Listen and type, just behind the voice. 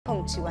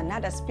to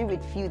another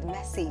spirit-filled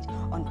message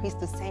on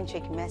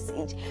Christocentric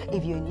Message.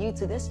 If you're new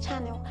to this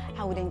channel,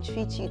 I would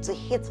entreat you to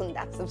hit on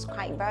that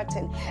subscribe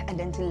button and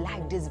then to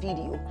like this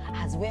video.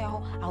 As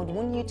well, I would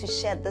want you to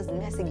share this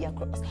message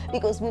across,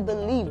 because we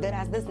believe that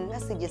as this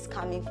message is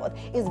coming forth,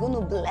 it's going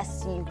to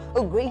bless you.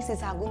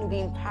 Graces are going to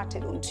be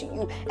imparted unto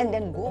you, and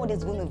then God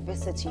is going to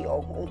visit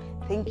your home.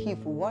 Thank you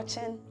for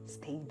watching.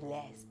 Stay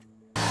blessed.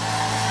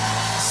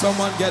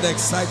 Someone get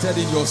excited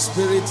in your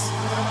spirit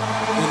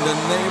in the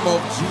name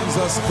of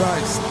Jesus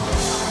Christ.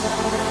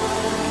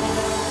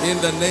 In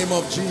the name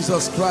of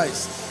Jesus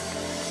Christ.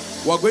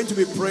 We're going to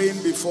be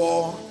praying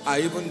before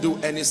I even do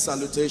any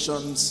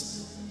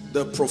salutations.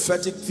 The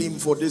prophetic theme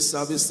for this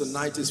service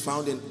tonight is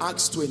found in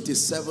Acts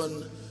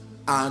 27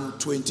 and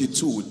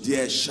 22.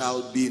 There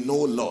shall be no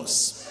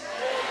loss.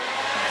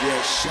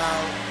 There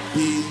shall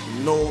be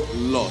no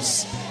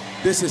loss.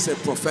 This is a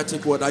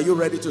prophetic word. Are you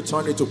ready to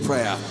turn it to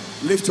prayer?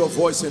 Lift your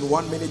voice in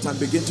 1 minute and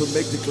begin to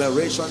make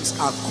declarations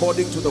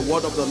according to the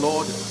word of the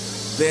Lord.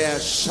 There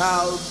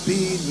shall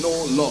be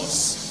no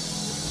loss.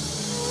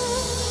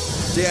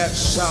 There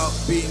shall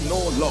be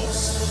no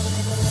loss.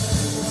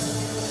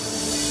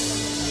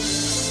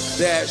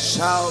 There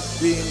shall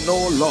be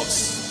no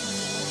loss.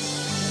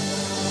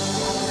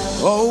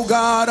 Oh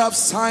God of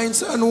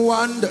signs and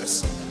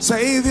wonders,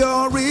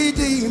 Savior,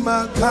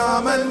 Redeemer,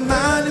 come and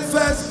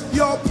manifest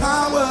your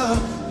power.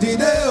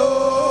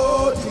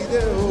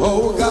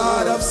 Oh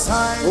God of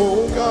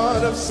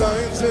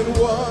signs, and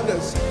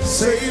wonders,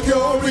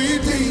 Savior,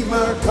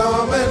 Redeemer,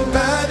 come and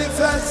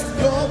manifest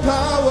your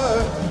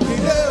power.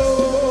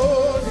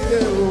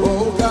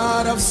 Oh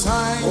God of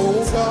signs,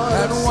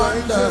 and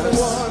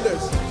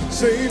wonders,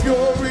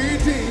 Savior,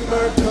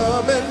 Redeemer,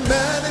 come and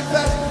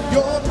manifest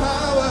your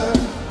power.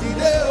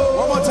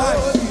 One more time.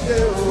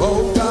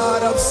 Oh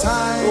God of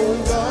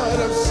signs,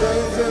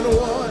 and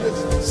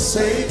wonders,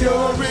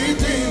 Savior,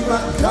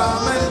 Redeemer,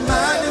 come and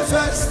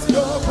manifest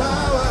your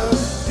power.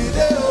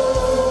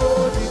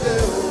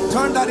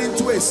 Turn that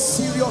into a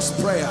serious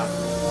prayer.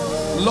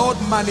 Lord,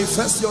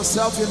 manifest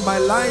yourself in my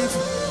life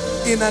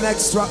in an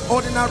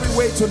extraordinary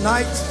way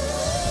tonight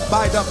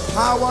by the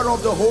power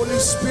of the Holy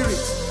Spirit.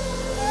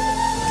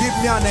 Give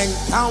me an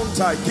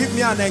encounter. Give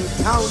me an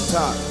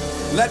encounter.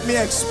 Let me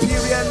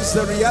experience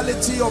the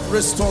reality of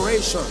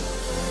restoration.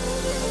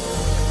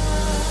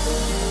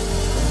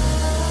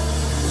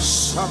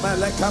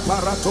 Shameleka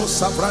paratos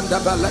sabranda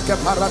beleka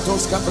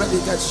paratos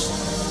kapredigesh.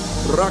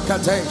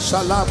 Rakate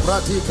shala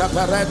pratika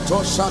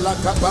parento shala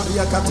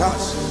kaparia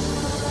katas.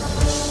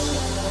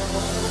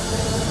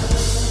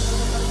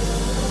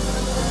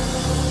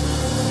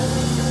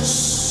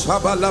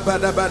 Shabala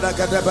bada bada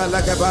kada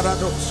beleka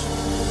paratos.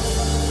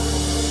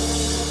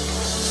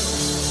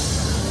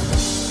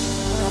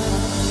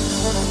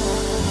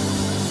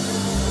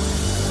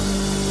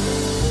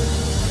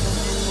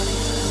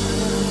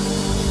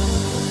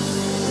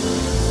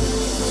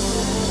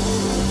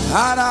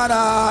 Da da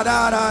da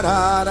da da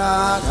da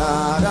da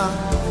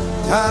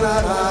da da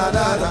da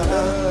da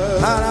da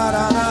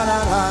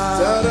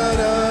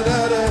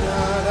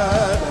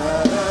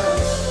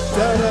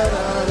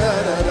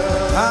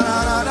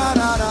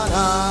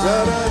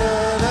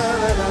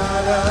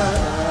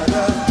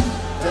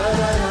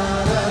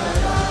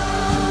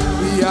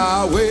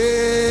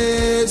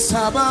Yahweh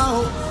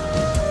Sabaoth,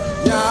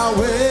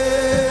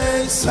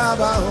 Yahweh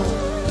Sabaoth,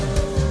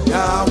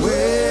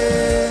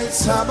 Yahweh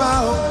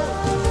Sabaoth.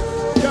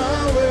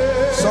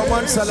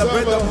 Someone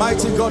celebrate the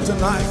mighty God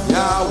tonight.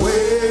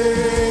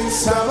 Yahweh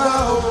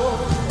Sabaoth,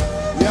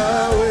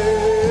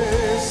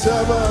 Yahweh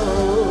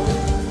Sabaoth,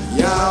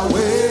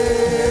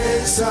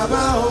 Yahweh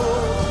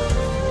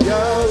Sabaoth,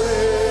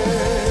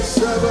 Yahweh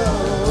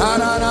Sabaoth. Da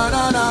da da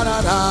da da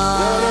da da.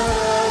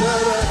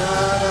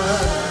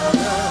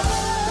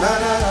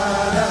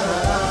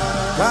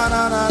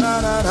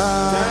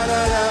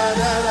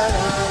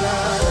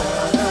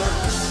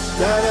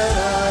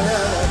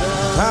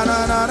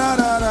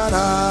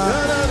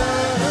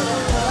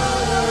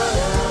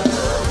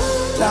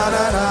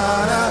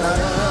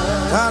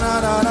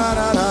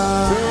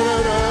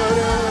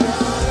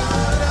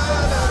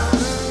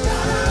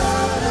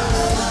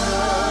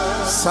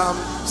 Psalm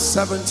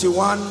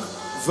 71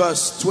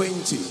 verse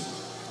 20.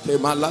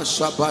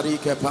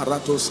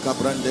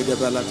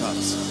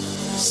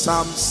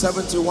 Psalm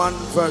 71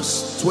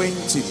 verse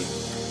 20.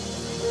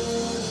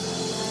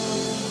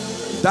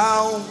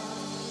 Thou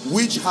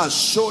which hast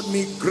showed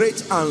me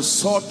great and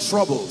sore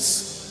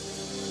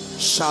troubles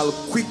shall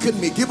quicken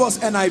me. Give us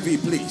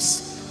NIV,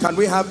 please. Can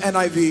we have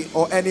NIV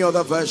or any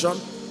other version?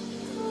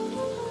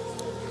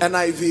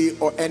 NIV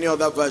or any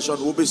other version.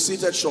 We'll be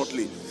seated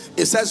shortly.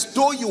 It says,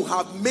 though you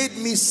have made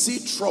me see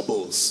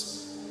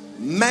troubles,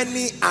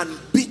 many and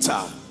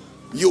bitter,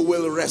 you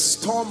will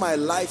restore my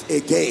life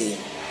again.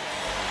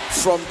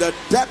 From the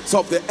depths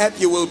of the earth,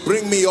 you will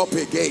bring me up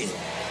again.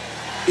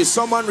 Is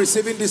someone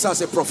receiving this as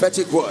a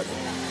prophetic word?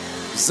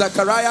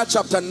 Zechariah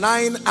chapter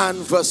 9 and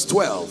verse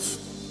 12.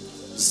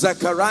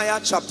 Zechariah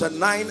chapter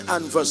 9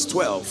 and verse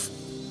 12.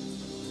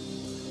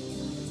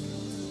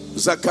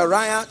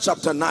 Zechariah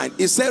chapter 9.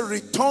 It said,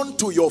 return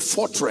to your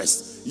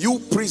fortress, you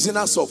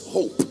prisoners of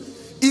hope.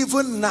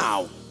 Even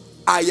now,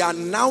 I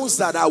announce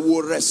that I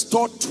will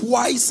restore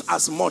twice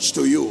as much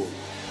to you.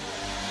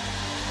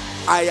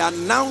 I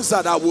announce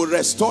that I will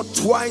restore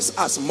twice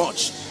as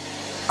much.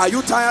 Are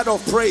you tired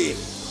of praying?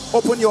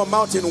 Open your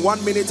mouth in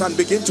 1 minute and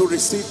begin to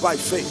receive by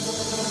faith.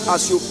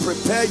 As you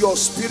prepare your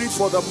spirit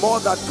for the more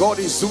that God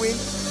is doing.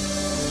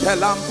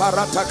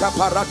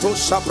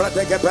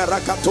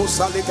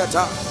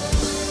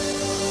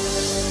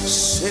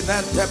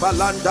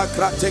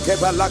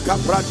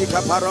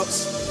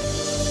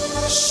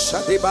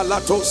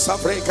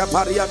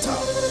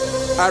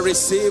 I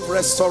receive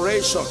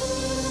restoration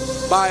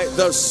by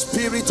the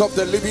Spirit of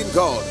the living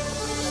God.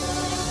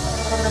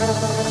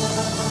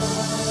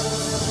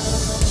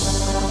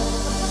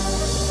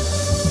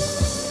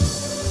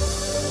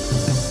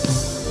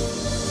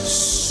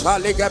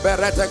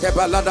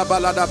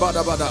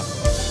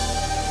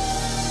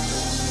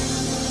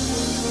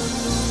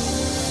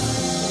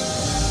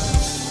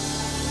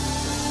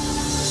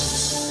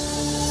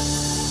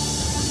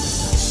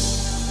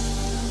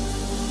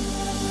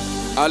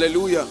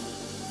 Hallelujah.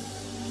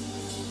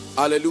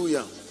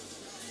 Hallelujah.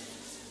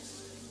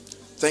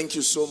 Thank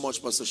you so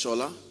much, Pastor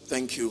Shola.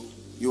 Thank you.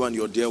 You and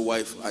your dear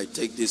wife, I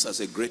take this as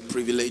a great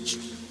privilege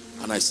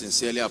and I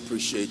sincerely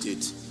appreciate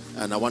it.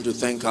 And I want to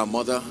thank our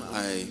mother.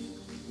 I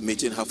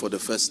meeting her for the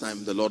first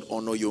time. The Lord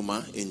honor you,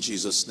 ma, in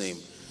Jesus' name.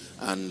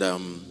 And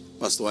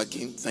Pastor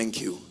Joaquin,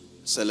 thank you.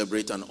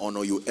 Celebrate and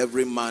honor you.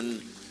 Every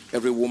man,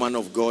 every woman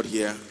of God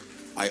here,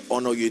 I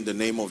honor you in the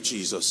name of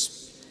Jesus.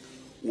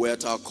 We're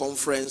at our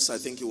conference, I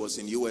think it was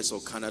in US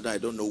or Canada, I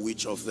don't know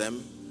which of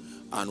them.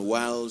 And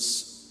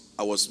whilst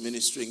I was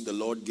ministering, the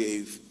Lord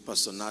gave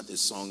Pastor Nat a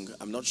song.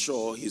 I'm not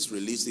sure he's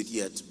released it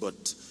yet,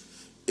 but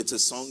it's a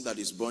song that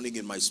is burning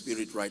in my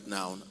spirit right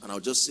now. And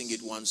I'll just sing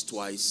it once,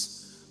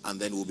 twice,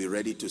 and then we'll be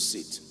ready to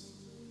sit.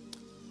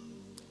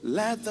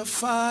 Let the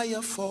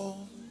fire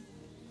fall.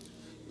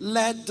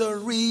 Let the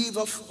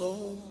river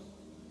flow.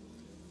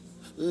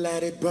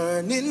 Let it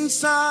burn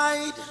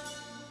inside.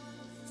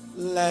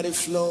 Let it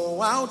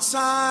flow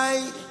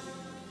outside.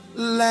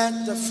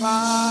 Let the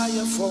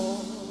fire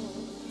fall.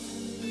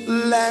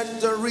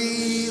 Let the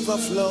river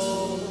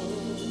flow.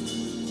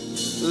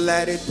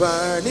 Let it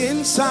burn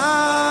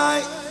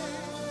inside.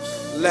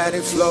 Let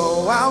it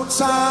flow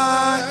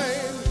outside.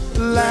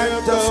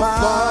 Let the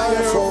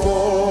fire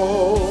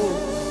fall.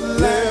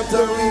 Let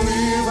the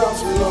river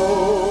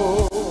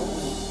flow.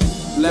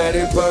 Let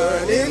it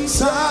burn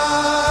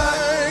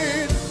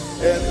inside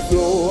and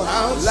flow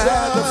outside.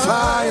 Let the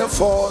fire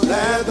fall.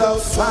 Let the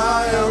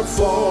fire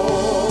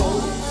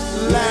fall.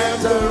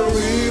 Let the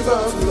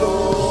river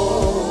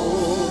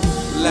flow.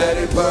 Let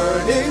it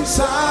burn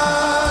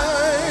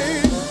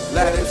inside.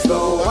 Let it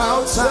flow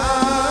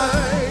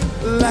outside.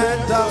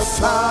 Let the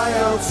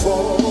fire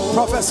fall.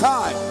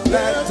 Prophesy.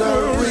 Let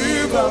the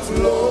river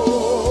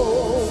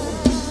flow.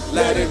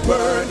 Let it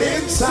burn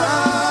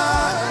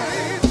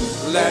inside.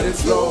 Let it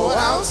flow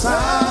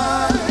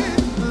outside.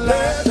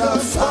 Let the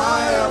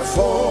fire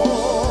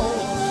fall.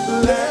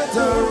 Let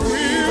the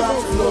river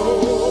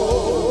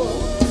flow.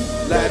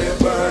 Let it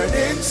burn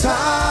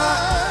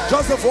inside.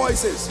 Just the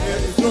voices.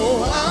 Let it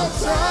flow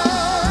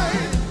outside.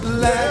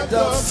 Let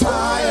the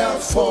fire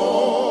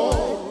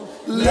fall.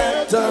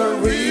 Let the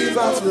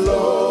river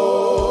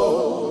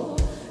flow.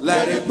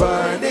 Let it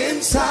burn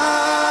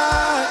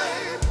inside.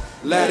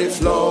 Let it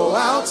flow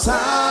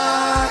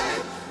outside.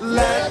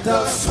 Let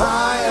the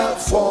fire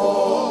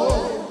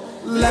fall.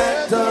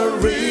 Let the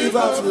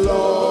river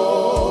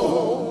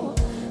flow.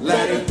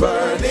 Let it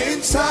burn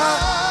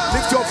inside.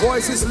 Lift your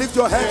voices, lift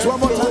your hands one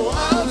more time.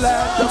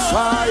 Let the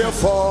fire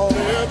fall.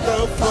 Let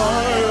the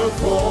fire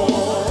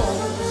fall.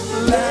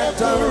 Let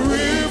the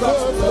river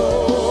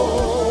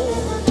flow.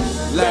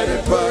 Let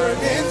it burn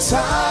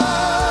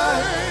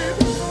inside.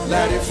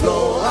 Let it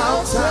flow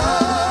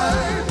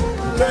outside.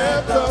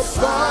 Let the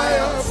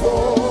fire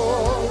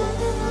fall.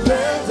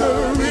 Let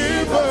the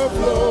river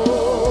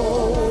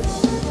flow.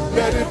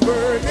 Let it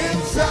burn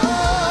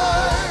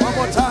inside. One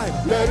more time.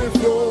 Let it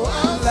flow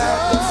outside.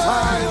 Let the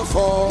fire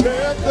fall.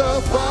 Let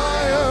the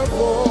fire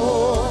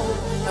fall.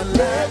 And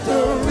let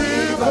the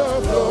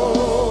river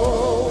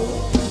flow.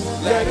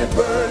 Let it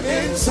burn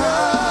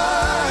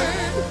inside.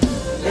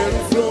 Let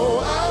it flow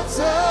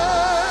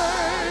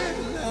outside.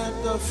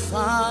 Let the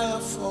fire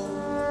fall.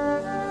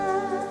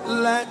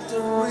 Let the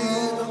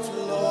river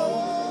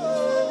flow.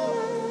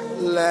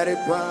 Let it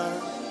burn.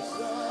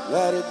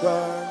 Let it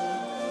burn.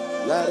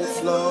 Let it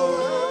flow.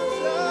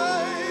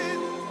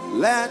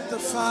 Let the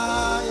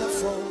fire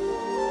fall.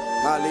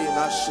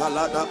 Halina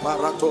shalada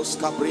paratos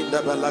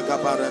kabrinda belaga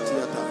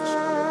baratiata.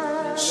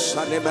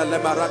 Shanemele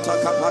marata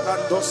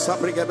kaparando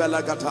sabrige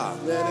belagata.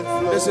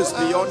 This is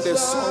beyond a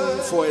song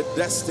for a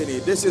destiny.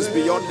 This is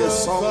beyond a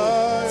song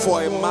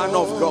for a man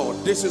of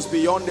God. This is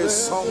beyond a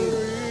song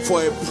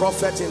for a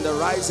prophet in the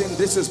rising.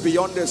 This is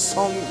beyond a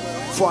song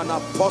for an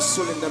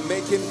apostle in the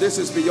making. This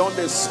is beyond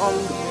a song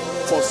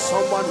for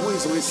someone who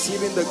is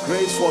receiving the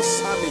grace for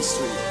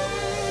psalmistry.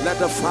 Let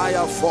the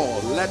fire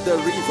fall. Let the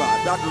river,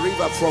 that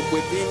river from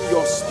within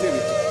your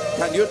spirit.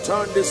 Can you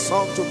turn this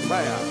song to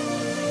prayer?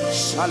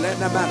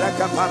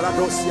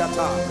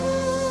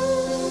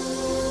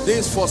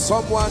 This for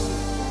someone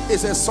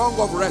is a song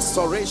of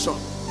restoration.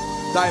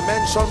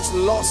 Dimensions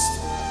lost.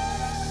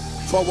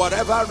 For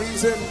whatever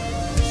reason,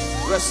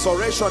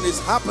 restoration is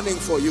happening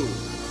for you.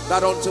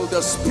 That until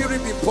the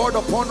Spirit be poured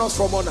upon us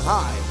from on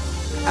high,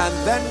 and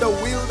then the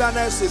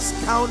wilderness is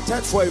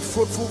counted for a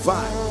fruitful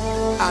vine,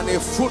 and a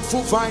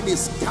fruitful vine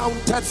is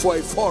counted for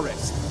a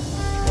forest.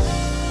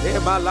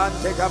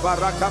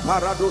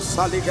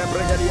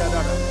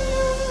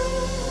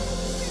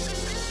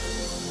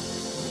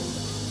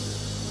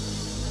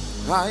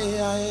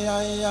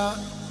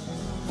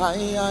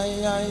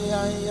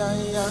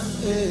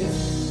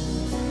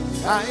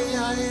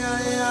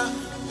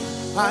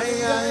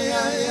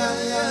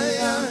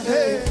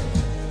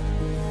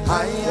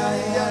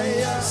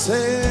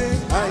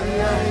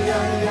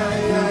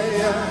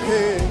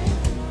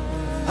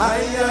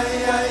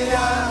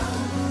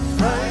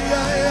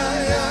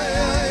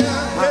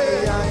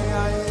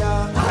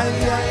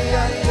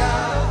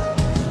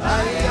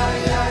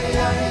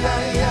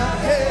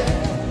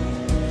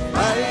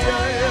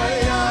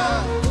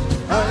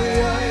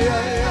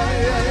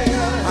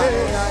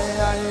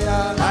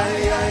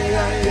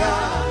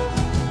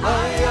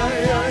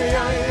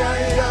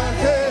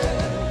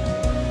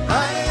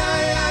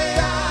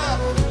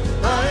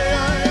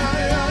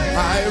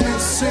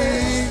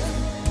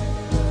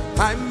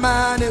 I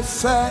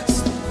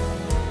manifest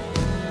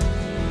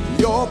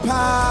your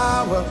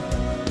power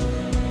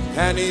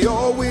and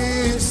your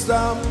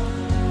wisdom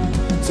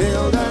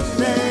till the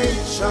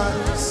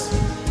nations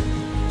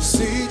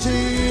see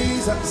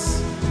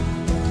Jesus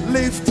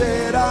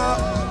lifted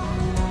up,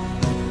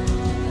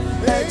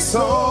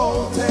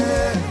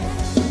 exalted.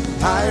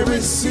 I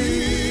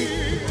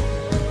receive,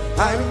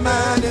 I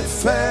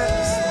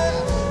manifest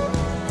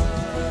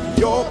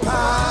your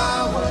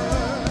power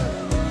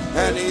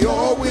and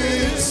your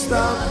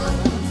wisdom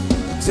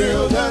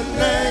till the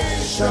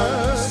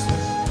nations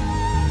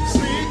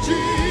see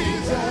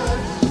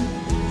Jesus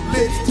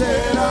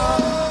lifted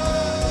up,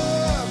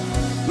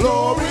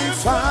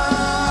 glorified.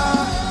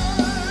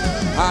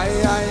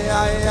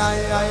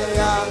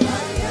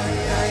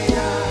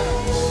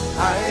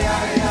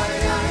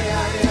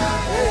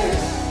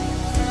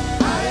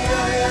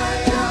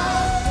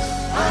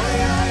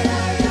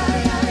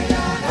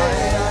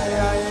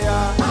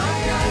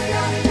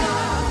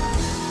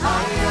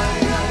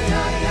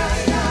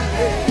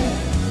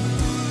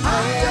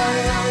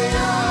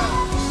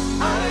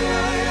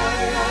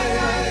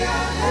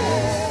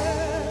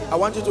 I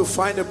want you to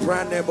find a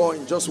prayer neighbor.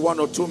 In just 1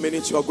 or 2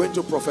 minutes, you are going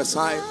to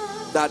prophesy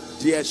that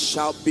there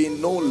shall be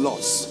no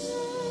loss.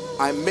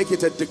 I make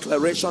it a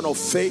declaration of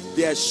faith.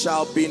 There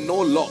shall be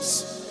no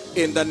loss.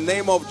 In the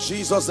name of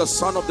Jesus, the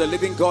Son of the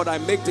living God, I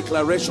make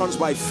declarations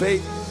by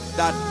faith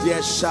that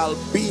there shall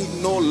be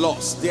no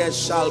loss. There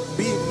shall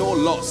be no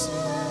loss.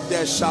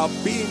 There shall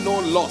be no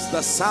loss.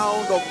 The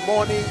sound of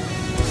mourning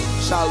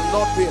shall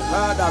not be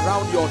heard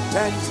around your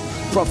tent.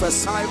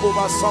 Prophesy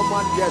over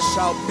someone, there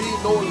shall be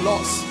no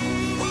loss.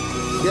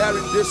 Here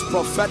in this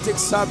prophetic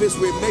service,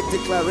 we make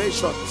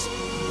declarations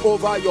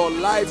over your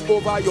life,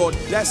 over your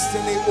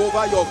destiny,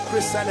 over your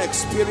Christian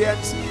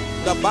experience.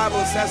 The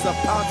Bible says the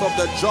path of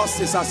the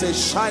just is as a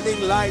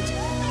shining light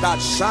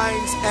that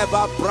shines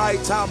ever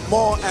brighter,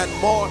 more and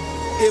more,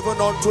 even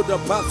unto the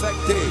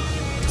perfect day.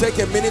 Take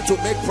a minute to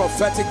make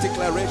prophetic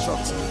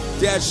declarations.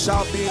 There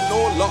shall be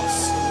no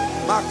loss.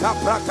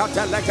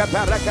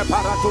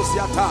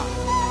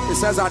 It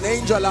says, an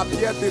angel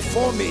appeared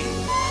before me,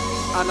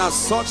 and as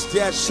such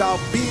there shall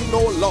be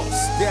no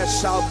loss. There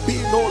shall be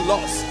no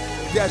loss.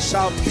 There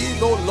shall be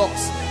no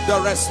loss.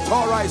 The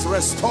restorer is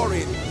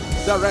restoring.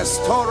 The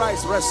restorer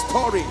is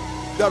restoring.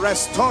 The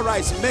restorer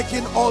is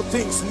making all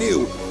things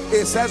new.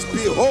 It says,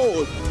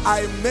 behold,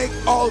 I make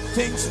all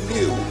things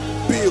new.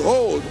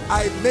 Behold,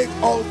 I make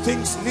all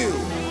things new.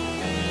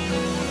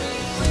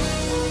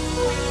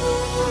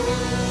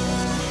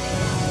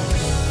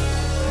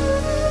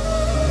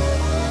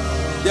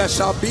 There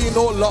shall be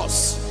no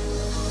loss.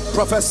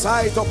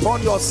 Prophesy it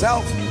upon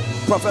yourself.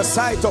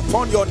 Prophesy it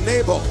upon your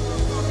neighbor.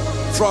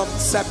 From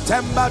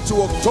September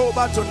to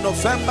October to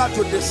November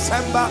to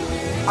December,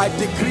 I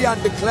decree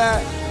and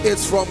declare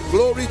it's from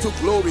glory to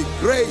glory,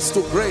 grace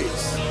to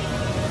grace.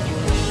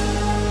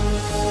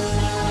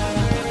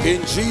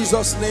 In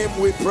Jesus' name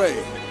we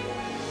pray.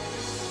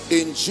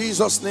 In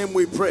Jesus' name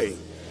we pray.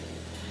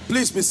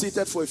 Please be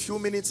seated for a few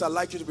minutes. I'd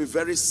like you to be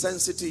very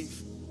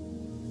sensitive.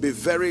 Be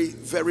very,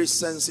 very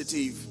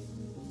sensitive.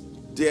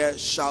 There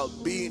shall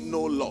be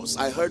no loss.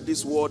 I heard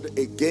this word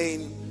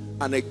again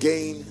and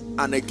again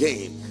and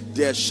again.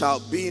 There shall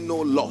be no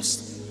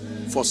loss.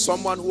 For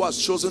someone who has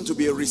chosen to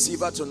be a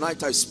receiver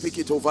tonight, I speak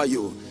it over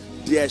you.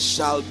 There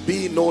shall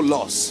be no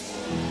loss.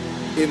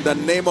 In the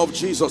name of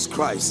Jesus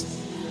Christ.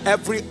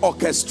 Every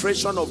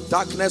orchestration of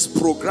darkness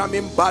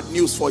programming bad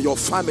news for your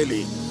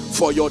family,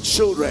 for your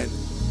children,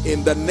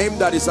 In the name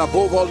that is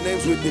above all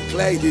names, we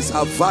declare it is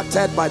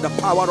averted by the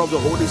power of the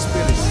Holy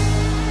Spirit.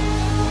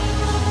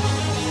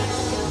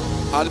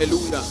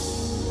 Hallelujah.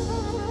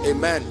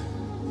 Amen.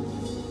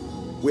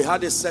 We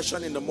had a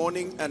session in the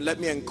morning, and let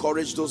me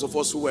encourage those of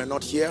us who were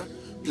not here,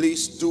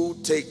 please do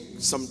take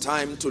some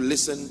time to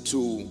listen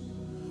to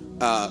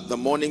the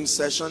morning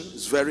session.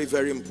 It's very,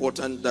 very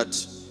important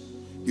that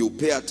you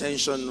pay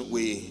attention.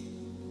 We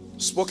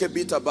spoke a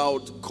bit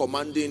about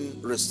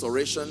commanding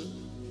restoration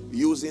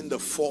using the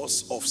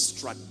force of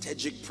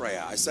strategic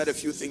prayer. I said a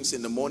few things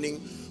in the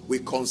morning. We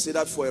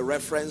considered for a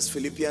reference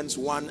Philippians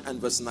 1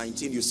 and verse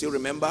 19. You still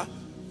remember?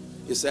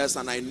 It says,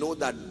 and I know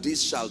that this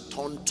shall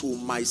turn to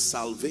my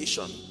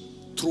salvation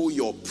through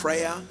your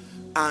prayer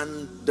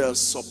and the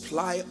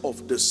supply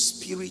of the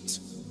Spirit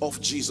of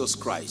Jesus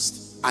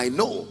Christ. I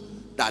know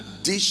that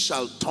this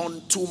shall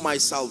turn to my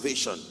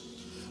salvation.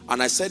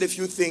 And I said a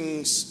few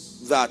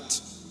things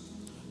that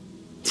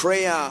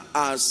prayer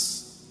as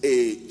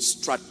a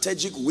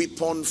strategic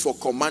weapon for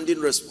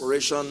commanding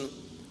restoration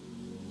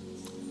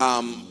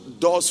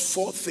does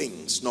four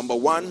things. Number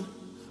one,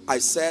 I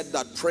said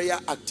that prayer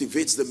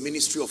activates the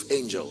ministry of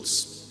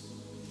angels.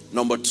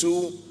 Number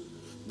two,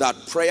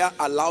 that prayer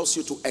allows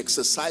you to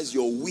exercise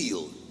your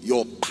will,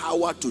 your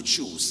power to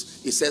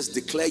choose. It says,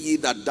 declare ye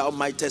that thou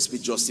mightest be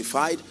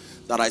justified,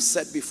 that I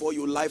set before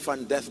you life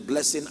and death,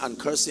 blessing and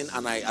cursing,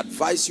 and I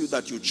advise you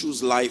that you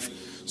choose life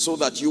so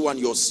that you and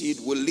your seed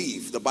will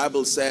live. The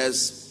Bible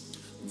says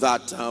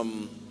that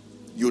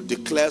you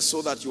declare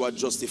so that you are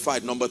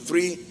justified. Number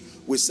three,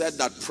 we said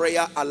that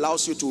prayer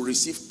allows you to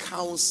receive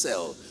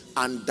counsel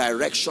and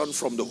direction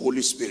from the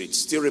Holy Spirit.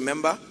 Still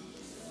remember?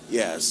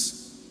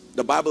 Yes.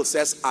 The Bible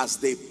says, as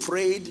they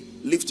prayed,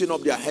 lifting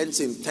up their hands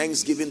in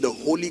thanksgiving, the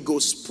Holy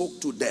Ghost spoke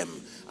to them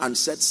and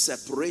said,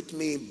 separate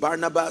me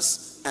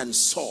Barnabas and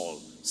Saul.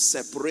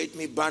 Separate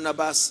me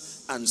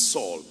Barnabas and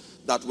Saul.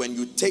 That when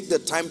you take the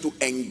time to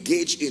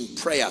engage in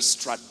prayer,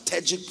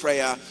 strategic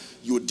prayer,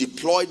 you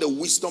deploy the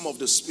wisdom of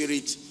the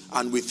Spirit,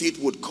 and with it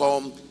would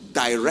come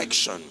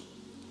direction.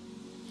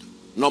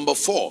 Number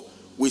four,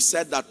 we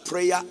said that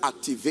prayer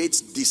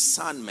activates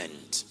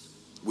discernment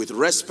with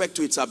respect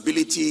to its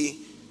ability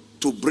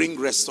to bring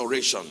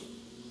restoration.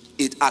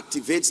 It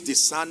activates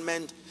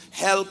discernment,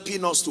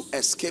 helping us to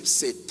escape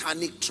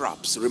satanic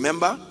traps.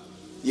 Remember?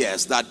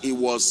 Yes, that it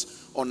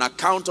was on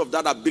account of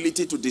that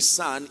ability to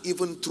discern,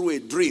 even through a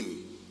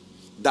dream,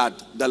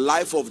 that the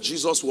life of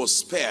Jesus was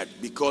spared,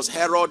 because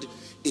Herod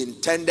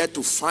intended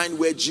to find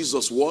where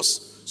Jesus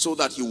was so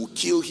that he would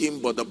kill him.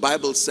 But the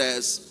Bible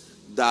says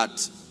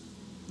that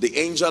the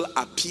angel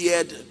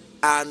appeared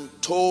and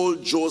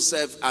told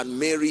Joseph and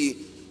Mary,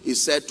 he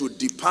said, to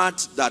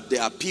depart, that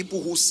there are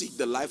people who seek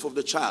the life of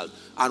the child.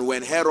 And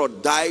when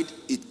Herod died,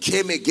 it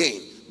came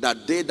again,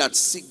 that they that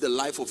seek the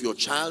life of your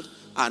child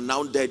are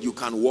now dead, you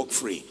can walk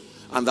free.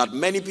 And that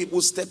many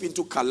people step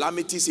into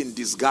calamities in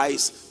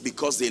disguise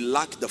because they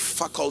lack the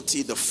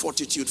faculty, the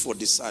fortitude for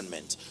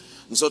discernment.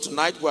 And so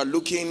tonight we are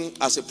looking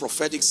as a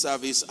prophetic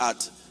service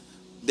at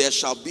there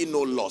shall be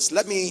no loss.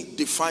 Let me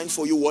define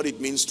for you what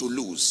it means to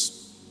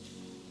lose.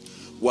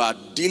 We are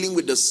dealing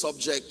with the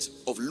subject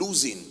of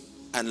losing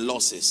and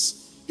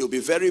losses. It will be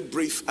very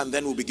brief and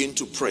then we'll begin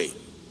to pray.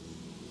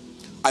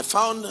 I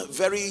found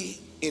very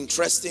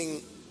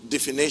interesting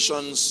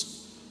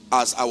definitions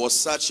as I was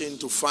searching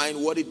to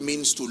find what it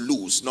means to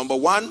lose. Number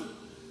one,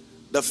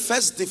 the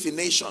first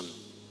definition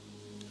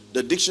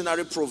the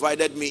dictionary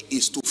provided me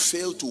is to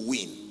fail to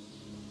win.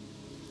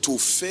 To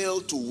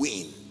fail to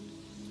win.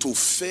 To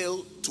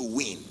fail to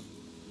win.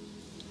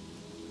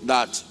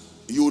 That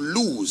you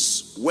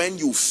lose when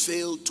you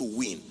fail to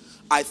win.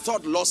 I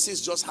thought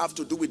losses just have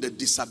to do with the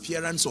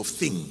disappearance of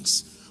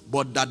things,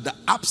 but that the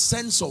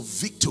absence of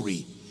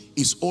victory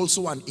is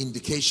also an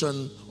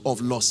indication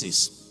of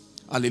losses.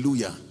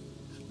 Hallelujah.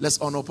 Let's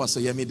honor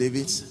Pastor Yemi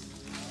David,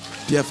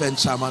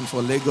 PFN chairman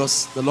for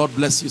Lagos. The Lord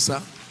bless you, sir.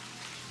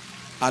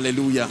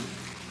 Hallelujah.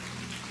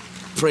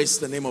 Praise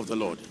the name of the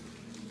Lord.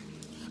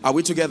 Are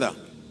we together?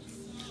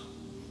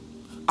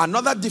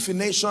 Another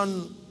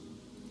definition,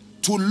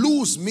 to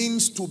lose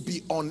means to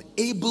be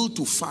unable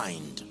to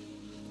find.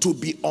 To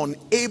be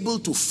unable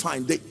to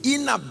find. The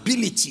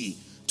inability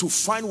to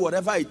find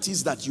whatever it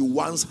is that you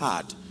once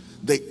had.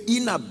 The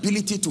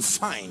inability to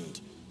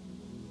find.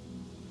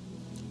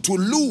 To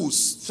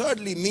lose,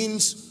 thirdly,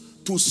 means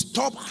to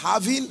stop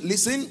having,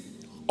 listen,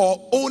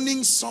 or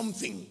owning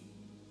something.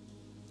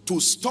 To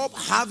stop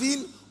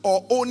having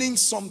or owning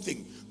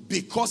something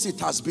because it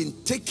has been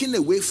taken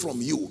away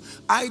from you,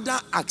 either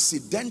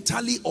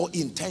accidentally or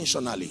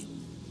intentionally.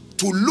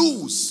 To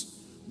lose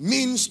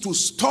means to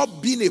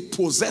stop being a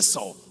possessor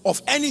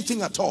of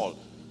anything at all.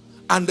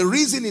 And the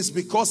reason is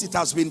because it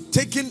has been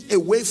taken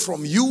away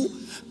from you,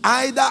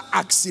 either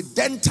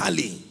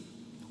accidentally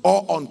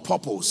or on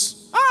purpose.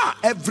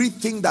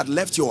 Everything that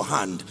left your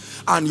hand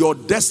and your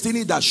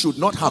destiny that should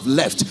not have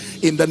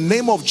left, in the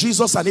name of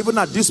Jesus, and even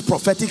at this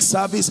prophetic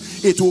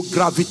service, it will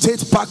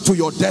gravitate back to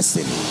your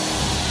destiny.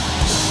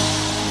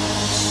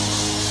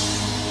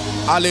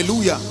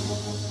 Hallelujah.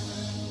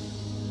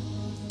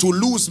 To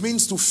lose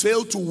means to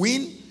fail to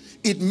win.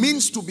 It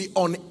means to be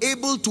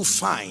unable to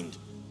find.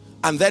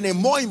 And then a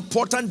more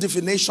important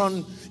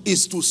definition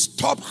is to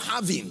stop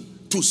having,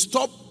 to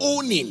stop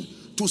owning,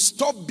 to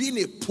stop being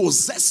a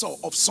possessor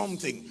of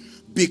something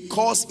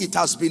because it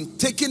has been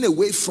taken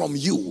away from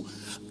you,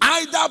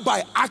 either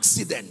by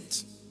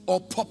accident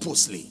or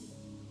purposely.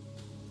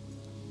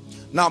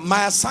 Now,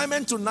 my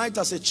assignment tonight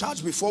as a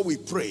church before we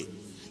pray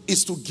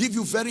is to give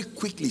you very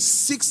quickly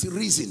 6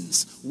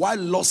 reasons why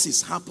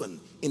losses happen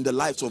in the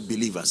lives of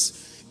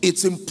believers.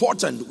 It's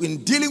important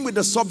in dealing with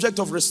the subject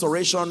of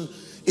restoration.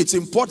 It's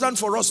important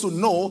for us to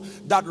know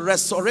that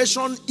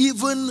restoration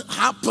even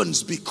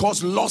happens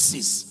because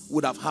losses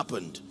would have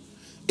happened.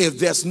 If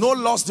there's no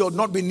loss, there would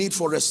not be need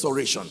for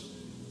restoration.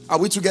 Are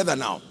we together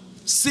now?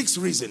 6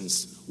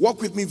 reasons. Walk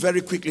with me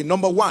very quickly.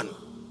 Number 1,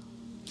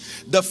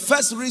 the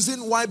first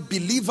reason why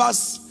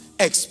believers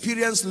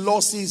experience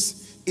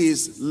losses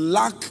is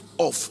lack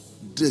of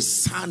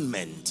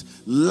discernment.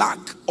 Lack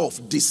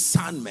of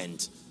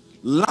discernment.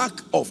 Lack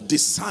of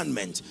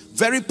discernment.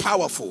 Very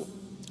powerful.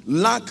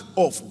 Lack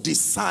of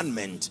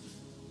discernment.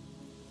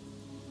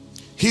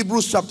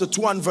 Hebrews chapter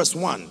 2 and verse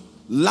 1.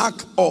 Lack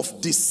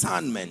of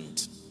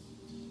discernment.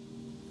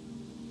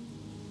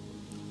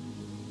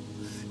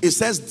 It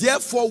says,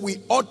 therefore we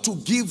ought to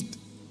give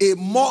a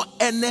more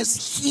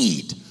earnest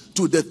heed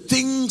to the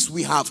things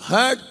we have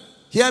heard.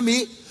 Hear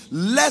me.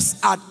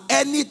 Lest at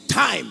any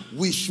time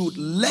we should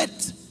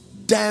let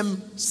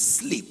them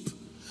sleep.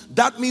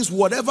 That means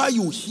whatever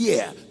you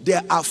hear,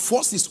 there are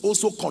forces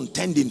also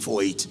contending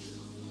for it.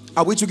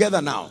 Are we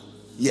together now?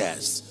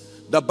 Yes.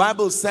 The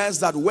Bible says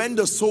that when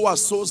the sower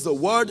sows the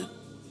word,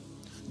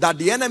 that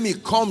the enemy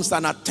comes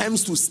and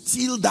attempts to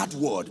steal that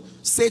word.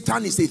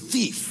 Satan is a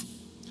thief.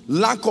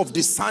 Lack of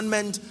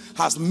discernment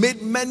has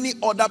made many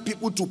other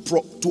people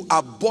to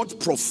abort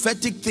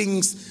prophetic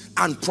things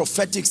and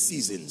prophetic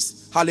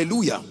seasons.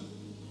 Hallelujah.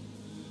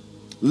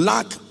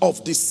 Lack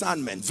of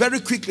discernment. Very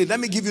quickly, let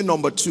me give you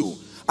number 2.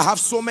 I have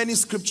so many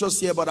scriptures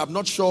here, but I'm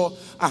not sure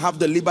I have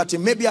the liberty.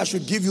 Maybe I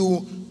should give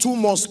you 2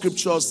 more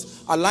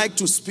scriptures. I like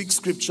to speak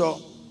scripture.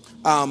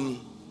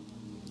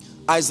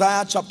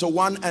 Isaiah chapter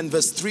 1 and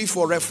verse 3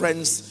 for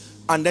reference,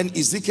 and then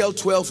Ezekiel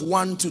 12,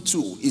 1 to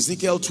 2.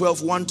 Ezekiel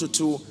 12, 1 to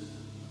 2.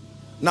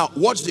 Now,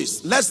 watch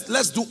this.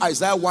 Let's do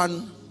Isaiah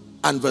 1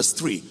 and verse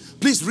 3.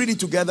 Please read it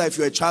together if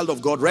you're a child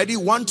of God. Ready?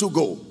 1 to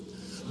go.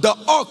 The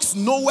ox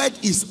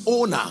knoweth his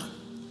owner,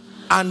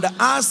 and the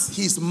ass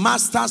his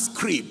master's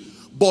crib.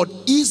 But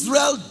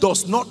Israel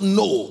does not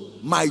know,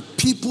 my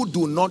people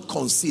do not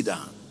consider.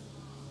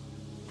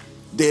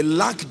 They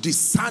lack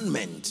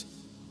discernment,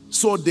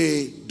 so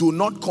they do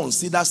not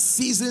consider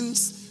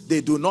seasons. They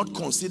do not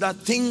consider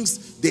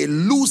things. They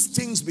lose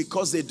things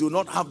because they do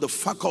not have the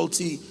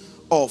faculty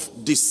of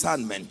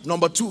discernment.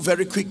 Number 2,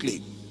 very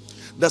quickly.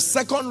 The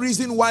second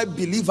reason why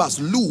believers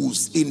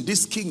lose in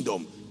this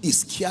kingdom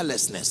is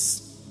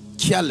carelessness.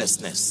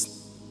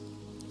 Carelessness.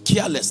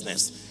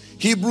 Carelessness.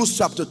 Hebrews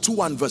chapter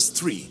 2 and verse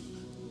 3.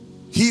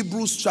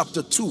 Hebrews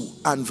chapter 2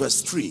 and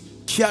verse 3.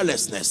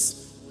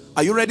 Carelessness.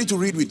 Are you ready to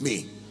read with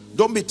me?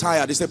 Don't be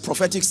tired. It's a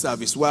prophetic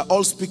service. We're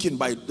all speaking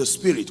by the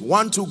Spirit.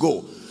 1 to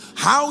go.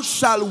 How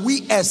shall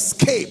we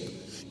escape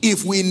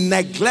if we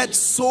neglect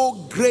so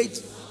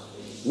great?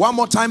 One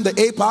more time, the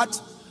A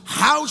part.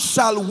 How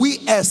shall we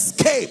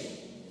escape?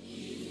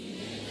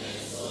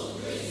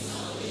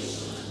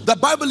 The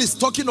Bible is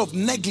talking of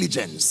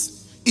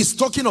negligence. It's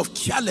talking of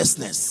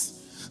carelessness.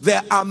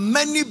 There are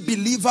many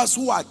believers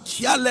who are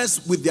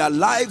careless with their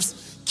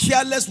lives,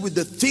 careless with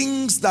the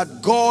things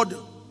that God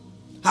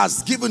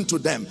has given to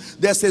them.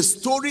 There's a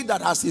story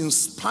that has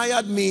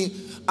inspired me,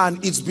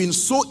 and it's been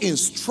so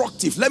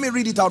instructive. Let me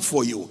read it out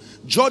for you.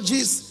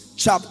 Judges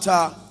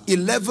chapter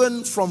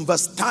 11 from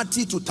verse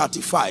 30 to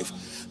 35.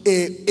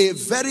 A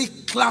very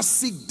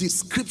classic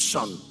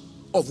description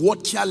of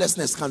what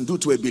carelessness can do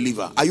to a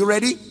believer. Are you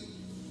ready?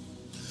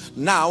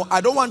 Now,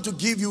 I don't want to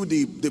give you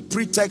the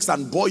pretext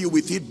and bore you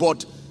with it,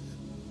 but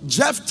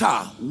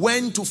Jephthah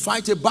went to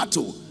fight a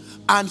battle,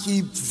 and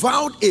he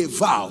vowed a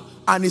vow,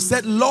 and he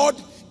said, Lord,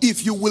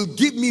 if you will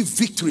give me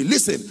victory.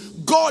 Listen,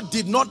 God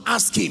did not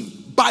ask him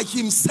by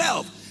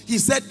himself. He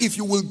said, if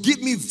you will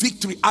give me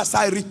victory as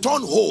I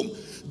return home,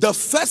 the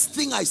first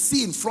thing I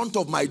see in front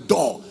of my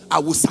door, I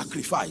will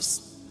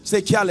sacrifice.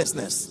 Say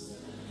carelessness.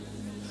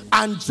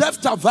 And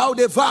Jephthah vowed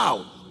a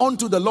vow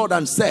unto the Lord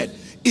and said,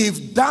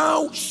 if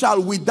thou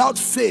shalt without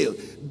fail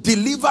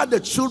deliver the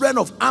children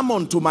of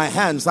Ammon to my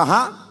hands,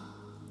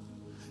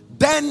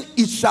 then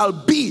it shall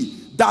be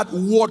that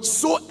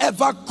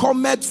whatsoever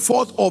cometh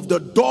forth of the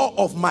door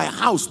of my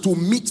house to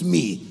meet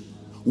me,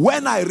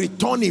 when I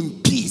return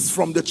in peace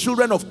from the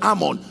children of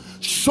Ammon,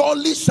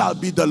 surely shall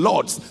be the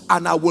Lord's,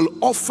 and I will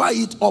offer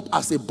it up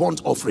as a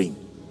burnt offering.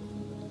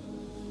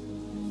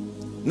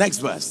 Next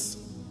verse.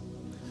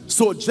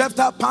 So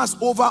Jephthah passed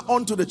over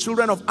unto the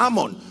children of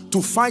Ammon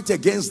to fight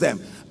against them,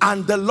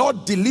 and the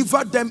Lord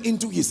delivered them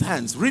into his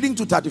hands. Reading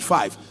to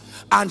 35.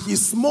 And he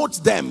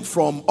smote them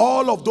from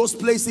all of those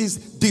places,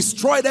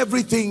 destroyed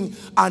everything,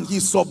 and he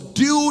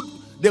subdued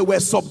they were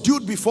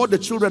subdued before the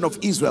children of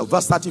Israel.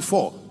 Verse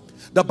 34.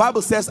 The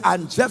Bible says,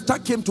 and Jephthah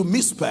came to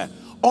Mizpeh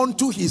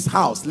unto his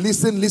house.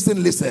 Listen,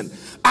 listen, listen.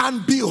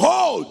 And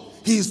behold,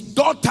 his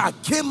daughter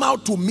came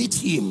out to meet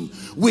him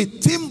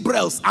with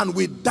timbrels and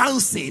with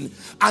dancing,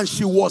 and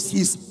she was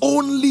his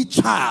only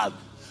child.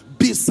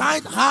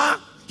 Beside her,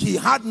 he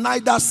had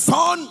neither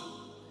son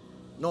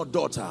nor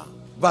daughter.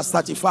 Verse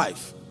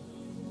 35.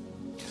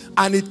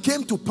 And it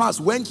came to pass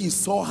when he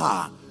saw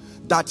her,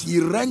 that he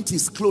rent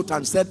his clothes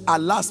and said,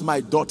 alas, my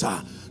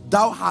daughter,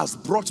 thou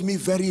hast brought me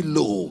very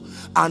low,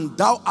 and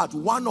thou art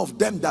one of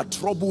them that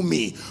trouble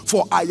me,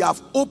 for I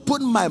have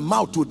opened my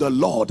mouth to the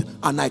Lord,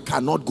 and I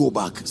cannot go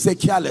back. Say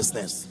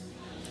carelessness.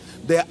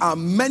 There are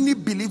many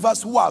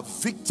believers who are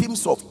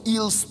victims of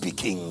ill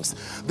speakings.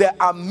 There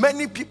are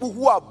many people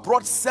who have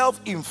brought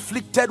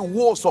self-inflicted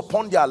woes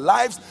upon their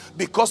lives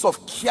because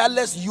of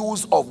careless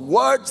use of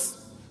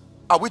words.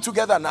 Are we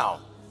together now?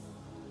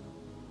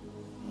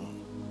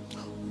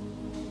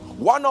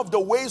 One of the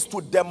ways to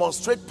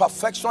demonstrate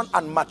perfection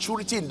and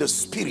maturity in the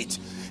spirit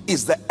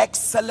is the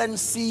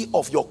excellency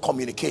of your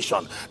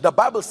communication. The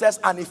Bible says,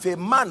 and if a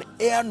man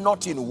err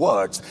not in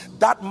words,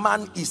 that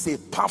man is a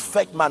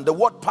perfect man. The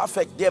word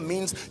perfect there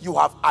means you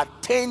have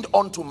attained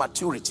unto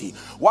maturity.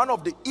 One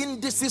of the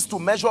indices to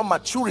measure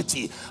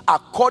maturity,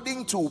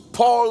 according to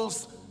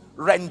Paul's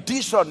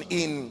rendition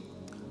in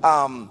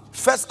 1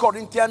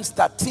 Corinthians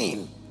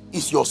 13,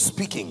 is your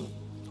speaking.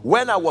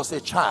 When I was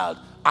a child,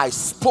 I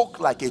spoke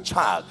like a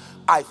child.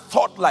 I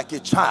thought like a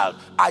child.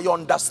 I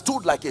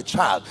understood like a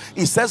child.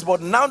 He says,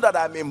 but now that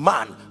I'm a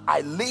man,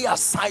 I lay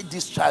aside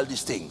these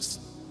childish things.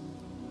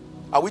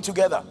 Are we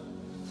together?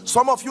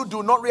 Some of you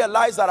do not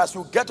realize that as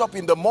you get up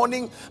in the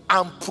morning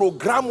and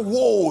program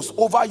woes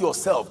over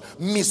yourself,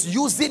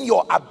 misusing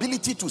your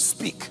ability to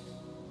speak.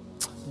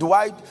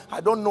 I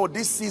don't know,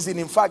 this season,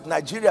 in fact,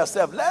 Nigeria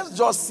self, let's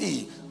just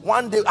see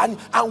one day,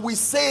 and we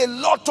say a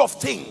lot of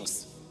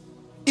things,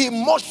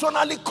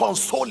 emotionally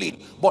consoling,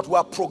 but we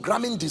are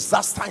programming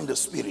disaster in the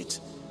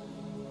spirit.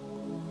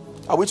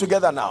 Are we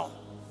together now?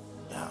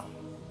 Yeah.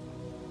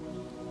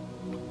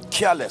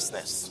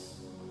 Carelessness.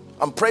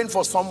 I'm praying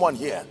for someone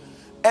here.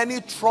 Any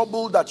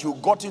trouble that you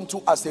got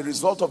into as a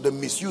result of the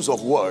misuse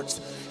of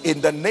words, in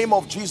the name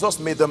of Jesus,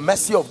 may the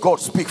mercy of God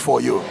speak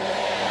for you.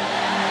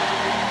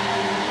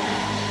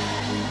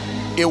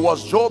 It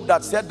was Job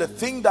that said, the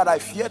thing that I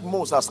feared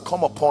most has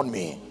come upon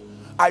me.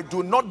 I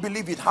do not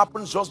believe it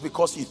happens just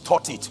because he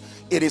thought it.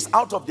 It is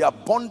out of the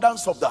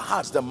abundance of the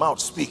heart the mouth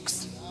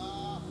speaks.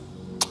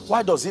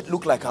 Why does it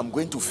look like I'm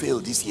going to fail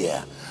this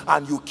year?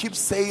 And you keep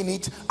saying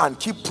it and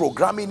keep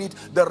programming it.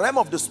 The realm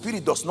of the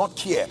spirit does not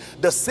care.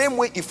 The same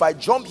way, if I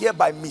jump here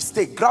by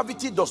mistake,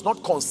 gravity does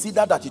not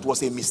consider that it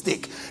was a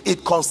mistake.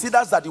 It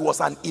considers that it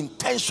was an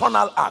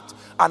intentional act,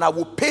 and I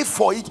will pay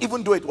for it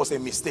even though it was a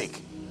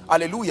mistake.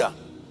 Hallelujah.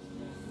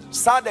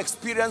 Sad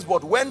experience,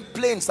 but when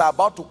planes are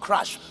about to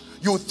crash,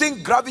 you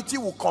think gravity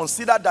will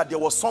consider that there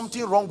was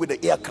something wrong with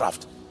the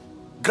aircraft.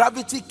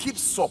 Gravity keeps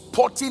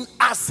supporting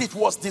as it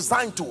was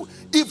designed to,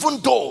 even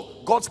though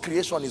God's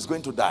creation is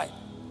going to die.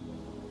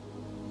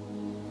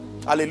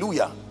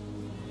 Hallelujah.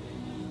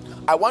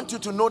 I want you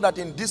to know that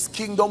in this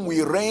kingdom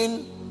we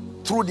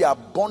reign through the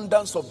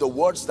abundance of the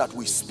words that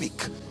we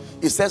speak.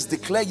 It says,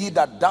 declare ye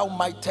that thou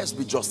mightest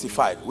be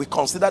justified. We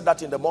consider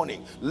that in the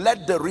morning.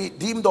 Let the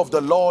redeemed of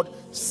the Lord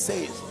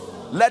say,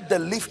 let the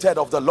lifted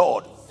of the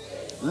Lord,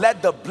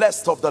 let the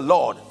blessed of the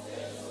Lord,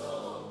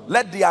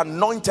 let the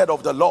anointed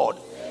of the Lord.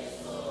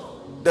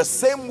 The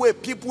same way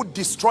people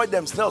destroy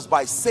themselves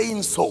by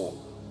saying so,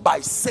 by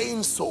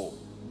saying so,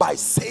 by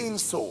saying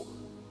so.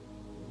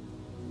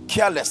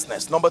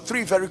 Carelessness. Number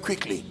 3, very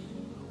quickly.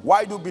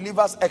 Why do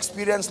believers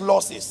experience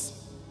losses?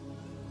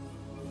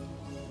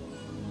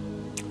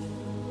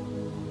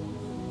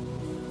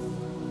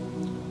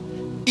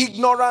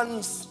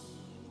 Ignorance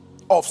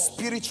of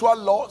spiritual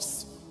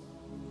laws,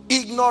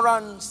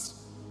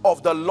 ignorance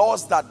of the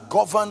laws that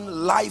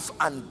govern life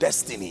and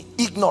destiny.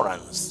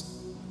 Ignorance.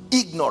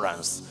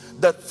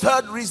 The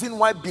third reason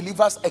why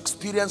believers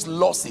experience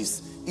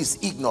losses is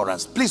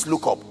ignorance. Please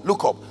look up,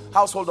 look up.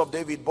 Household of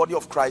David, body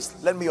of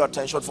Christ, lend me your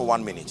attention for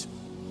 1 minute.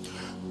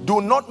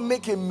 Do not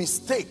make a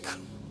mistake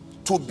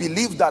to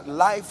believe that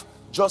life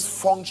just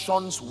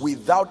functions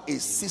without a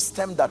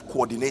system that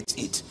coordinates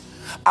it.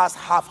 As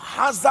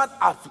haphazard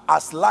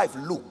as life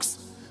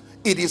looks,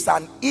 it is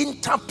an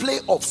interplay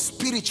of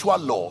spiritual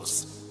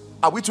laws.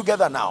 Are we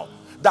together now?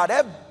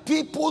 That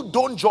people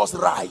don't just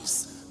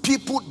rise,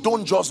 people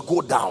don't just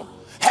go down,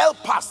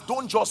 helpers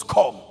don't just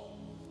come,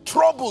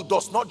 trouble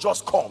does not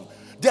just come.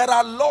 There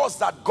are laws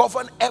that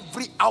govern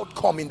every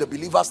outcome in the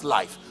believer's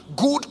life,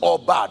 good or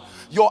bad.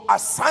 Your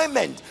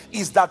assignment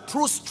is that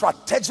through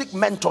strategic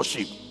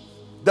mentorship,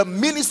 the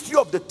ministry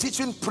of the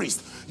teaching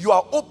priest, you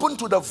are open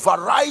to the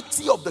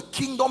variety of the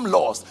kingdom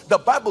laws. The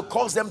Bible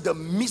calls them the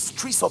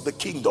mysteries of the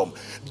kingdom.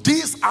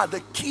 These are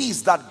the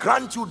keys that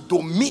grant you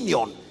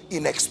dominion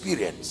in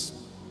experience.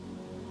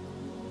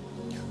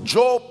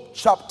 Job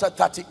chapter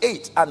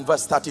 38 and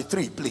verse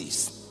 33,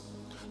 please.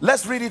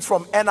 Let's read it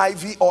from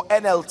NIV or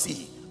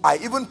NLT. I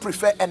even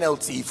prefer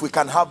NLT if we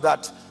can have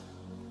that.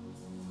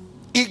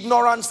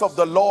 Ignorance of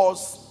the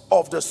laws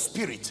of the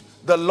spirit,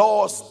 the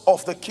laws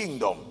of the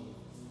kingdom.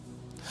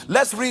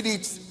 Let's read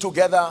it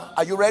together.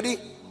 Are you ready?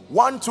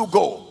 1, 2,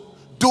 go.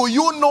 Do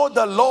you know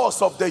the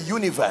laws of the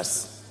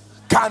universe?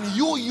 Can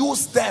you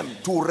use them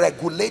to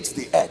regulate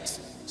the earth?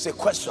 It's a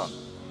question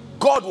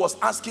God was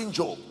asking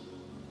Job.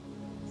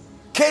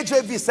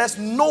 KJV says,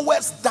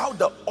 knowest thou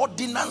the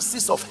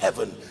ordinances of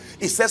heaven?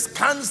 It says,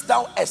 canst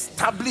thou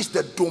establish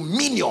the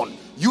dominion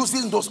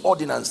using those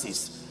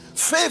ordinances?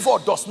 Favor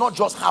does not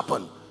just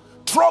happen.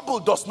 Trouble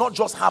does not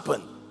just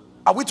happen.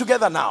 Are we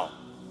together now?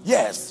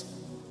 Yes.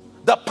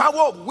 The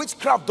power of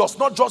witchcraft does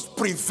not just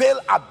prevail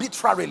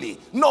arbitrarily.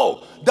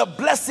 No, the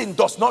blessing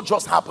does not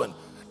just happen.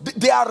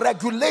 They are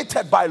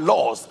regulated by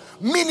laws.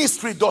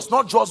 Ministry does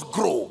not just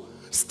grow.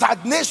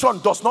 Stagnation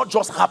does not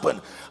just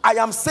happen. I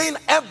am saying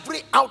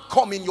every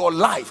outcome in your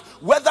life,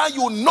 whether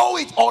you know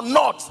it or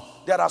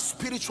not, there are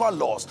spiritual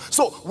laws.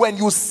 So when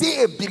you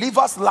see a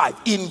believer's life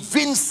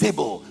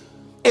invincible,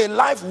 a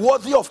life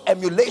worthy of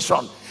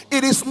emulation,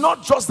 it is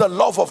not just the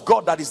love of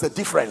God that is the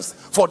difference.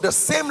 For the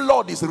same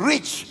Lord is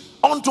rich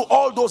unto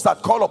all those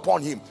that call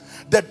upon him.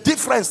 The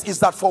difference is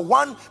that, for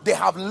one, they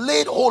have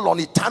laid hold on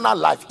eternal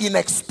life in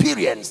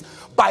experience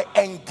by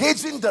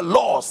engaging the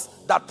laws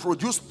that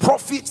produce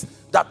profit,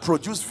 that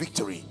produce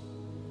victory.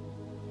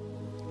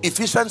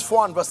 Ephesians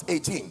 4 and verse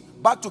 18.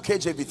 Back to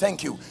KJV,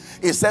 thank you.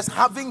 It says,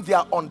 having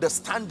their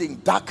understanding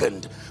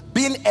darkened,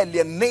 being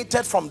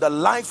alienated from the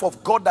life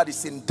of God that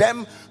is in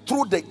them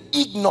through the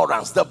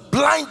ignorance, the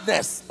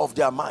blindness of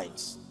their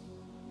minds.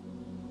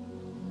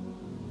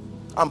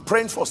 I'm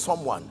praying for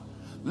someone.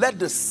 Let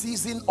the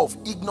season of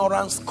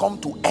ignorance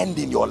come to end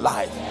in your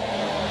life.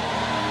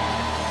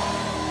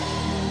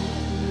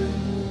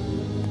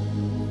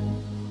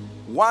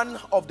 One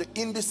of the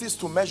indices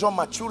to measure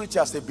maturity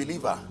as a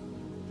believer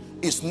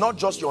is not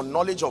just your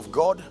knowledge of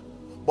God,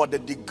 but the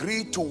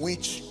degree to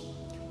which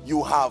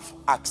you have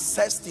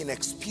accessed in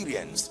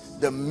experience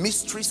the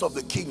mysteries of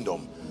the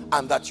kingdom,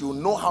 and that you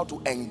know how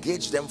to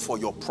engage them for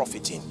your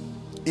profiting.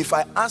 If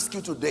I ask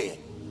you today,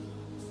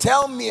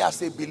 tell me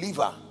as a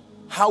believer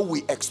how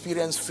we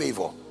experience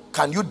favor,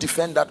 can you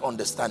defend that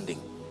understanding?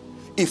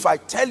 If I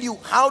tell you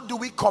how do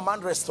we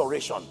command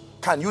restoration,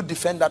 can you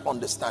defend that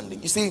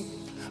understanding? You see,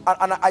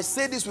 and I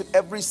say this with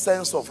every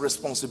sense of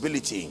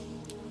responsibility.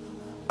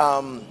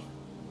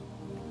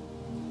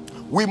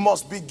 We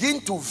must begin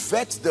to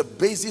vet the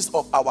basis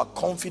of our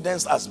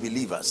confidence as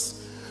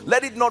believers.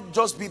 Let it not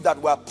just be that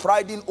we are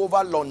priding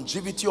over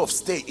longevity of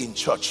stay in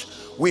church.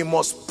 We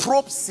must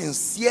probe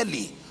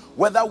sincerely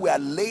whether we are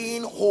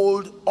laying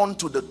hold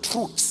onto the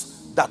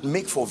truths that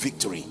make for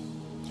victory.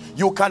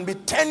 You can be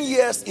 10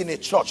 years in a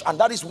church, and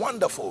that is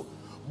wonderful,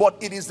 but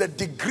it is the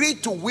degree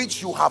to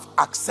which you have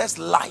accessed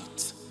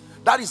light.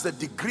 That is the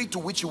degree to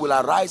which you will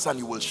arise and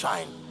you will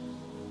shine.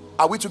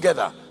 Are we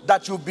together?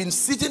 That you've been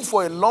sitting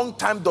for a long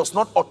time does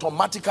not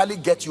automatically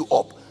get you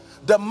up.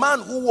 The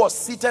man who was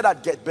seated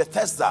at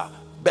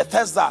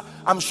Bethesda,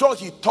 I'm sure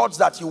he thought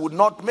that he would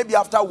not, maybe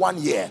after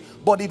 1 year,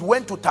 but it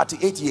went to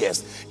 38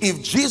 years.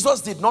 If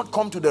Jesus did not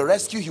come to the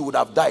rescue, he would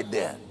have died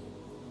there.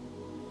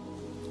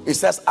 It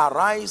says,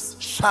 arise,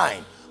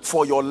 shine,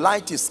 for your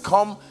light is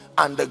come,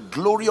 and the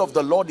glory of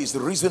the Lord is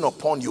risen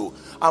upon you.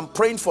 I'm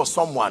praying for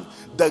someone,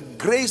 the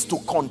grace to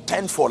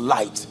contend for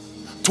light,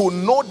 to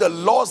know the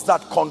laws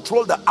that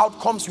control the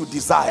outcomes you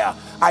desire.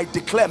 I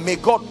declare, may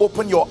God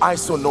open your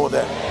eyes to know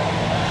them.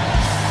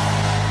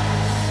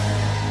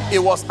 It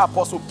was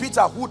Apostle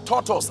Peter who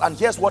taught us, and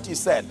here's what he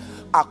said: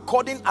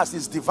 according as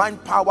his divine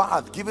power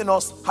hath given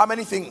us, how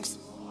many things?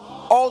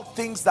 All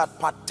things that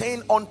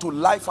pertain unto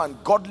life and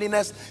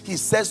godliness, he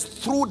says,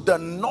 through the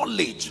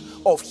knowledge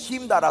of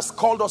him that has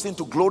called us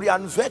into glory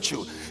and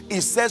virtue.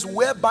 It says,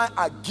 whereby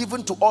are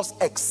given to us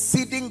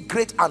exceeding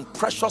great and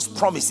precious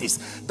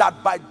promises,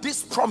 that by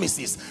these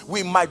promises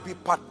we might be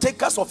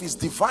partakers of his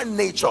divine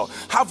nature,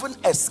 having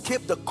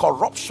escaped the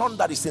corruption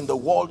that is in the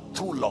world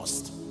through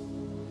lust.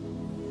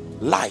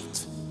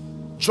 Light.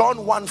 John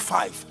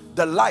 1:5,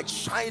 the light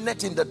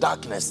shineth in the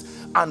darkness,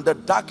 and the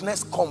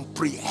darkness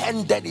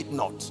comprehended it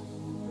not.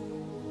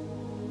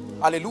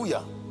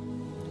 Hallelujah.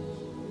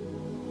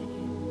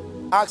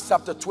 Acts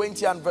chapter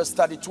 20 and verse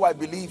 32, I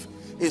believe,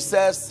 it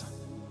says,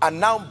 and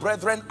now,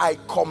 brethren, I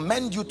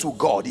commend you to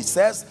God, it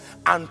says,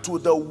 and to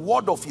the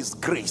word of his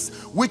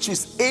grace, which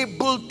is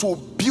able to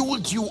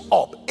build you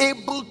up,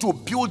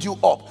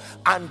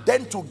 and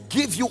then to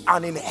give you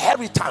an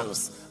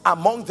inheritance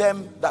among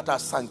them that are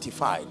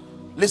sanctified.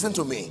 Listen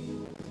to me.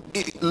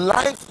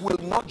 Life will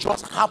not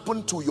just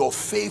happen to your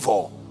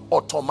favor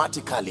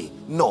automatically.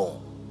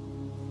 No.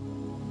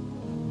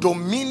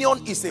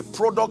 Dominion is a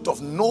product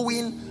of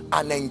knowing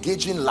and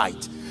engaging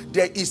light.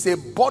 There is a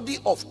body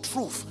of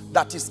truth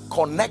that is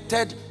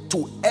connected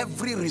to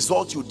every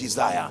result you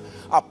desire.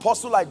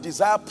 Apostle, I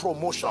desire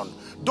promotion.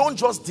 Don't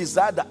just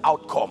desire the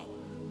outcome.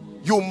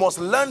 You must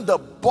learn the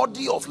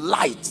body of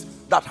light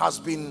that has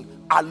been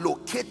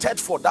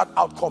allocated for that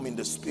outcome in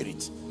the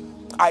spirit.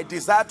 I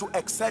desire to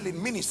excel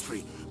in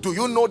ministry. Do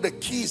you know the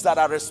keys that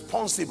are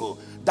responsible,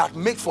 that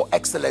make for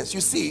excellence?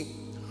 You see,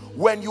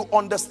 when you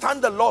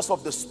understand the laws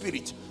of the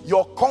Spirit,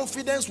 your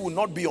confidence will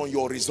not be on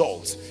your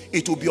results.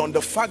 It will be on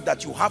the fact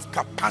that you have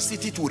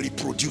capacity to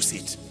reproduce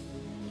it.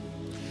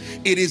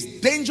 It is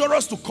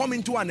dangerous to come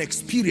into an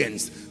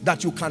experience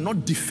that you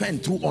cannot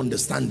defend through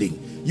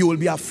understanding. You will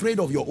be afraid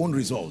of your own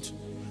result.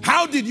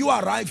 How did you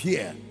arrive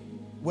here?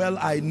 Well,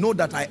 I know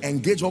that I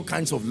engage all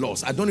kinds of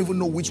laws. I don't even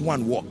know which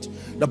one worked.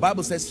 The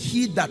Bible says,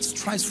 he that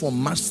strives for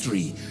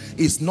mastery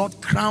is not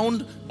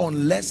crowned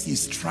unless he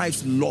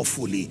strives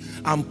lawfully.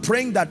 I'm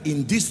praying that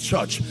in this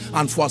church,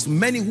 and for as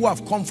many who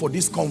have come for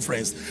this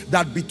conference,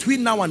 that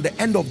between now and the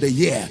end of the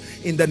year,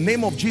 in the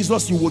name of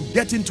Jesus, you will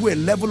get into a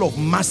level of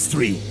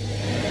mastery.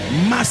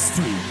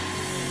 Mastery.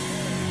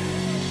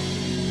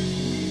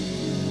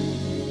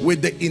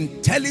 With the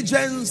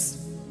intelligence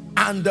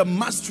and the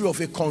mastery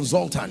of a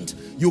consultant,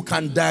 you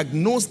can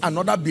diagnose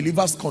another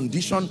believer's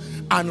condition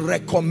and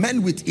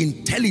recommend with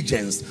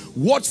intelligence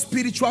what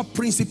spiritual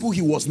principle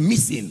he was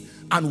missing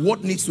and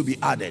what needs to be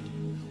added.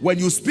 When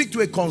you speak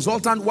to a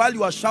consultant while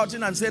you are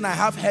shouting and saying, I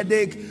have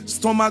headache,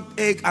 stomach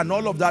ache, and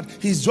all of that,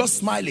 he's just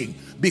smiling,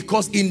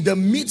 because in the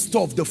midst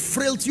of the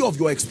frailty of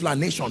your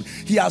explanation,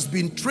 he has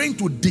been trained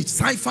to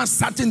decipher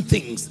certain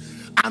things,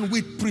 and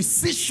with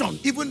precision,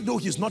 even though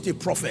he's not a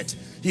prophet,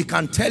 he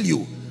can tell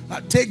you,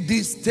 take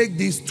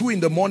this, 2 in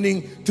the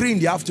morning, 3 in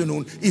the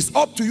afternoon. It's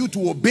up to you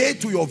to obey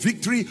to your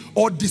victory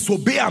or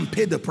disobey and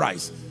pay the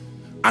price.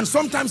 And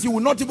sometimes he will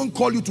not even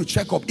call you to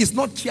check up. It's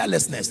not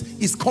carelessness,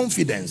 it's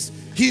confidence.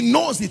 He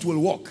knows it will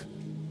work.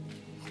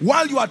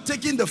 While you are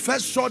taking the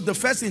first shot, the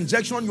first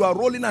injection, you are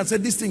rolling and say,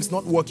 this thing's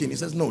not working. He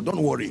says, no,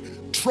 don't worry.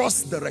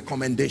 Trust the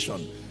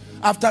recommendation.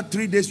 After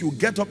 3 days, you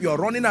get up, you're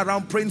running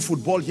around praying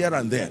football here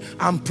and there.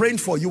 I'm praying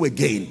for you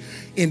again.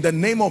 In the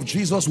name of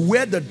Jesus,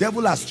 where the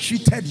devil has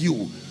cheated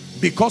you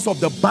because of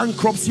the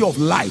bankruptcy of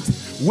light,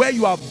 where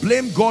you have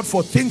blamed God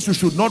for things you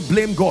should not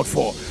blame God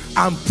for,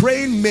 I'm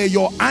praying, may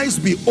your eyes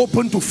be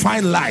open to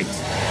find light.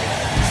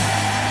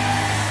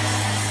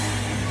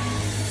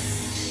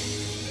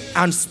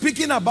 And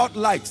speaking about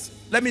light,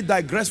 let me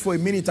digress for a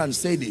minute and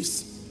say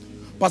this.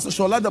 Pastor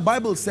Shola, the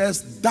Bible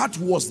says that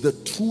was the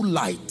true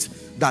light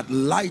that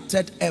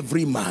lighted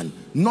every man.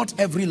 Not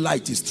every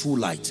light is true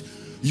light.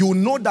 You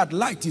know that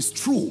light is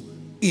true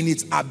in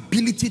its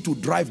ability to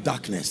drive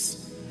darkness.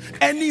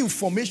 Any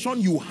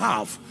information you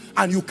have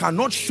and you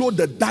cannot show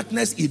the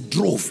darkness it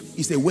drove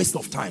is a waste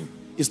of time.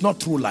 It's not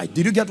true light.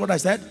 Did you get what I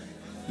said?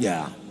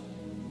 Yeah.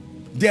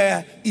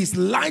 There is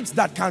light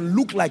that can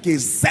look like a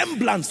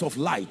semblance of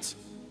light,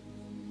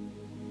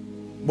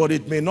 but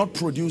it may not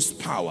produce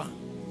power.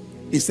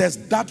 It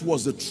says that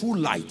was the true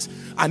light.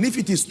 And if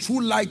it is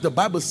true light, the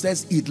Bible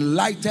says it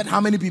lighted how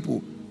many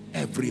people?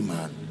 Every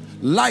man.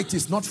 Light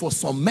is not for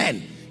some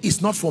men.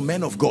 It's not for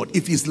men of God.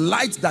 If it's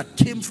light that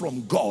came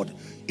from God,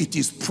 it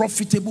is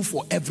profitable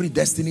for every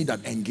destiny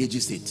that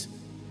engages it.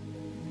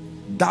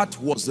 That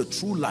was the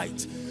true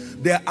light.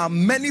 There are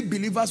many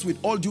believers, with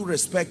all due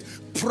respect,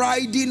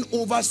 priding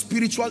over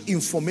spiritual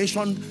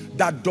information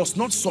that does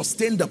not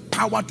sustain the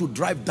power to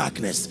drive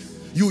darkness.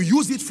 You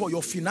use it for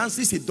your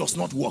finances, it does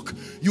not work.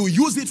 You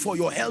use it for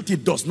your health,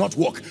 it does not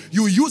work.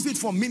 You use it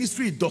for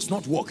ministry, it does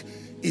not work.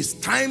 It's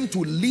time to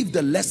leave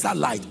the lesser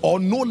light or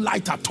no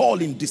light at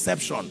all in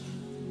deception.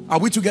 Are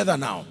we together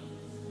now?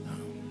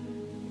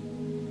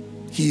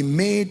 He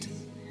made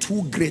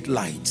 2 great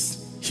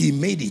lights. He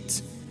made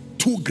it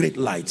 2 great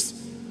lights.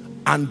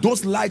 And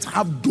those lights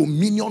have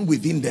dominion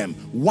within them.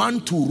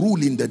 One to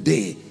rule in the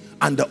day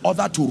and the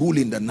other to rule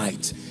in the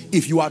night.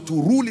 If you are to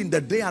rule in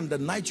the day and the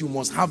night, you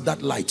must have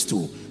that light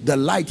too. The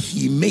light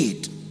he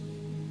made.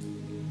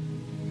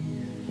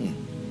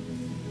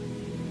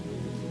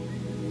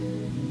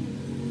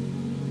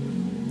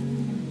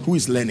 Who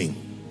is learning?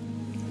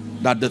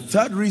 That the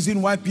third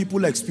reason why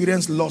people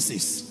experience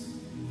losses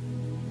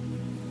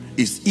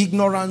is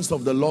ignorance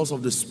of the laws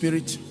of the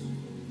Spirit,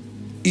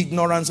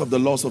 ignorance of the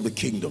laws of the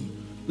kingdom.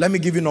 Let me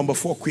give you number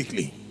 4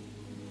 quickly.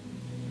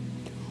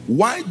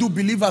 Why do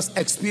believers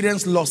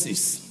experience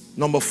losses?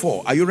 Number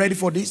 4, are you ready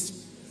for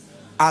this?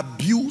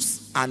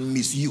 Abuse and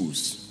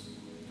misuse.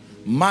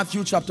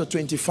 Matthew chapter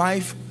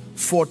 25,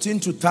 14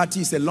 to 30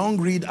 is a long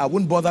read. I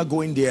won't bother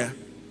going there.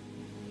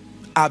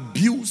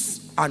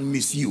 Abuse and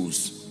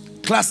misuse,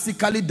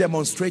 classically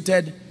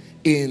demonstrated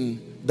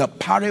in the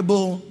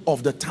parable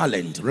of the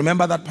talent.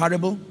 Remember that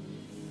parable?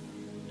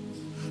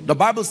 The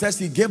Bible says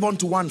he gave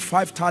unto one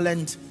 5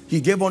 talents,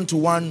 he gave unto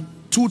one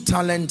 2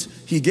 talents,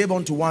 he gave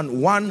unto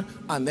one 1,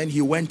 and then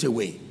he went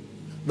away.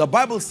 The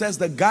Bible says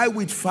the guy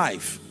with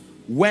 5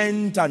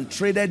 went and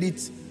traded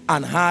it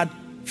and had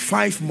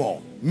 5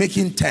 more,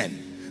 making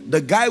 10.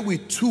 The guy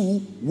with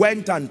 2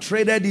 went and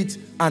traded it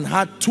and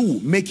had 2,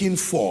 making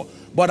 4.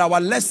 But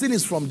our lesson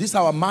is from this,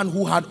 our man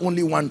who had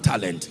only 1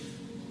 talent.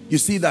 You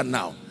see that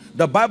now?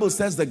 The Bible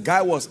says the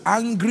guy was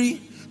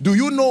angry. Do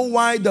you know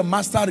why the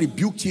master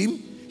rebuked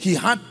him? He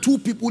had 2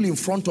 people in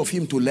front of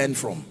him to learn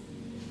from.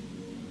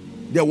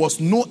 There was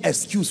no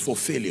excuse for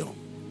failure.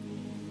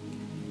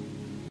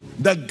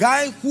 The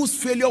guy whose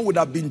failure would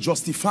have been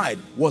justified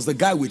was the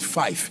guy with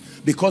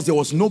 5, because there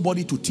was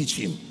nobody to teach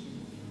him.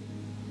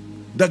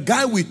 The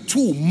guy with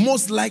 2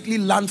 most likely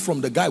learned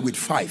from the guy with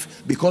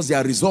 5, because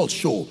their results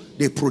show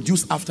they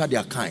produce after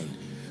their kind.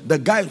 The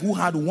guy who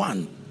had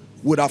 1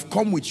 would have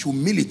come with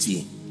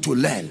humility to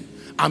learn.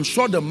 I'm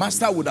sure the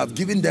master would have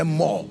given them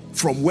more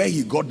from where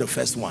he got the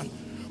first one.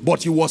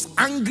 But he was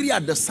angry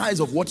at the size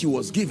of what he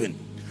was given,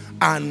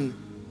 and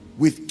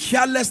with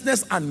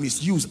carelessness and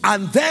misuse.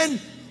 And then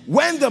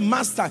when the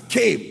master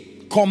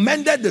came,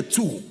 commended the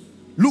 2,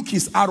 look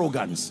his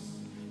arrogance.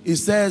 He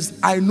says,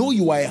 I know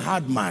you are a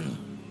hard man.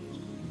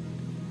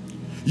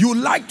 You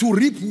like to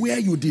reap where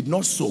you did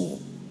not sow.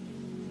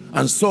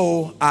 And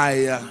so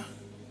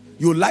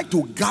you like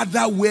to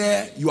gather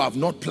where you have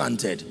not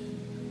planted.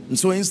 And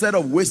so instead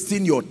of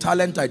wasting your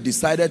talent, I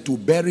decided to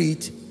bury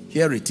it.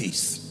 Here it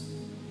is.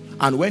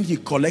 And when he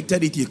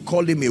collected it, he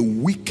called him a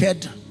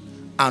wicked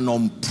and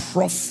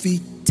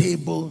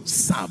unprofitable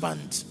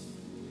servant.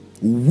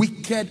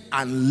 Wicked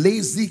and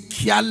lazy,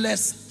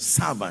 careless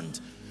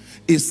servant.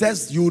 It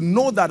says, you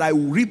know that I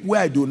reap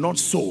where I do not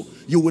sow.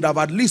 You would have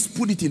at least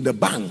put it in the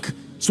bank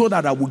so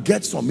that I would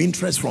get some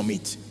interest from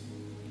it.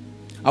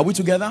 Are we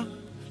together?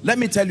 Let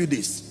me tell you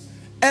this.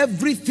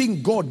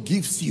 Everything God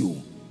gives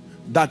you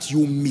that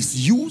you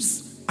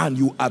misuse and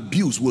you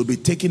abuse will be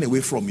taken away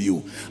from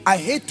you. I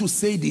hate to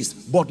say this,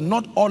 but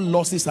not all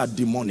losses are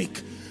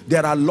demonic.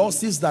 There are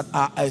losses that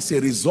are as a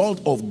result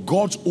of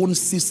God's own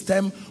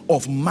system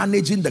of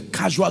managing the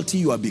casualty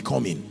you are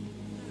becoming.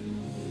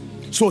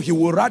 So he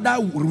will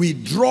rather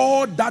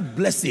withdraw that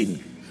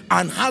blessing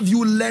and have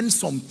you learn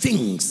some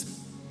things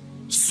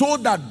so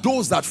that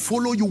those that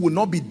follow you will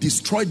not be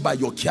destroyed by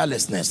your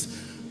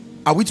carelessness.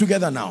 Are we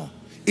together now?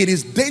 It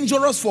is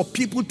dangerous for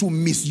people to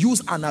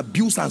misuse and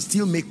abuse and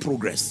still make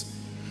progress,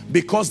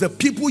 because the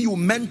people you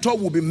mentor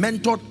will be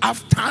mentored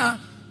after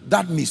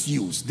that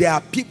misuse. There are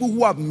people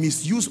who have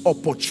misused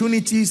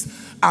opportunities,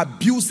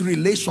 abused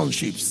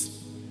relationships.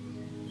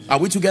 Are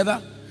we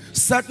together?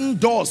 Certain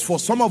doors, for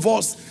some of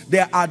us,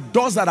 there are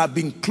doors that have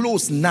been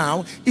closed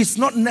now. It's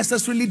not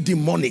necessarily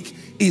demonic.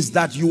 It's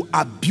that you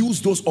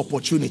abuse those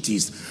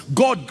opportunities.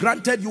 God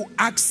granted you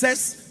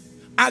access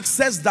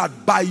that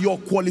by your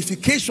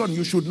qualification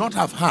you should not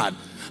have had.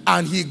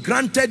 And he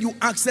granted you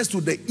access to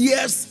the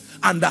ears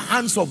and the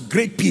hands of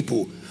great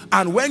people.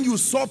 And when you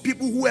saw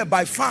people who were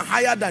by far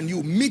higher than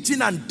you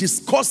meeting and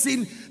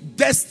discussing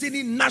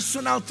destiny,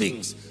 national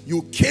things,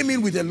 you came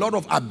in with a lot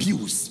of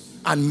abuse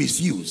and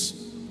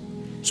misuse.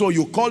 So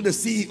you called the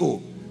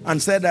CEO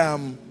and said,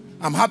 I'm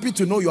happy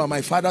to know you are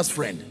my father's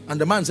friend. And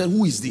the man said,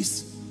 who is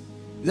this?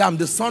 He said, I'm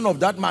the son of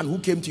that man who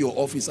came to your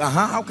office.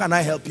 How can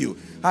I help you?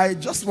 I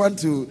just want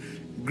to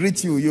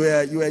greet you.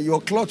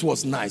 Your cloth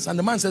was nice. And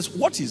the man says,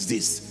 what is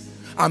this?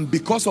 And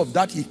because of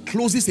that, he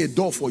closes a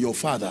door for your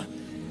father.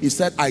 He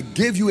said, I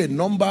gave you a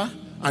number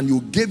and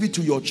you gave it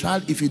to your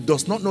child. If he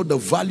does not know the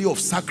value of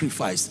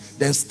sacrifice,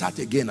 then start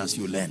again as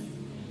you learn.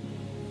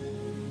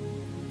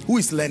 Who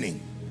is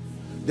learning?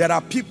 There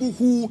are people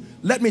who,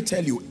 let me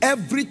tell you,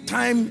 every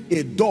time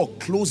a door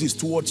closes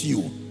towards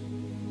you,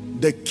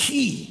 the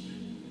key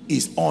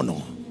is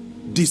honor.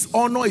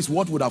 Dishonor is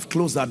what would have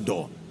closed that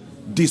door.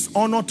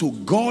 Dishonor to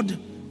God,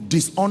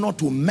 dishonor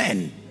to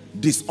men,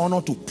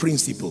 dishonor to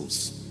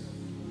principles.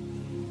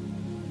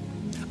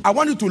 I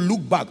want you to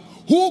look back.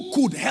 Who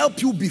could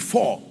help you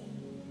before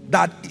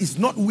that is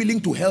not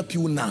willing to help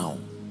you now?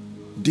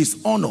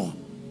 Dishonor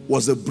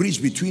was a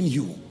bridge between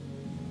you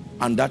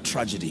and that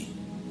tragedy.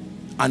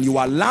 And you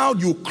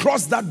allowed, you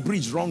crossed that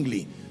bridge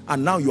wrongly,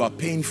 and now you are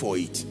paying for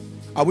it.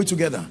 Are we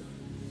together?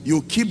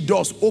 You keep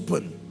doors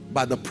open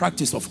by the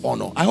practice of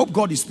honor. I hope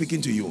God is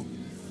speaking to you.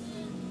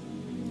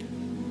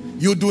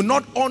 You do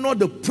not honor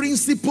the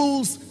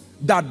principles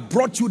that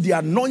brought you the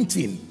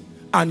anointing,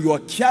 and you are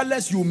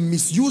careless, you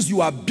misuse,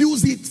 you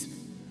abuse it.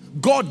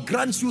 God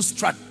grants you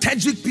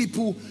strategic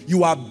people,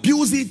 you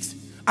abuse it.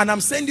 And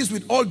I'm saying this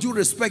with all due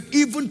respect,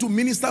 even to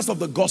ministers of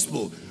the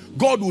gospel.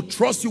 God will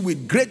trust you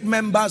with great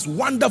members,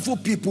 wonderful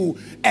people,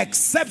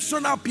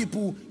 exceptional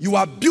people. You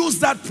abuse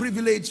that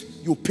privilege,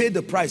 you pay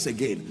the price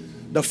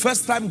again. The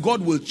first time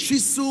God will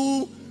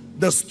chisel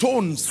the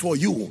stones for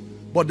you,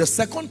 but the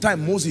second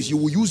time, Moses, you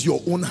will use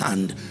your own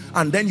hand,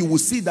 and then you will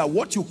see that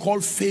what you call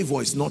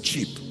favor is not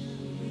cheap.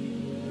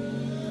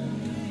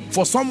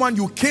 For someone,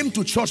 you came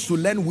to church to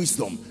learn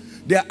wisdom.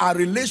 There are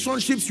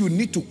relationships you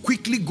need to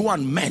quickly go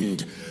and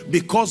mend,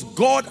 because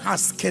God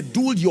has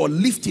scheduled your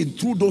lifting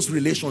through those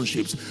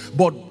relationships.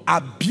 But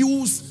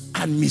abuse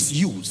and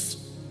misuse.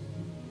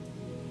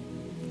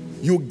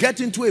 You get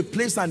into a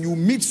place and you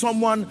meet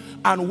someone,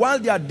 and while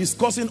they are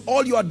discussing,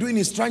 all you are doing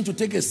is trying to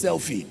take a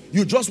selfie.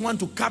 You just want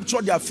to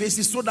capture their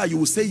faces so that you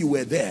will say you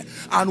were there.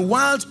 And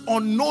whilst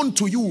unknown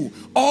to you,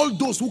 all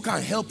those who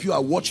can help you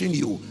are watching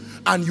you.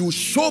 And you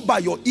show by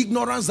your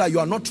ignorance that you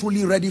are not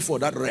truly ready for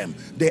that realm.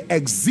 They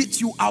exit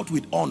you out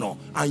with honor,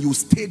 and you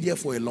stay there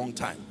for a long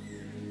time.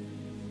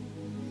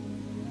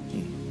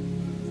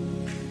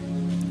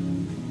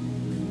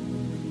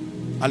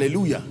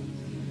 Hallelujah.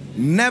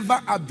 Never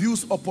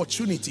abuse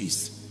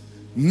opportunities.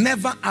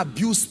 Never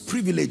abuse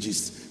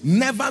privileges.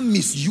 Never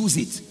misuse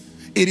it.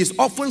 It is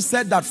often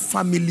said that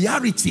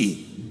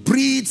familiarity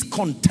breeds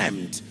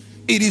contempt.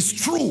 It is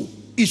true.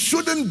 It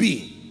shouldn't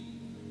be.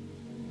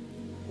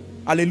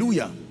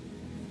 Hallelujah.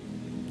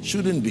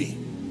 Shouldn't be.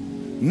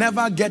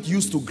 Never get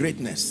used to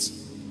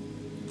greatness.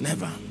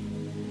 Never.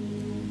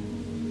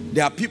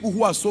 There are people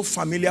who are so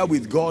familiar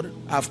with God,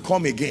 have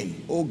come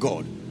again, oh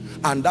God.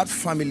 And that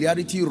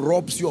familiarity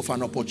robs you of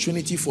an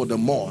opportunity for the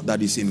more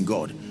that is in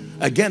God.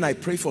 Again, I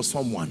pray for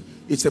someone.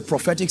 It's a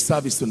prophetic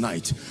service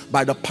tonight.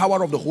 By the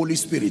power of the Holy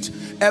Spirit,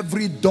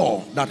 every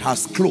door that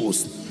has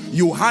closed,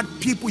 you had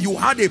people, you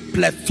had a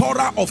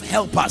plethora of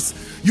helpers.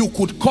 You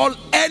could call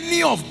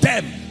any of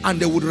them and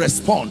they would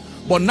respond.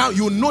 But now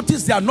you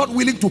notice they are not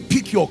willing to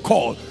pick your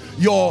call.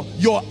 Your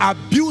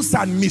abuse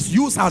and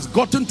misuse has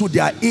gotten to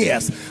their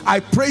ears. I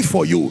pray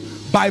for you.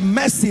 By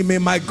mercy, may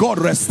my God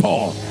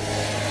restore.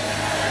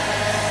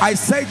 I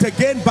say it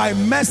again, by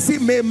mercy,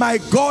 may my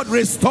God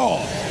restore.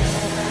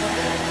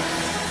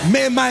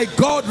 May my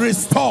God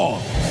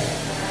restore.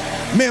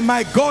 May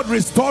my God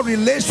restore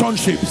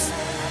relationships.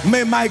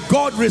 May my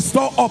God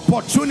restore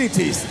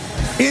opportunities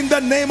in the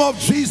name of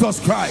Jesus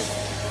Christ.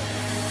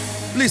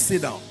 Please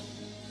sit down.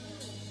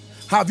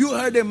 Have you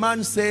heard a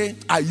man say,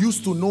 I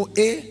used to know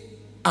A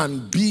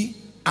and B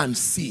and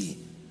C,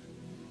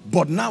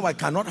 but now I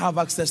cannot have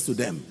access to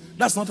them?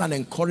 That's not an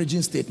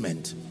encouraging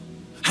statement.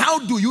 How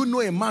do you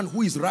know a man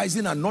who is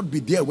rising and not be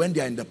there when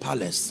they are in the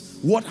palace?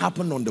 What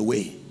happened on the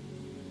way?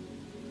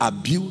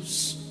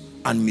 Abuse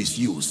and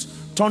misuse.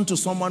 Turn to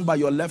someone by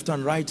your left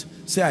and right.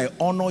 Say, I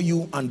honor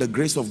you and the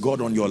grace of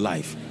God on your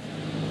life.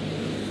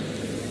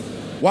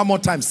 One more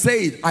time.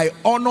 Say it. I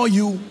honor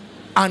you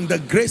and the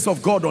grace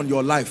of God on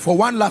your life. For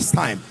one last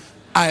time.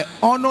 I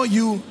honor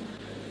you.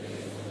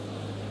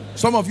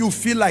 Some of you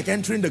feel like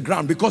entering the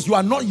ground because you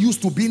are not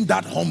used to being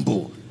that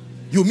humble.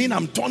 You mean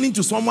I'm turning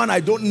to someone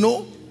I don't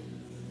know?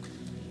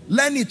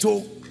 Learn it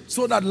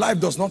so that life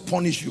does not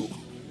punish you.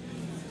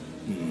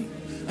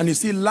 And you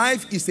see,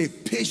 life is a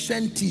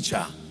patient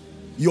teacher.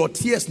 Your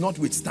tears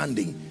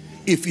notwithstanding.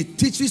 If it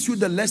teaches you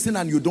the lesson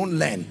and you don't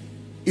learn,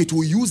 it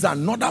will use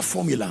another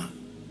formula.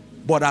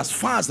 But as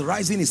far as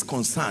rising is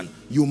concerned,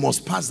 you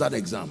must pass that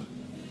exam.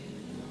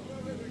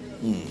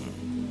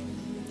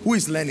 Who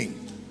is learning?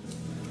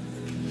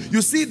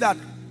 You see that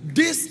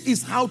this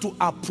is how to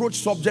approach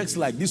subjects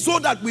like this, so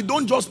that we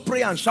don't just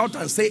pray and shout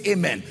and say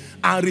amen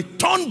and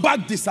return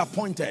back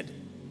disappointed.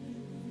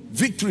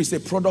 Victory is a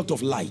product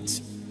of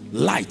light.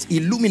 Light,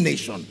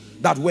 illumination,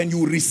 that when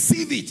you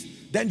receive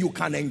it, then you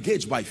can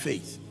engage by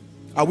faith.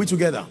 Are we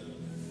together?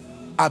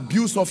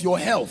 Abuse of your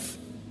health.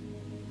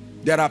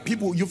 There are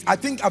people, I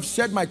think I've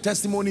shared my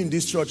testimony in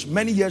this church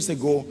many years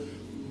ago.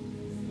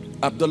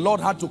 The Lord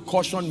had to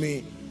caution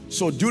me.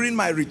 So during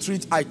my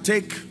retreat, I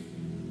take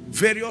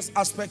various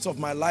aspects of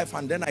my life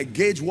and then I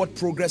gauge what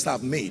progress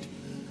I've made.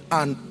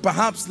 And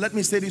perhaps, let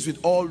me say this with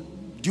all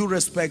due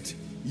respect,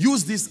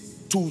 use this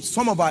to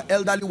some of our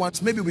elderly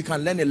ones. Maybe we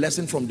can learn a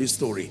lesson from this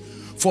story.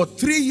 For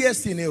 3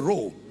 years in a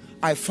row,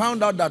 I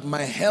found out that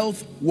my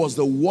health was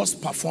the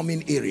worst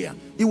performing area.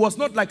 It was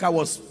not like I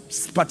was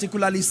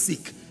particularly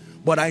sick,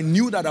 but I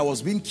knew that I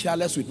was being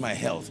careless with my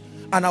health.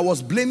 And I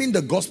was blaming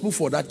the gospel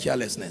for that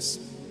carelessness.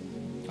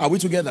 Are we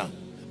together?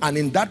 And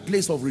in that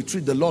place of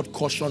retreat, the Lord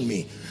cautioned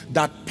me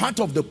that part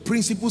of the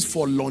principles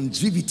for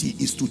longevity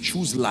is to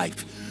choose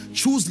life.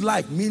 Choose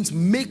life means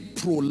make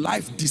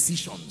pro-life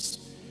decisions.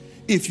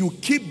 If you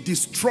keep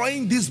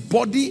destroying this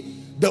body,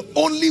 the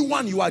only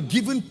one you are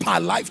given per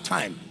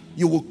lifetime,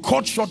 you will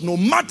cut short, no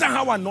matter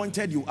how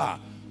anointed you are.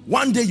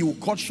 One day you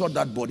will cut short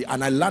that body.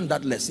 And I learned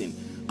that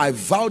lesson. I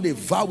vowed a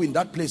vow in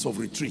that place of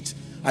retreat.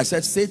 I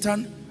said,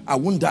 Satan, I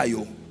won't die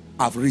you.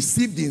 I've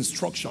received the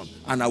instruction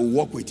and I will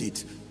walk with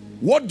it.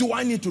 What do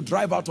I need to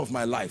drive out of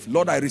my life?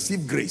 Lord, I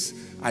receive grace.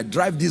 I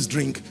drive this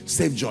drink,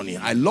 safe journey.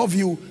 I love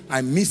you,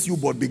 I miss you,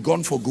 but be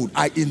gone for good.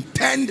 I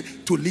intend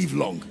to live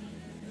long.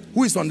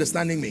 Who is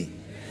understanding me?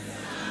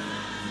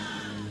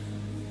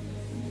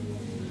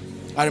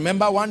 I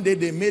remember one day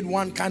they made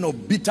one kind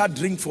of bitter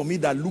drink for me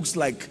that looks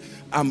like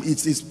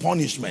it's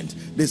punishment.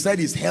 They said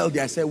it's healthy.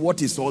 I said,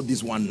 what is all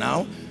this one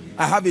now?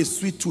 I have a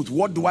sweet tooth.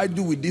 What do I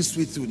do with this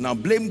sweet tooth? Now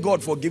blame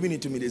God for giving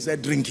it to me. They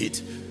said, drink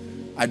it.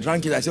 I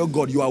drank it. I said, oh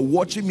God, you are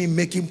watching me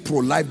making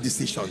pro-life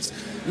decisions.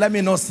 Let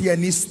me not see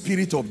any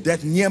spirit of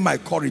death near my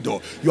corridor.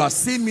 You are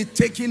seeing me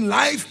taking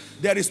life.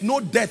 There is no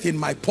death in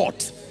my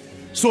pot.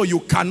 So you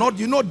cannot,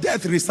 you know,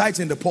 death resides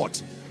in the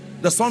pot.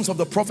 The sons of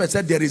the prophet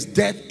said there is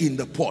death in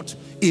the pot.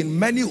 In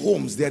many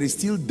homes, there is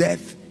still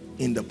death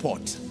in the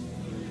pot.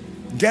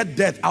 Get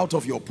death out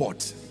of your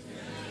pot.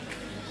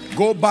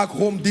 Go back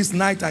home this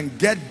night and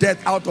get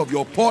death out of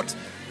your pot.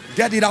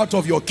 Get it out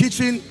of your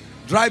kitchen.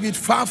 Drive it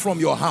far from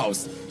your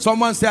house.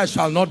 Someone say, I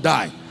shall not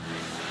die.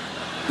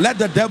 Let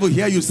the devil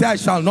hear you. Say, I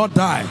shall not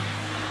die,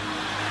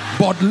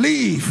 but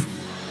live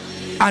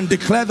and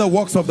declare the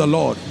works of the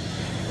Lord.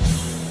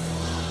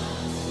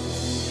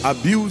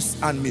 Abuse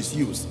and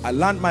misuse. I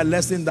learned my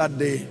lesson that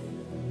day,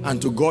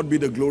 and to God be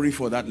the glory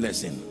for that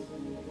lesson.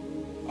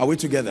 Are we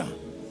together?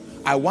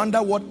 I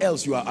wonder what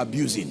else you are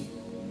abusing.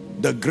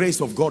 The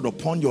grace of God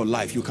upon your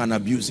life, you can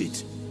abuse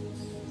it.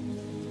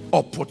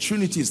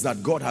 Opportunities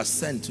that God has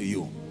sent to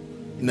you.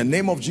 In the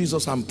name of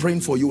Jesus, I'm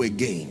praying for you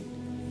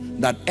again,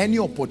 that any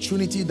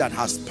opportunity that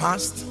has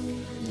passed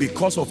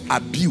because of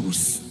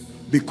abuse,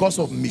 because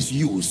of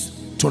misuse,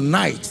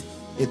 tonight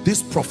in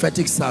this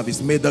prophetic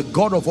service, may the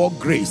God of all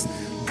grace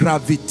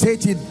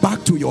gravitate it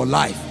back to your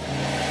life.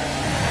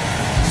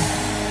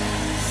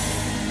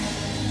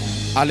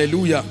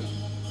 Hallelujah.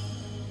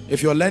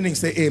 If you're learning,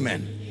 say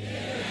amen.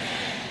 Amen.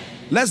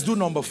 Let's do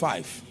number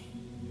 5.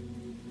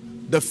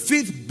 The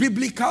 5th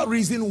biblical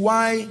reason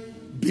why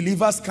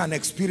believers can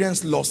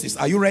experience losses.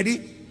 Are you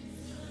ready?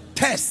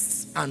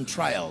 Tests and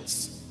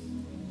trials.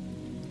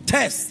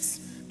 Tests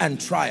and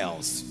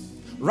trials.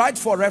 Write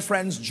for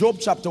reference Job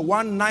chapter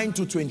 1, 9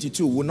 to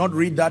 22. We'll not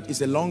read that.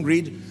 It's a long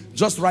read.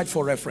 Just write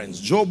for reference.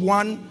 Job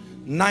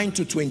 1, 9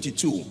 to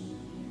 22.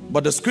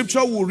 But the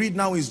scripture we'll read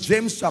now is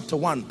James chapter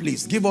 1.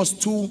 Please give us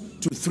 2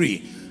 to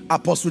 3.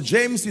 Apostle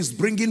James is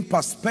bringing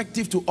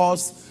perspective to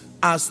us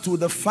as to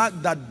the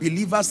fact that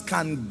believers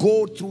can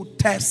go through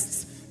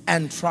tests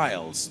and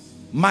trials.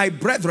 My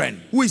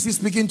brethren, who is he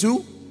speaking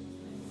to?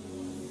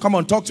 Come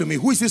on, talk to me.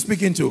 Who is he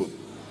speaking to?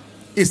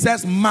 It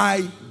says,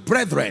 my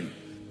brethren,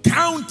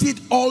 count it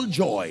all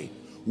joy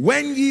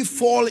when ye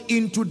fall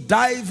into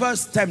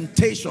diverse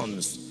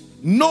temptations,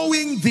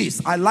 knowing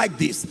this, I like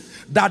this,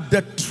 that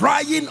the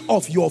trying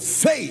of your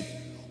faith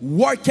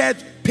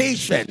worketh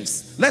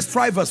patience. Let's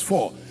try verse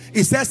 4.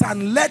 It says,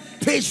 and let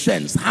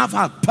patience have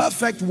her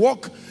perfect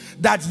work,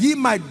 that ye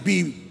might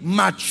be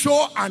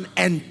mature and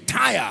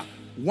entire,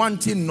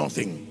 wanting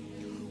nothing.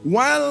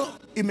 While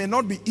it may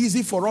not be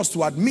easy for us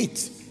to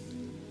admit,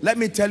 let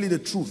me tell you the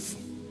truth.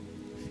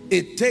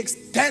 It takes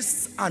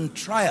tests and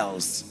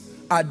trials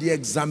are the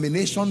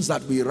examinations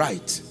that we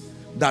write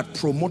that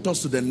promote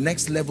us to the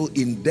next level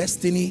in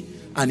destiny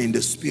and in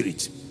the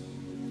spirit.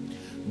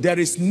 There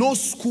is no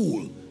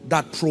school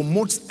that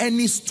promotes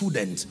any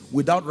student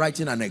without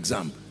writing an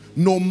exam,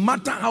 no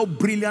matter how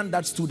brilliant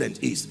that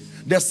student is.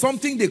 There's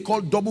something they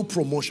call double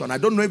promotion. I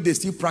don't know if they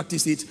still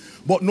practice it,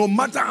 but no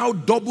matter how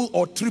double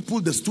or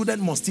triple, the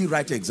student must still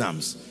write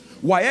exams.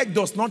 WAEC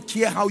does not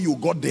care how you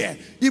got there.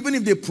 Even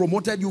if they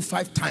promoted you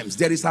 5 times,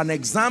 there is an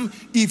exam.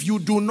 If you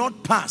do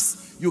not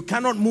pass, you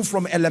cannot move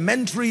from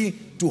elementary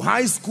to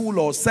high school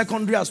or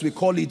secondary, as we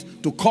call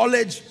it, to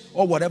college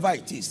or whatever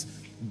it is.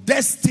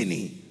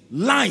 Destiny,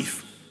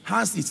 life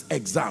has its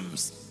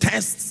exams,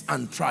 tests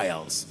and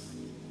trials.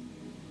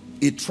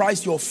 It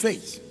tries your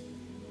faith.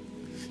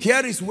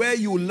 Here is where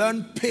you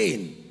learn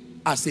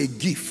pain as a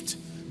gift,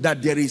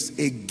 that there is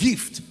a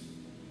gift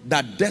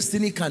that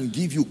destiny can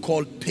give you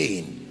called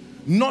pain.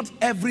 Not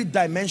every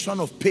dimension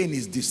of pain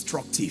is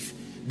destructive.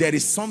 There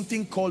is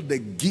something called the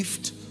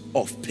gift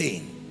of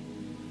pain.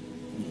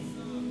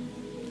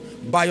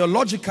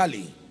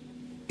 Biologically,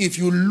 if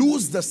you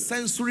lose the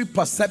sensory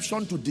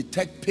perception to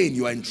detect pain,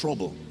 you are in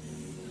trouble.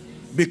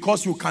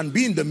 Because you can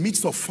be in the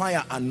midst of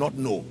fire and not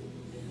know.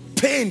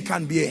 Pain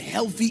can be a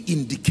healthy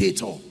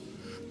indicator.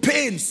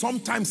 Pain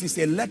sometimes is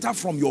a letter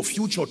from your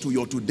future to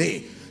your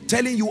today,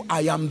 telling you,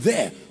 I am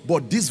there,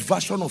 but this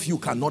version of you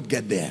cannot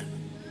get there.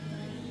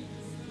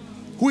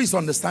 Who is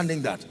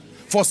understanding that?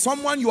 For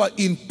someone, you are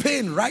in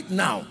pain right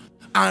now,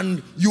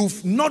 and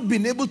you've not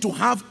been able to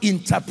have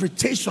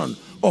interpretation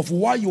of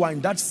why you are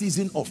in that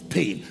season of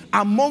pain.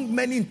 Among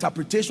many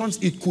interpretations,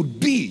 it could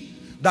be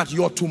that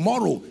your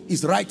tomorrow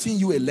is writing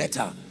you a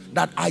letter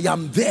that I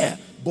am there,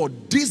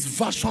 but this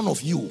version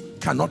of you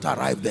cannot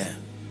arrive there.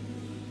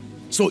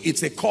 So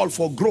it's a call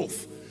for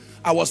growth.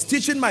 I was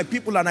teaching my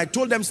people and I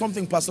told them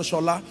something, Pastor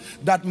Shola,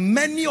 that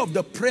many of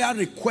the prayer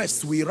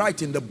requests we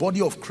write in the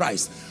body of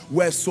Christ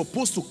were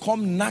supposed to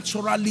come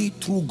naturally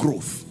through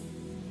growth.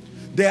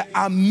 There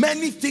are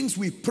many things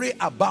we pray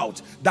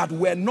about that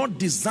were not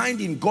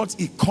designed in God's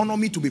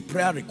economy to be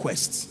prayer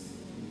requests.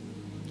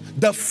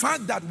 The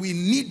fact that we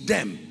need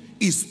them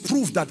is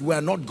proof that we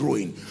are not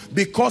growing,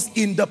 because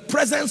in the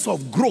presence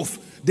of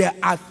growth, there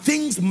are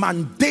things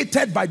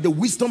mandated by the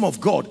wisdom of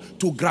God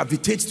to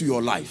gravitate to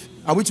your life.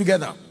 Are we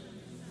together?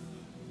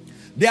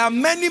 There are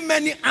many,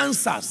 many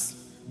answers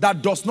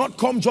that does not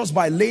come just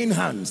by laying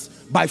hands,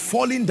 by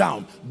falling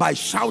down, by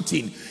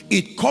shouting.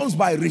 It comes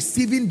by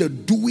receiving the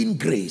doing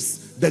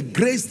grace, the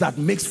grace that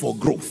makes for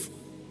growth.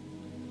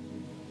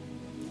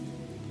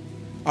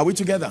 Are we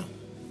together?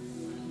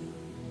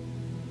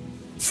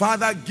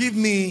 Father, give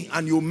me,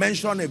 and you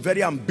mention a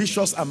very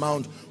ambitious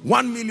amount,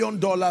 $1 million,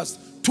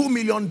 $2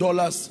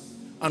 million,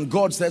 and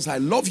God says, I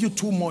love you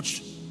too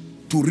much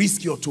to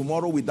risk your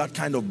tomorrow with that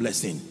kind of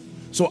blessing.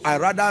 So I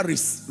rather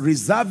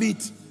reserve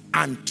it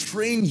and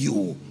train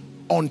you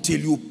until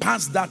you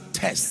pass that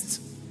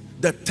test,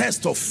 the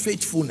test of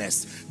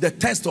faithfulness, the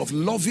test of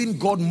loving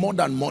God more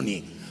than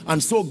money.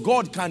 And so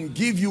God can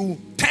give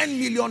you 10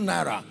 million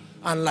naira,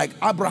 and like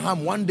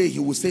Abraham, one day he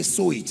will say,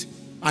 sow it.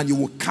 and you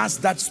will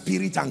cast that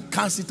spirit and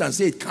cast it and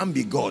say it can't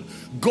be God.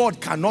 God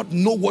cannot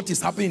know what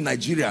is happening in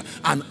Nigeria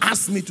and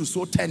ask me to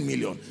sow 10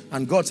 million.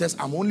 And God says,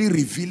 I'm only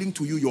revealing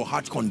to you your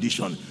heart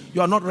condition.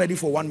 You are not ready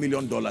for $1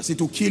 million.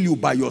 It will kill you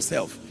by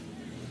yourself.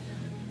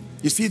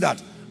 You see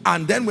that?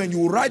 And then when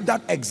you write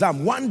that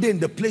exam, one day in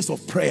the place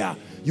of prayer,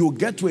 you'll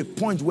get to a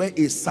point where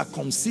a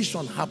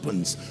circumcision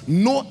happens.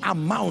 No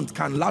amount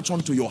can latch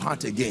onto your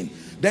heart again.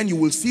 Then you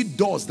will see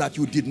doors that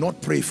you did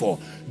not pray for.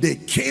 They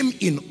came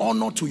in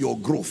honor to your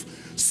growth.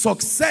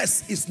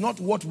 Success is not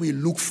what we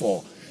look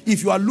for.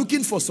 If you are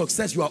looking for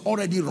success, you are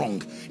already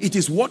wrong. It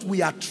is what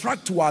we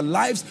attract to our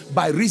lives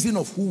by reason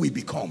of who we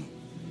become.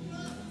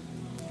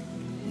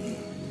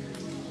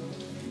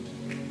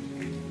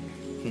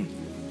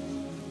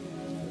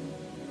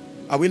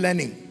 Are we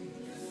learning?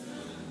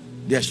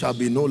 There shall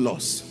be no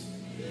loss.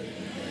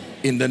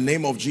 In the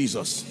name of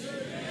Jesus.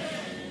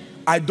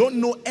 I don't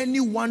know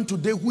anyone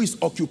today who is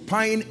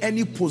occupying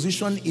any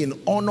position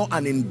in honor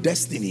and in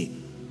destiny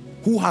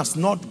who has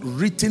not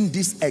written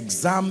this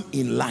exam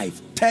in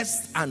life.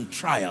 Tests and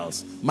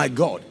trials. My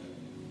God.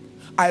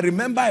 I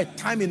remember a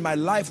time in my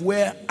life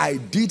where I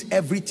did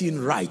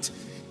everything right.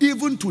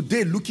 Even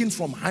today, looking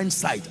from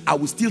hindsight, I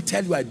will still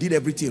tell you I did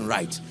everything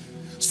right.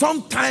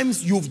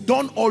 Sometimes you've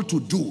done all to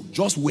do.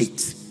 Just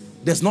wait.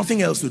 There's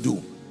nothing else to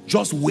do.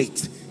 Just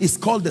wait. It's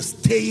called the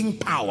staying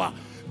power.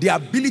 The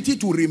ability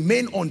to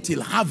remain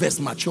until harvest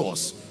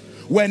matures.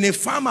 When a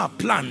farmer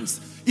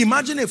plants,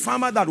 imagine a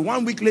farmer that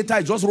 1 week later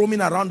is just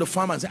roaming around the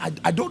farm and say,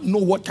 I don't know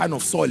what kind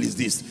of soil is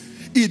this.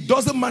 It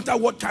doesn't matter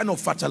what kind of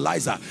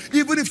fertilizer.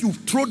 Even if you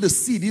throw the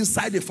seed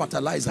inside the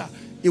fertilizer,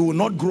 it will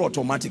not grow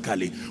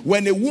automatically.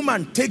 When a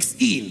woman takes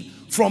in,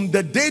 from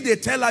the day they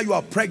tell her you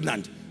are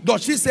pregnant,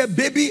 does she say,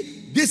 baby,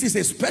 this is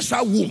a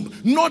special womb?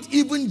 Not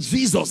even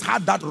Jesus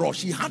had that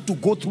rush. He had to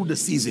go through the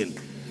season.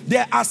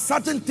 There are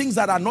certain things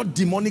that are not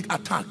demonic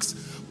attacks.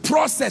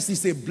 Process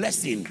is a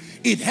blessing.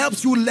 It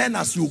helps you learn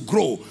as you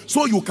grow,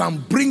 so you can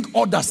bring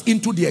others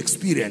into the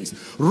experience.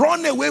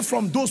 Run away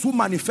from those who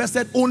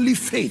manifested only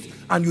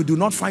faith and you do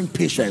not find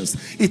patience.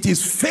 It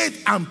is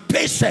faith and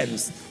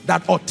patience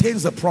that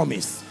attains the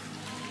promise.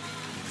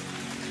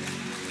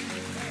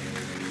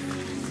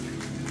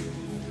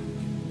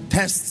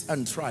 Tests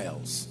and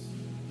trials.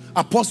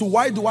 Apostle,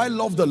 why do I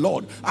love the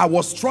Lord? I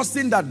was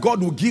trusting that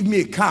God will give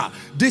me a car.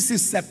 This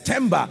is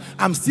September.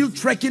 I'm still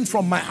trekking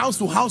from my house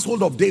to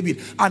household of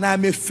David, and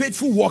I'm a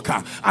faithful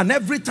worker. And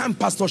every time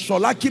Pastor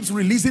Shola keeps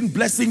releasing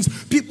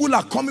blessings, people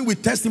are coming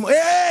with testimony.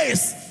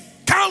 Yes,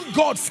 count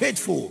God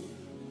faithful.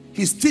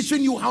 He's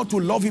teaching you how to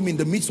love him in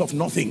the midst of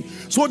nothing,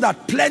 so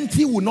that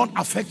plenty will not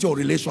affect your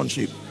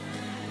relationship.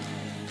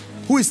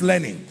 Who is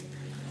learning?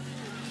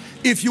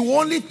 If you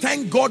only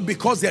thank God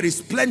because there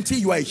is plenty,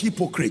 you are a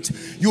hypocrite.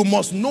 You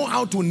must know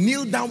how to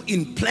kneel down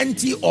in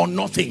plenty or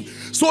nothing,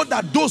 so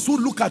that those who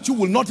look at you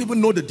will not even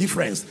know the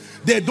difference.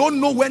 They don't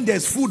know when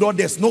there's food or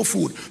there's no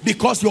food,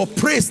 because your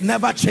praise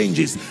never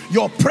changes.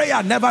 Your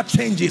prayer never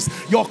changes.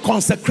 Your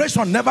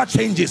consecration never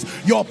changes.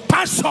 Your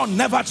passion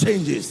never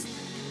changes.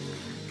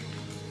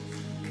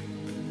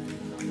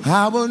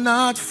 I will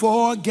not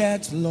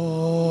forget,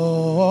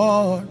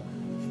 Lord,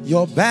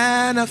 your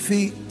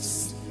benefits.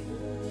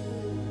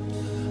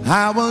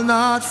 I will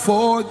not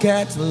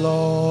forget,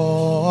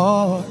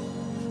 Lord,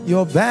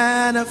 your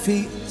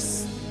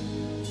benefits.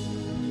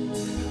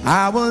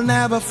 I will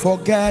never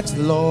forget,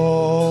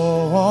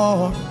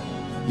 Lord,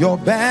 your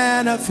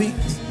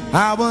benefits.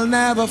 I will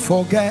never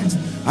forget.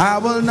 I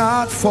will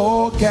not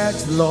forget,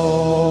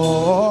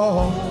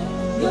 Lord,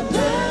 your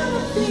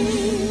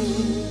benefits.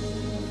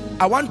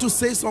 I want to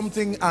say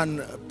something,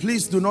 and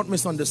please do not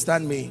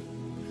misunderstand me.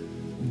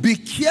 Be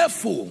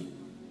careful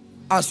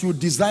as you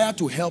desire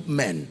to help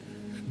men.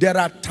 There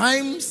are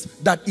times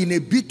that in a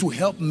bid to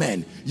help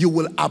men, you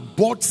will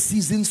abort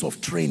seasons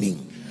of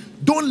training.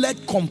 Don't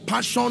let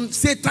compassion,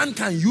 Satan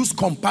can use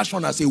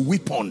compassion as a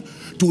weapon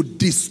to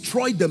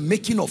destroy the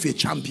making of a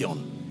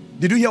champion.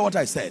 Did you hear what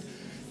I said?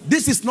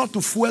 This is not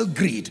to fuel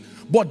greed,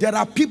 but there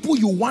are people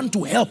you want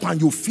to help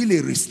and you feel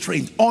a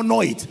restraint.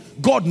 Honor it.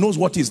 God knows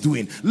what he's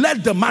doing.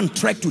 Let the man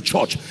trek to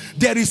church.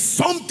 There is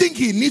something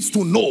he needs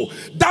to know.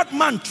 That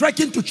man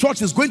trekking to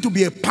church is going to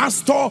be a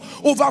pastor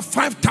over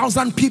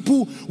 5,000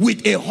 people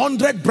with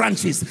 100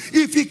 branches.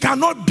 If he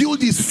cannot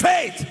build his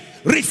faith,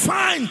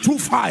 refine through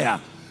fire.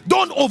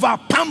 Don't over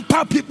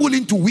pamper people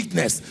into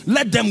weakness.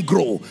 Let them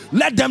grow.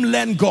 Let them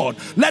learn God.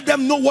 Let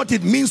them know what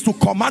it means to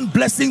command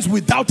blessings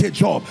without a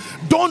job.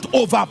 Don't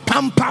over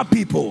pamper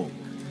people.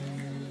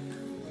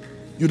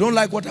 You don't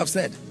like what I've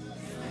said?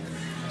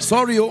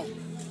 Sorry, oh,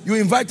 you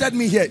invited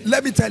me here.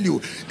 Let me tell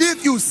you,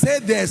 if you say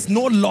there's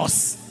no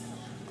loss,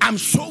 I'm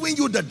showing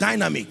you the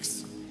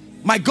dynamics.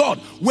 My God,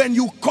 when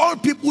you call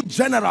people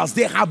generals,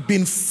 they have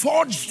been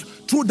forged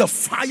through the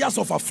fires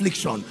of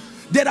affliction.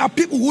 There are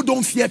people who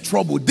don't fear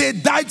trouble. They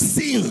died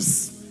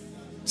sins.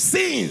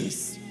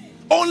 Sins.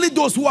 Only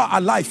those who are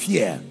alive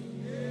fear.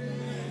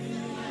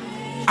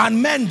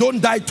 And men don't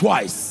die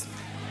twice.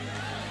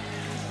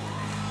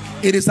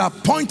 It is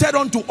appointed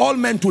unto all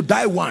men to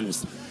die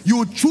once.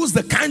 You choose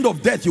the kind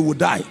of death you will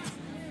die.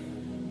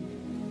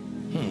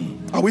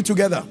 Are we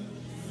together?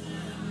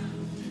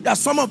 There are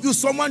some of you,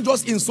 someone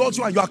just insults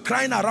you and you are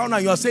crying around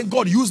and you are saying,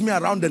 God, use me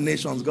around the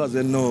nations. God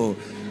said, no,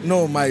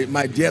 no,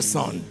 my dear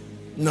son,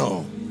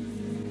 no,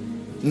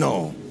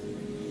 no.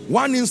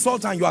 One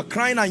insult and you are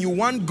crying and you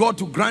want God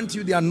to grant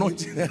you the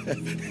anointing.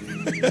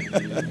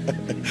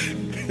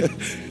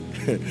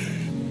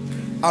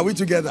 Are we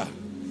together?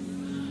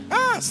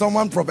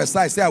 Someone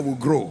prophesy, say, I will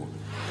grow.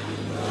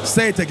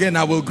 Say it again,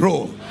 I will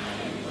grow.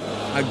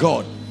 My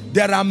God.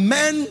 There are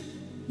men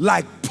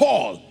like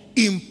Paul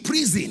in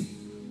prison.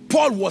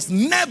 Paul was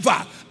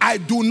never, I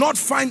do not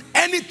find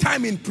any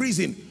time in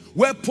prison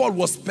where Paul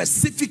was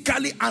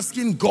specifically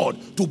asking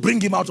God to bring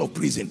him out of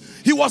prison.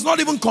 He was not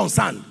even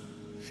concerned.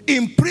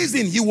 In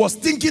prison, he was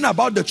thinking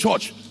about the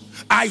church.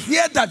 I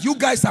hear that you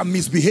guys are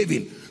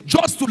misbehaving.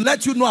 Just to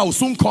let you know, I will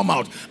soon come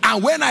out.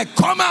 And when I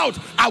come out,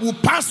 I will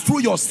pass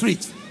through your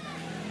street.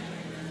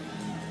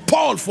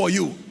 Paul for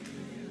you.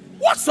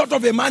 What sort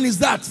of a man is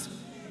that?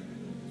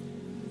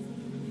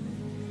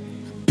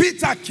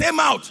 Peter came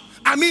out.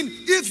 I mean,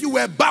 if you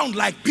were bound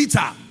like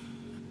Peter,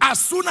 as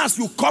soon as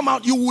you come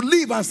out, you will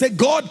leave and say,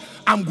 God,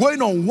 I'm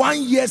going on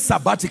 1 year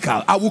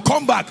sabbatical. I will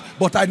come back,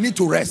 but I need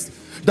to rest.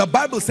 The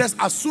Bible says,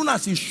 as soon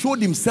as he showed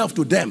himself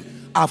to them,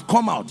 I've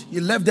come out.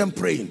 He left them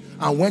praying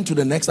and went to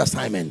the next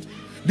assignment.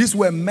 These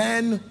were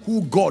men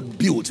who God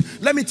built.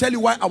 Let me tell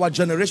you why our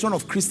generation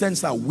of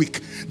Christians are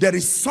weak. There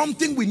is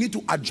something we need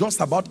to adjust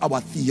about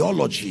our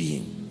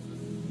theology.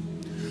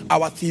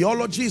 Our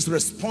theology is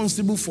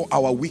responsible for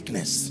our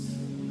weakness.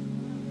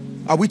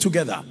 Are we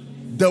together?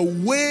 The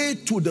way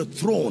to the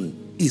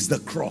throne is the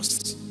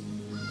cross.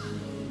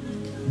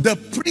 The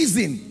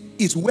prison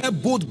is where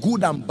both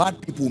good and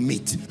bad people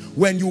meet.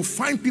 When you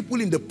find people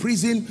in the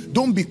prison,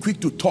 don't be quick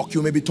to talk.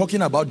 You may be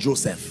talking about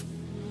Joseph.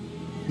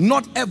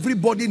 Not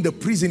everybody in the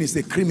prison is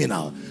a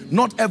criminal.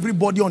 Not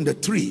everybody on the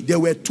tree. There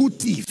were 2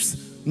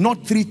 thieves,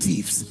 not 3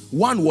 thieves.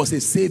 One was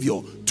a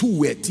savior, 2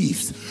 were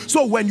thieves.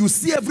 So when you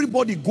see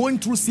everybody going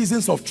through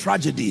seasons of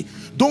tragedy,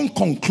 don't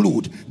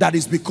conclude that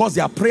it's because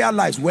their prayer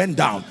lives went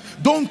down.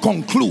 Don't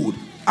conclude.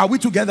 Are we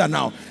together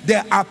now?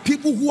 There are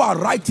people who are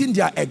writing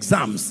their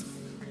exams.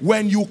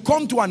 When you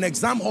come to an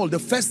exam hall, the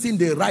first thing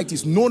they write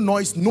is no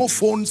noise, no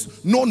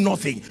phones, no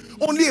nothing.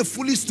 Only a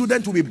foolish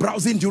student will be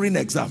browsing during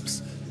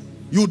exams.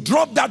 You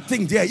drop that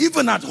thing there,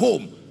 even at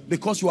home,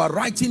 because you are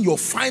writing your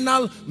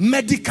final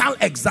medical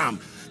exam.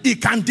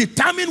 It can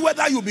determine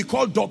whether you'll be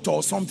called doctor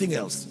or something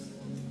else.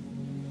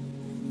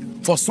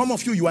 For some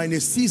of you, you are in a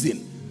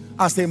season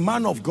as a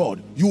man of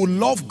God. You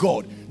love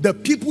God. The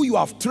people you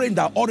have trained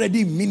are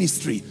already in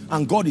ministry,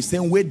 and God is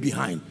saying, wait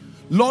behind.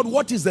 Lord,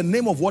 what is the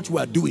name of what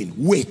we are doing?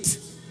 Wait.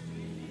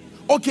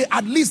 Okay,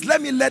 at least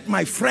let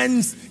my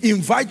friends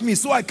invite me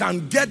so I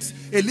can get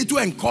a little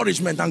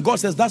encouragement. And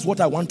God says, that's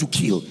what I want to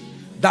kill.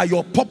 That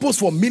your purpose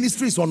for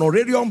ministry is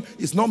honorarium.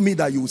 It's not me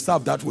that you will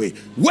serve that way.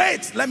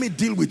 Wait, let me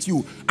deal with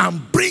you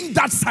and bring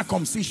that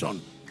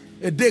circumcision.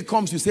 A day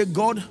comes, you say,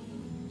 God,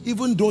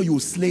 even though you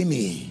slay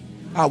me,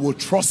 I will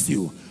trust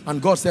you.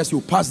 And God says, you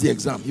pass the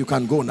exam. You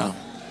can go now.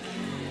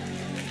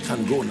 You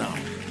can go now.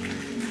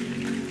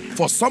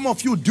 For some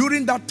of you,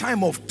 during that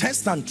time of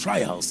tests and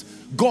trials,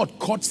 God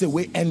cuts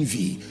away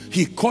envy.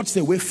 He cuts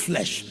away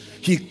flesh.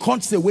 He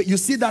cuts away. You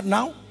see that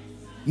now?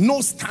 No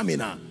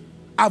stamina.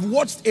 I've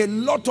watched a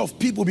lot of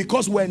people,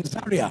 because we're in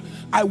Zaria,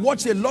 I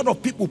watched a lot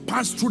of people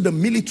pass through the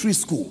military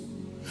school.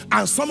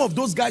 And some of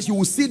those guys, you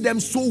will see them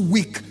so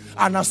weak.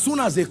 And as soon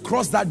as they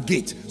cross that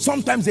gate,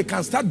 sometimes they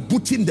can start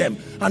booting them.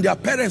 And their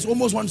parents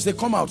almost want to say,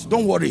 come out,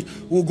 don't worry.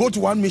 We'll go to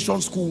one mission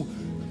school.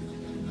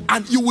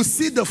 And you will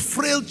see the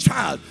frail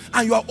child.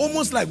 And you are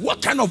almost like,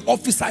 what kind of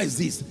officer is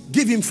this?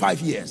 Give him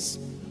 5 years.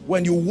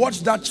 When you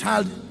watch that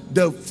child,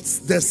 the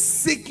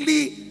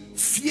sickly,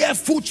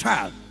 fearful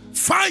child,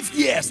 5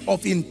 years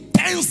of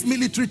intense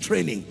military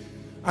training,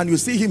 and you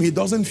see him, he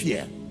doesn't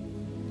fear.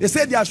 They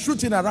say they are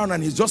shooting around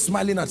and he's just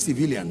smiling at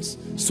civilians.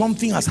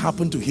 Something has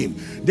happened to him.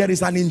 There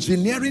is an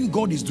engineering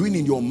God is doing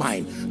in your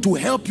mind to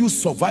help you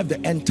survive the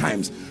end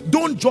times.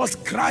 Don't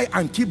just cry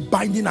and keep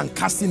binding and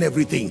casting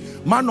everything.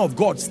 Man of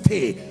God,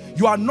 stay.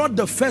 You are not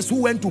the first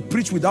who went to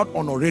preach without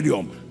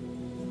honorarium.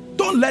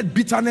 Don't let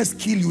bitterness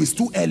kill you. It's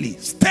too early.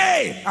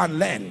 Stay and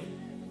learn.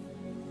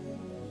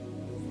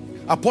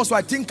 Apostle,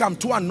 I think I'm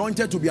too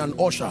anointed to be an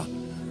usher.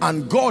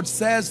 And God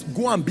says,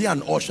 go and be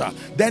an usher.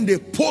 Then they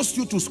post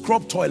you to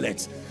scrub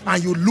toilets.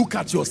 And you look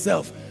at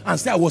yourself and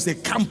say, I was a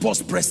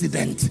campus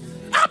president.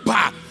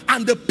 Abba!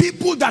 And the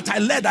people that I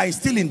led are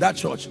still in that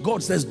church.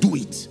 God says, do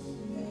it.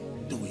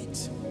 Do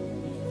it.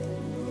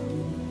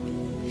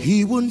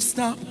 He won't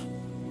stop.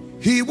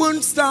 He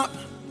won't stop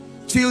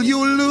till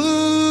you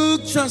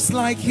look just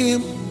like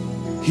him.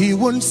 He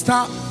won't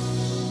stop.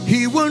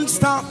 He won't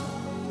stop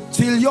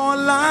till your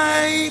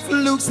life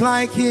looks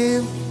like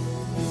him.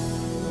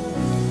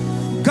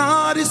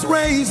 God is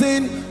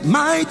raising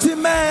mighty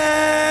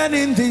men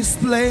in this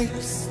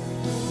place.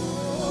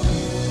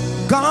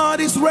 God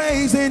is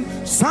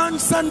raising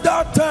sons and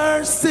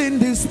daughters in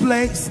this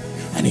place.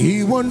 And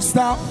he won't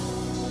stop.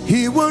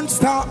 He won't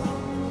stop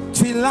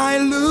till I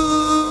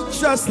look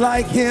just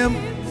like him.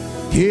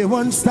 He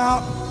won't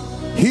stop,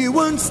 he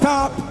won't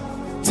stop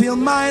till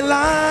my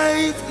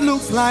life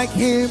looks like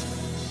him.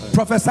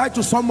 Prophesy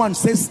to someone,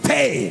 say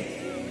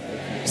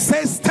stay.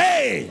 Say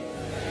stay.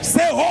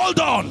 Say hold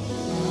on.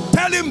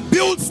 Tell him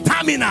build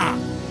stamina.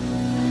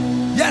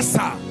 Yes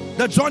sir,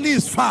 the journey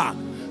is far.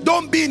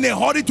 Don't be in a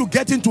hurry to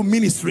get into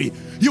ministry.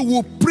 You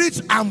will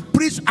preach and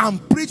preach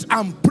and preach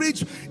and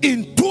preach.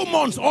 In 2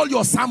 months all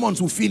your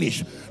sermons will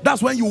finish.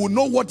 That's when you will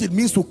know what it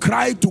means to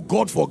cry to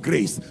God for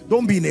grace.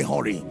 Don't be in a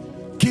hurry.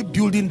 Keep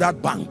building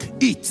that bank.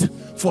 Eat,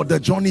 for the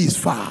journey is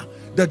far.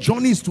 The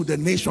journey is to the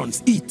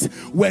nations. Eat.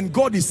 When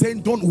God is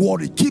saying don't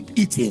worry, keep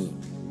eating.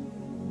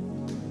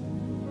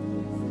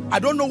 I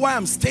don't know why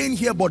I'm staying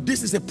here, but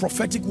this is a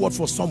prophetic word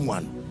for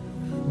someone.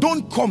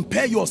 Don't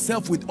compare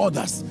yourself with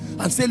others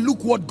and say,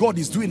 look what God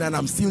is doing and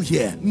I'm still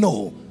here.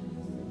 No.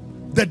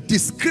 The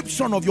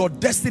description of your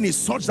destiny is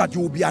such that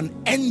you will be an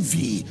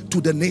envy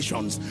to the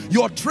nations.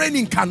 Your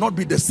training cannot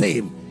be the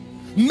same.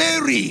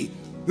 Mary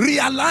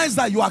realized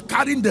that you are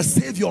carrying the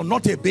Savior,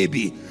 not a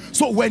baby.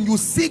 So when you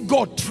see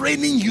God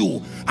training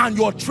you and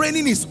your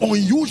training is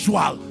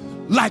unusual,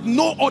 like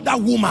no other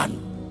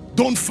woman,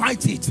 don't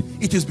fight it.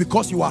 It is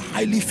because you are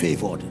highly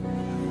favored.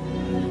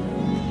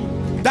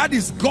 That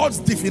is God's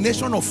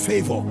definition of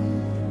favor,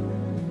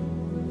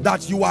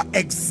 that you are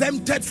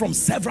exempted from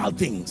several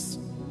things.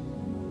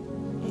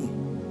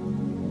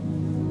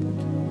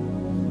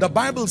 The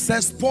Bible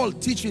says, Paul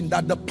teaching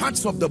that the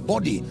parts of the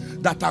body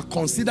that are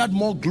considered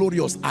more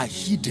glorious are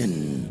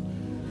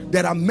hidden.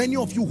 There are many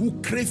of you who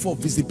crave for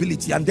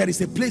visibility, and there is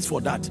a place for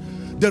that.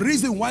 The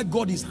reason why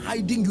God is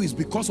hiding you is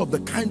because of the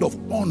kind of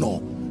honor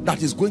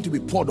that is going to be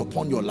poured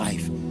upon your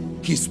life.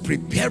 He's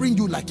preparing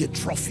you like a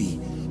trophy.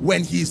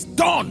 When he's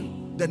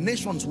done, the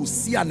nations will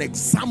see an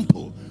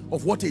example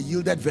of what a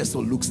yielded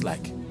vessel looks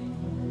like.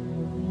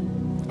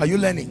 Are you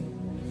learning?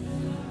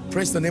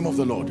 Praise the name of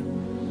the Lord.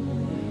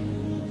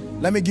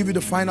 Let me give you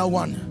the final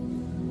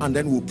one and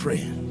then we'll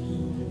pray.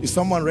 Is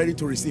someone ready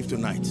to receive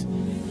tonight?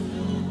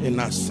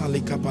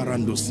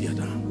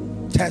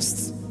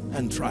 Tests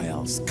and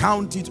trials,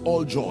 count it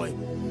all joy.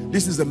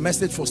 This is a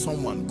message for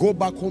someone. Go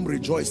back home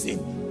rejoicing,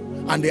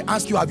 and they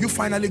ask you, have you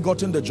finally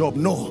gotten the job?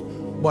 No,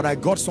 but I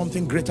got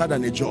something greater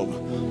than a job.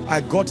 I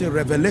got a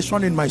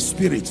revelation in my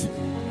spirit.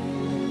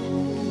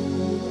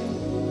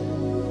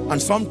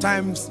 And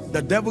sometimes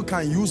the devil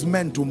can use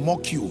men to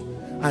mock you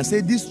and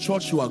say, this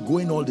church you are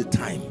going all the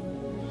time.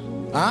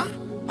 Huh?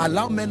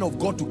 Allow men of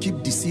God to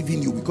keep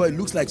deceiving you because it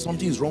looks like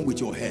something is wrong with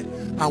your head.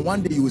 And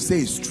one day you will say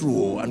it's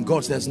true, and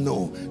God says,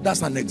 no,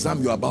 that's an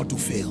exam you're about to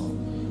fail.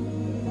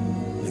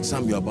 An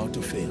exam you're about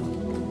to fail.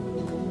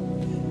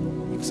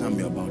 Exam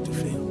you're about to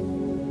fail.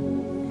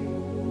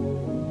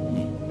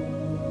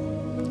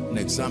 An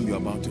exam you're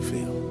about to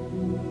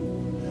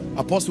fail.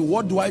 Apostle,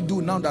 what do I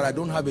do now that I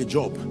don't have a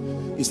job?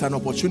 It's an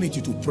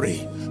opportunity to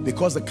pray,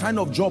 because the kind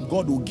of job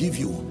God will give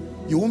you,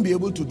 you won't be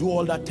able to do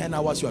all that 10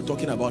 hours you are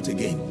talking about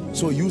again.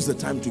 So use the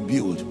time to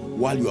build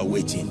while you are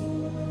waiting.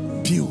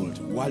 Build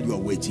while you are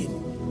waiting.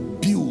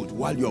 Build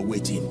while you are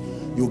waiting.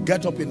 You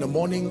get up in the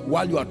morning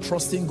while you are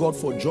trusting God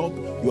for a job.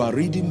 You are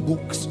reading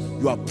books.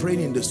 You are praying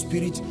in the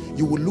spirit.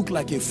 You will look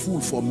like a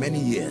fool for many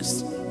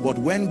years. But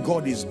when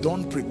God is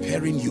done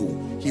preparing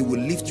you, he will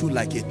lift you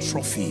like a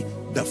trophy,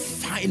 the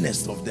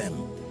finest of them.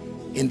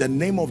 In the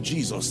name of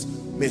Jesus,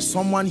 may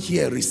someone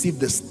here receive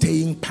the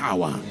staying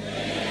power.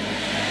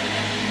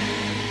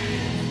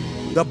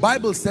 The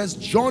Bible says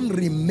John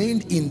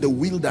remained in the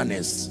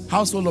wilderness.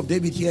 Household of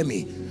David, hear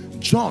me.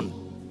 John,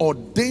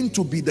 ordained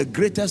to be the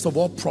greatest of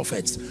all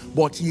prophets,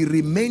 but he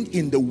remained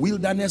in the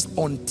wilderness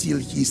until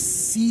his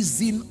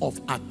season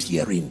of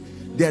appearing.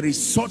 There is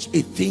such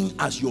a thing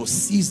as your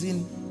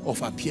season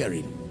of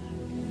appearing.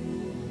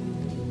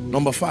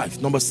 Number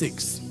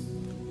 6.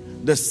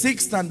 The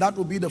sixth, and that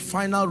will be the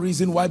final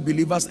reason why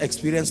believers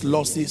experience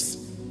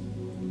losses,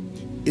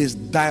 is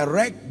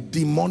direct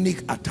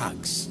demonic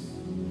attacks.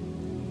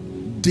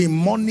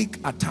 Demonic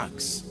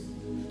attacks.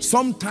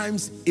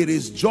 Sometimes it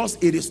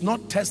is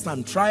not tests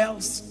and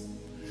trials,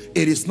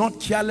 it is not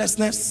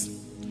carelessness,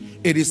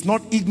 it is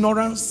not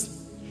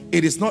ignorance,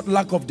 it is not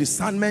lack of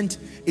discernment.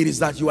 It is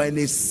that you are in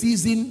a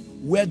season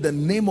where the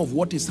name of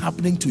what is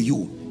happening to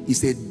you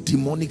is a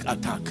demonic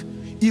attack.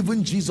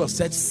 Even Jesus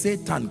said,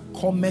 Satan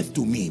cometh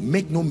to me.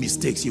 Make no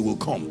mistakes, he will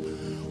come.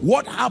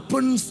 What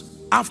happens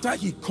after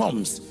he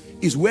comes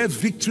is where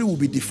victory will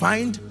be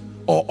defined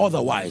or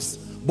otherwise.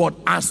 But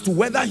as to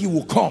whether he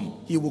will come,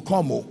 he will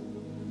come. Oh,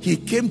 he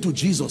came to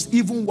Jesus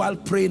even while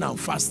praying and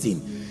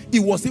fasting. It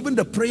was even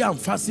the prayer and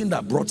fasting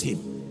that brought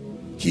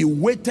him. He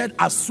waited.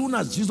 As soon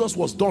as Jesus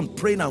was done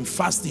praying and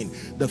fasting,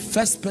 the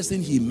first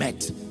person he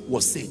met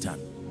was Satan.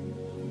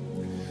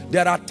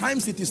 There are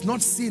times it is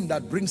not sin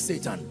that brings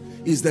Satan,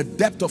 it's the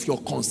depth of your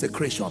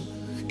consecration.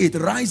 it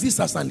rises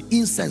as an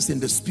incense in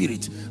the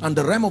spirit, and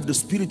the realm of the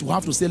spirit will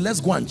have to say, let's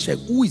go and check,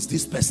 who is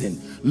this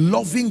person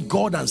loving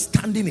God and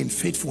standing in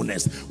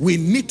faithfulness? We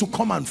need to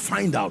come and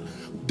find out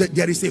that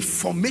there is a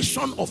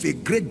formation of a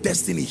great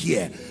destiny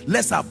here.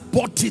 Let's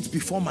abort it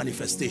before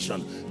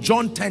manifestation.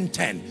 John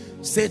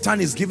 10:10, Satan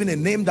is given a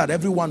name that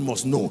everyone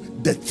must know: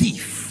 the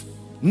thief.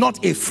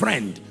 Not a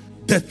friend,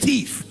 the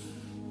thief.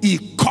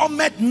 He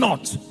cometh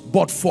not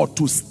but for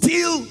to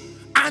steal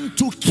and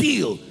to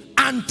kill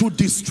and to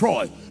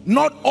destroy.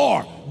 Not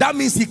or. That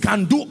means he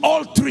can do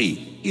all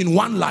three in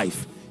one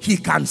life. He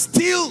can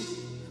steal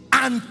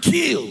and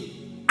kill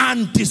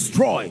and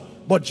destroy.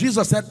 But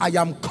Jesus said, I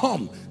am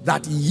come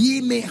that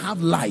ye may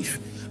have life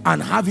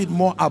and have it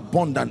more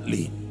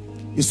abundantly.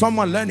 Is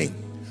someone learning?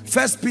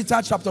 1 Peter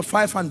chapter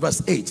 5 and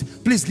verse 8.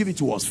 Please give it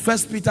to us. 1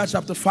 Peter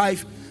chapter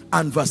 5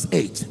 and verse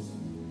 8.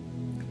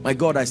 My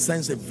God, I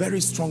sense a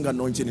very strong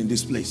anointing in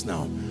this place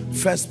now.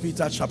 1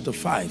 Peter chapter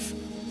 5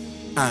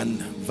 and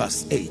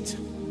verse 8.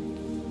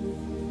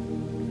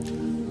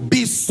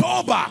 Be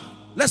sober.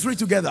 Let's read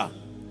together.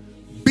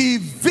 Be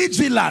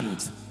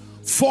vigilant,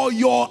 for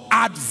your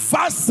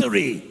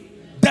adversary,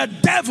 the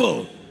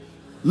devil,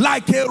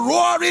 like a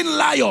roaring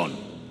lion,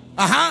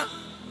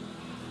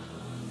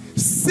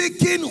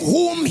 seeking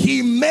whom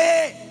he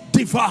may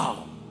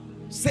devour.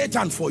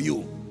 Satan for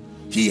you.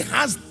 He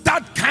has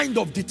that kind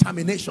of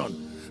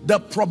determination. The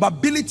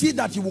probability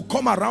that he will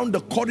come around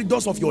the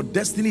corridors of your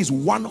destiny is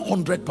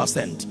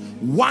 100%.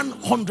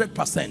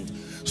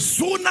 100%.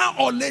 Sooner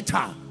or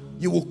later,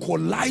 you will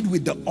collide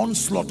with the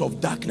onslaught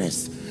of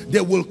darkness. They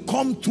will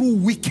come through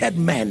wicked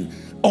men,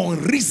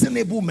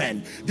 unreasonable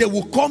men. They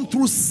will come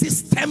through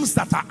systems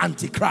that are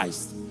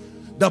antichrist.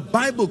 The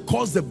Bible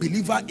calls the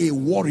believer a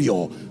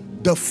warrior.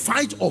 The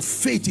fight of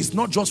faith is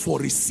not just for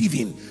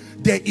receiving.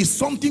 There is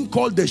something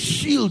called the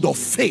shield of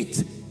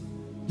faith.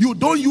 You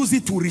don't use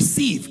it to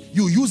receive,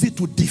 you use it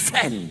to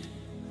defend.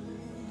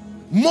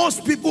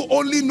 Most people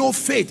only know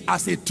faith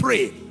as a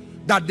tray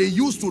that they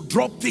use to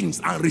drop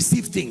things and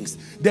receive things.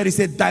 There is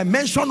a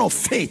dimension of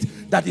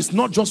faith that is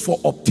not just for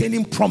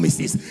obtaining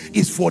promises,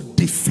 it's for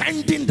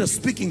defending the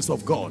speakings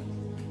of God.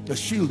 The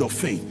shield of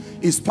faith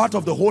is part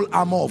of the whole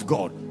armor of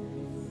God.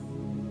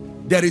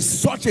 There is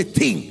such a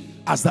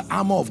thing as the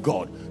armor of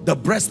God, the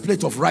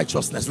breastplate of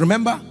righteousness.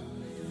 Remember,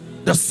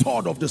 the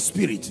sword of the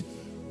Spirit,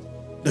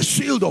 the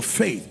shield of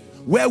faith,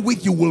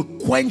 wherewith you will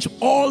quench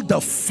all the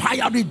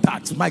fiery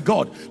darts. My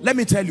God, let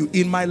me tell you,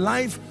 in my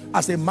life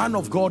as a man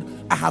of God,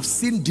 I have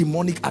seen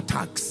demonic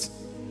attacks.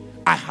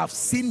 I have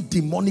seen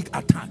demonic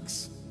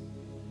attacks.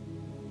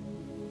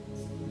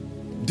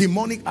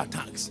 Demonic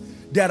attacks.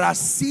 There are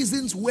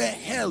seasons where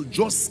hell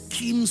just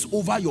schemes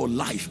over your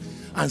life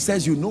and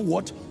says, you know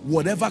what,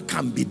 whatever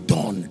can be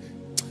done.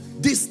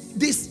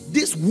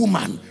 This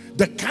woman,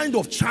 the kind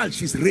of child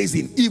she's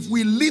raising, if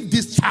we leave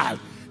this child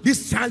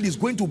is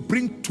going to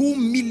bring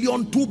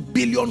 2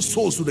 billion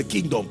souls to the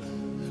kingdom.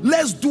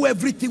 Let's do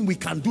everything we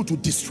can do to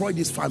destroy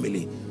this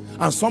family.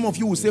 And some of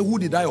you will say, who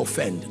did I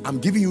offend? I'm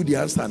giving you the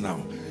answer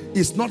now.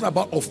 It's not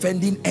about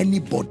offending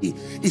anybody.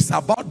 It's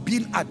about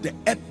being at the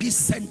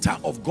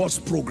epicenter of God's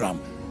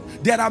program.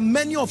 There are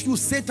many of you,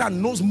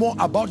 Satan knows more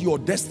about your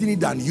destiny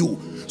than you.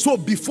 So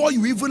before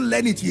you even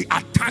learn it, he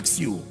attacks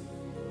you.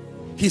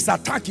 His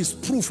attack is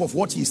proof of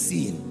what he's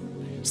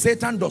seeing.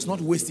 Satan does not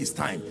waste his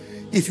time.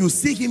 If you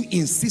see him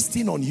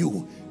insisting on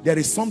you, there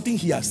is something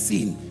he has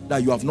seen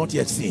that you have not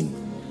yet seen.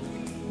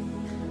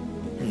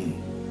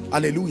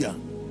 Hallelujah.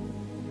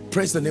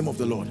 Praise the name of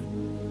the Lord.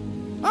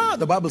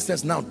 The Bible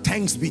says now,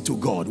 thanks be to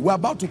God. We're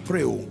about to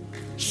pray.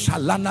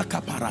 Shalana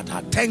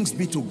kaparata. Thanks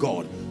be to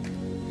God.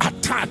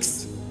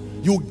 Attacks.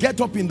 You get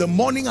up in the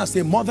morning as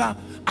a mother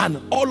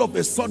and all of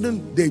a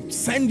sudden they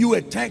send you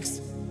a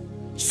text.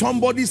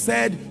 Somebody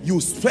said you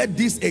spread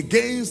this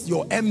against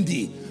your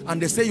MD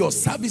and they say your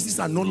services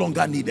are no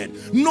longer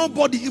needed.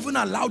 Nobody even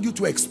allowed you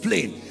to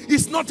explain.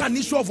 It's not an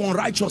issue of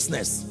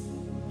unrighteousness.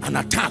 An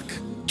attack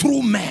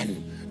through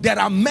men. There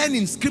are men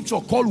in scripture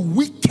called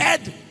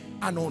wicked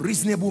and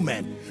unreasonable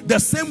men. The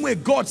same way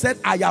God said,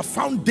 I have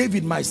found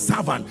David my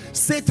servant.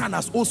 Satan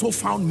has also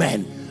found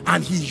men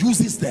and he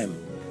uses them.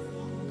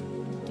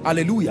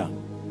 Hallelujah.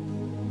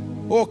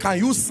 Oh, can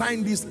you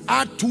sign this?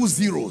 Add 2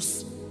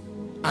 zeros.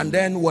 And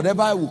then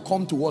whatever will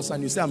come to us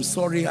and you say, I'm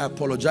sorry, I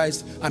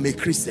apologize, I'm a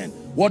Christian.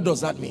 What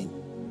does that mean?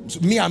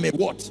 Me, I'm a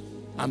what?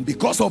 And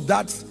because of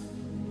that,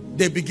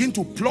 they begin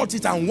to plot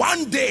it, and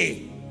one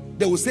day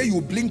they will say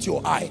you blinked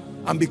your eye,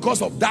 and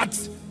because of that,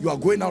 you are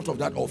going out of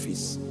that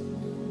office.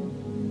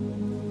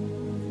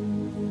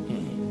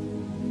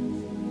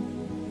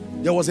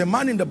 There was a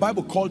man in the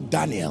Bible called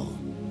Daniel.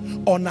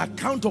 On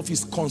account of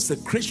his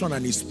consecration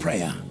and his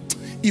prayer,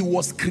 he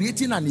was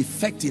creating an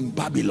effect in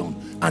Babylon,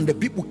 and the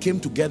people came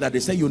together. They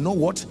said, you know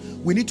what,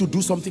 we need to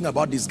do something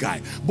about this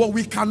guy, but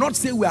we cannot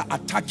say we are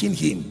attacking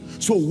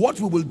him. So what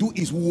we will do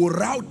is we will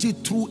route it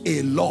through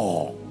a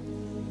law.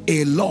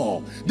 A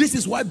law. This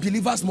is why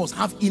believers must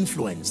have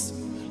influence.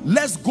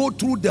 Let's go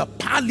through the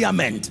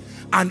parliament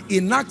and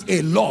enact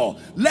a law.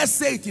 Let's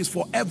say it is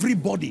for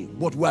everybody,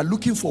 but we are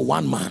looking for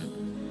one man.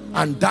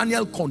 And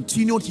Daniel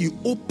continued. He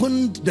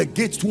opened the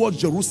gates towards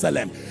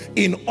Jerusalem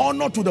in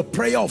honor to the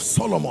prayer of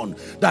Solomon,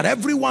 that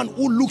everyone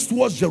who looks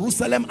towards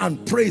Jerusalem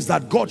and prays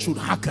that God should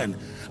hearken.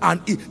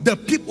 And the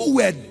people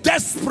were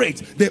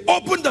desperate. They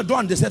opened the door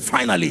and they said,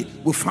 finally,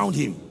 we found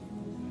him.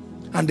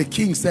 And the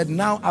king said,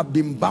 now I've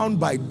been bound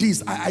by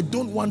this. I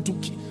don't want to.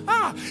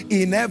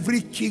 In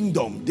every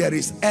kingdom there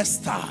is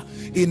Esther.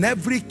 In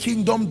every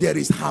kingdom there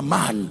is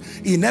Haman.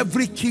 In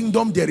every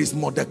kingdom there is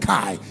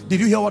Mordecai. Did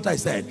you hear what I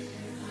said?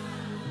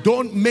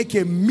 Don't make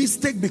a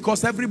mistake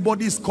because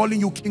everybody is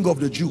calling you king of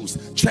the Jews.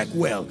 Check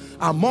well.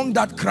 Among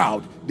that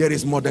crowd, there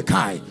is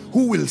Mordecai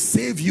who will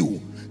save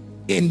you.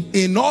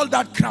 In all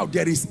that crowd,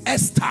 there is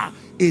Esther,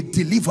 a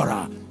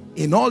deliverer.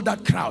 In all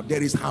that crowd,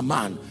 there is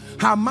Haman.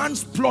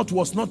 Haman's plot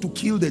was not to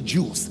kill the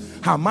Jews.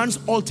 Haman's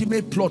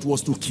ultimate plot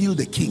was to kill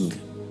the king.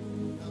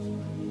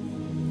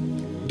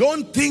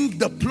 Don't think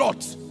the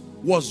plot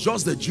was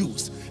just the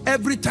Jews.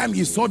 Every time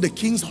he saw the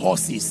king's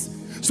horses.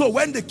 So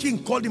when the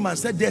king called him and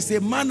said, there's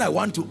a man I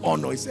want to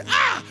honor, he said,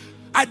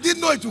 I didn't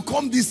know it would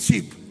come this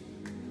cheap.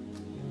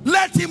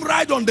 Let him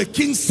ride on the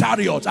king's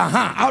chariot,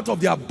 out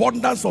of the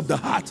abundance of the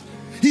heart.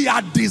 He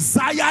had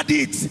desired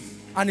it.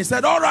 And he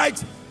said, all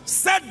right,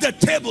 set the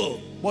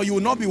table, but you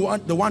will not be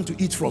the one to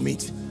eat from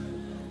it.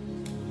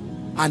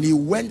 And he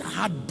went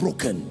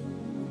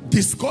heartbroken,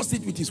 discussed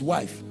it with his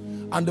wife.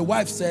 And the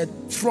wife said,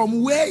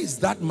 from where is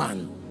that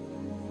man?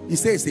 He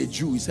says, a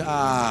Jew. He said,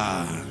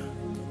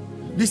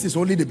 this is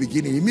only the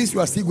beginning. It means you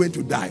are still going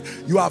to die.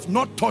 You have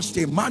not touched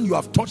a man, you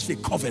have touched a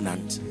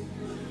covenant.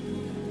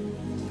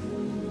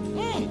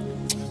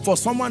 For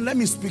someone, let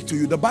me speak to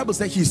you. The Bible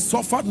says he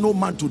suffered no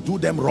man to do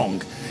them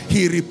wrong.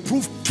 He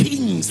reproved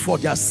kings for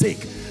their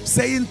sake,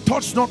 saying,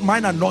 touch not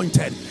mine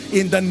anointed.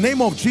 In the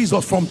name of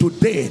Jesus, from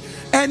today,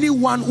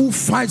 anyone who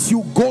fights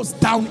you goes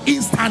down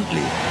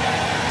instantly.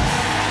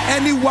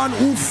 Anyone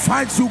who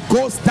fights you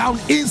goes down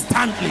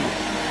instantly.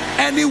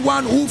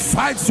 Anyone who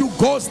fights you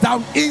goes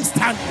down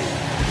instantly.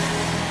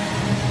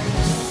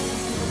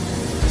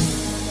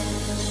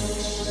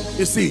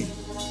 You see,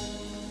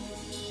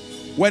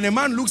 when a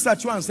man looks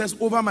at you and says,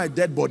 over my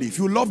dead body, if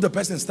you love the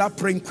person, start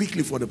praying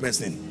quickly for the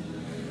person.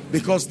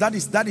 Because that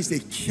is a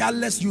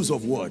careless use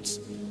of words.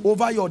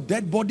 Over your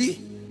dead body,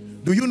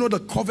 do you know the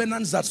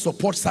covenants that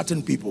support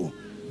certain people?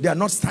 They are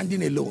not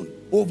standing alone.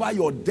 Over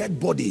your dead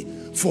body,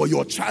 for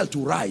your child to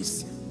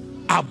rise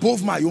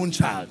above my own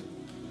child.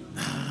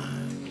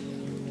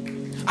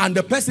 And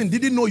the person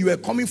didn't know you were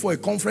coming for a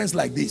conference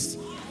like this.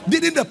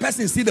 Didn't the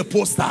person see the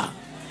poster?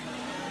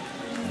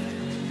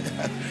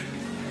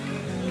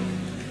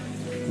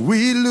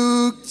 We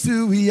look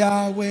to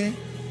Yahweh,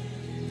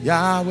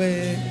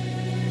 Yahweh.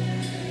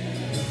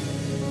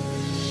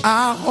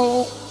 Our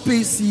hope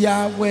is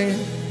Yahweh,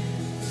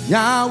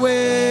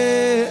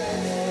 Yahweh.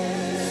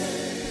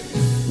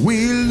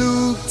 We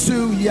look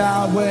to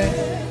Yahweh,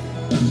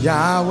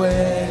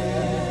 Yahweh.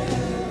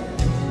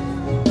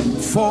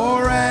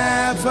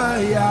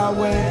 Forever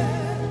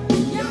Yahweh,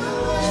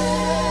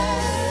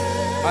 Yahweh.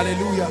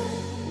 Hallelujah.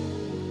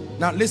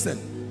 Now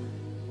listen.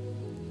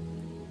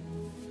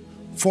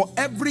 For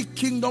every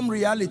kingdom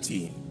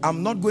reality,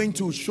 I'm not going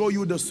to show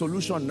you the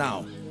solution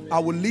now. I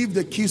will leave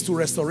the keys to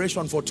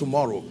restoration for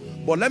tomorrow.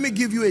 But let me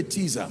give you a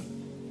teaser.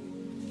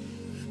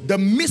 The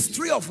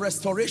mystery of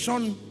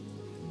restoration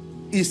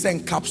is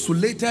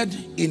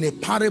encapsulated in a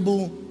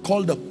parable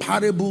called the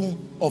parable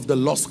of the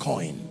lost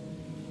coin.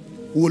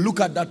 We'll look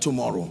at that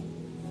tomorrow.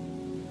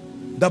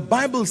 The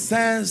Bible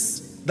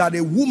says that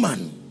a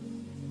woman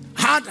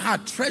had her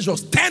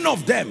treasures, 10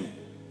 of them,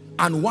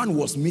 and one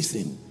was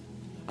missing.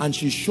 And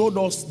she showed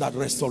us that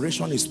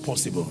restoration is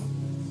possible.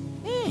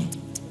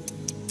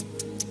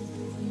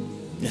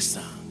 Yes,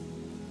 sir.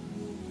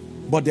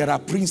 But there are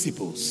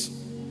principles.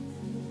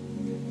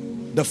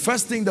 The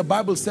first thing the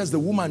Bible says the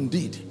woman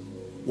did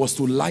was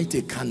to light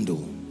a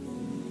candle.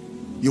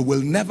 You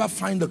will never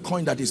find a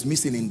coin that is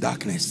missing in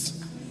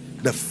darkness.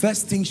 The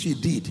first thing she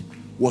did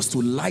was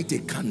to light a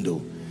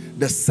candle.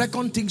 The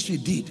second thing she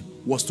did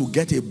was to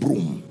get a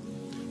broom.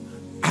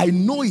 I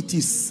know it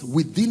is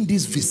within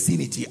this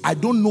vicinity. I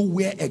don't know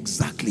where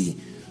exactly,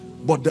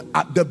 but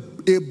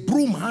a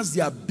broom has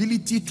the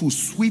ability to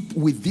sweep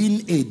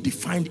within a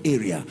defined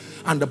area.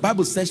 And the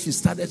Bible says she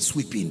started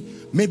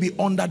sweeping, maybe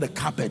under the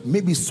carpet,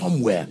 maybe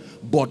somewhere.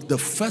 But the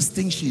first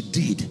thing she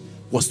did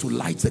was to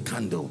light the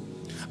candle.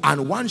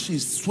 And once she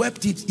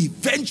swept it,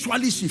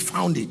 eventually she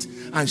found it.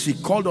 And she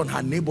called on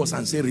her neighbors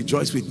and said,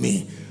 rejoice with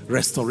me.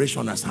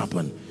 Restoration has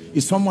happened.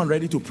 Is someone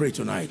ready to pray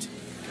tonight?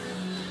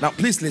 Now,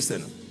 please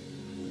listen.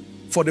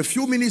 For the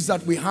few minutes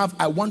that we have,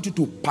 I want you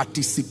to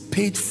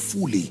participate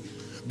fully.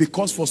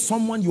 Because for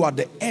someone, you are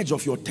the edge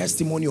of your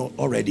testimony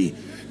already.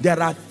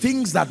 There are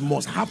things that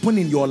must happen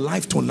in your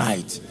life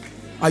tonight.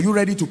 Are you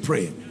ready to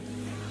pray?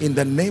 In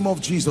the name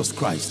of Jesus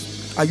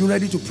Christ. Are you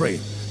ready to pray?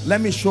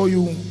 Let me show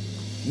you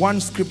one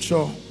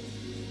scripture,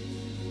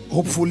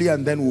 hopefully,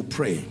 and then we'll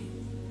pray.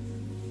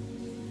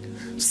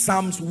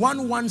 Psalms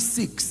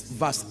 116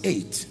 verse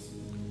 8.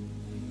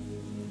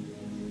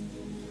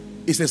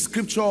 It's a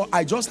scripture.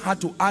 I just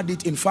had to add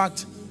it. In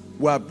fact,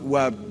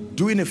 we're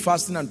doing a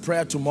fasting and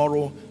prayer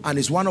tomorrow, and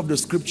it's one of the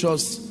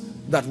scriptures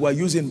that we're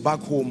using back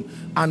home,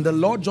 and the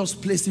Lord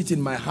just placed it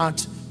in my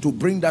heart to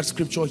bring that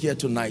scripture here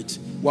tonight.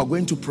 We're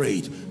going to pray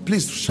it.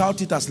 Please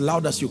shout it as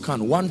loud as you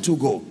can. 1, 2,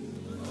 go.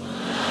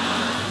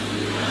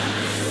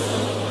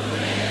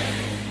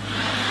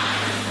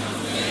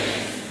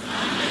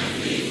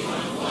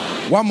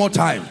 One more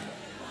time.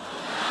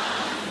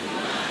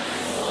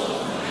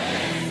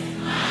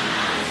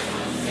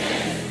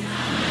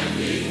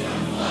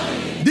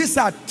 These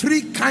are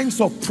 3 kinds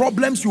of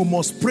problems you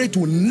must pray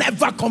to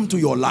never come to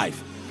your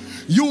life.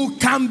 You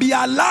can be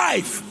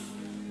alive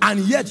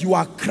and yet you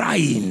are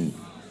crying.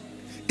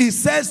 It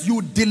says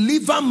you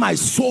deliver my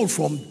soul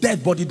from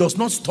death, but it does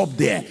not stop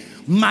there.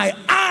 My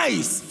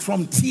eyes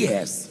from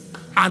tears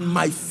and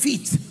my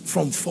feet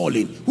from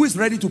falling. Who is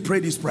ready to pray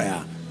this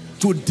prayer?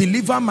 To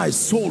deliver my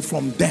soul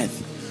from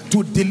death,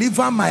 to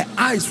deliver my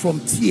eyes from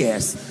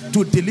tears,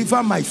 to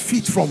deliver my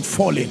feet from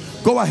falling.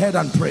 Go ahead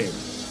and pray.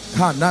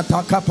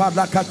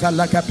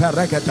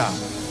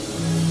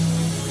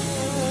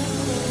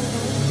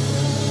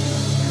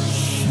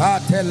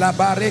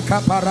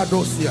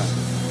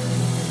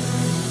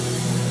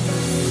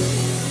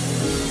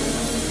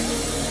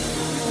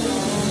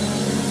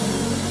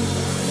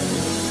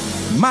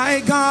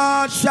 My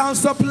God shall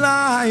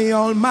supply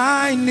all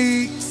my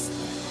needs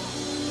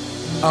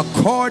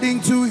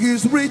according to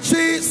his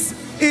riches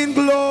in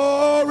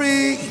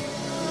glory.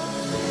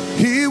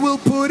 He will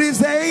put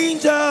his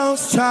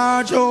angels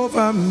charge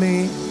over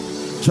me.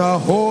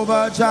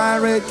 Jehovah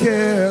Jireh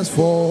cares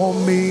for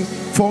me,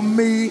 for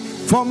me,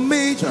 for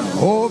me.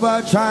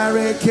 Jehovah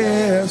Jireh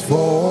cares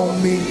for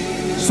me.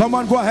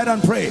 Someone go ahead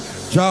and pray.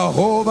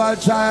 Jehovah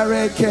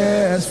Jireh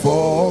cares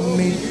for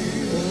me.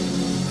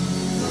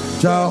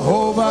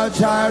 Jehovah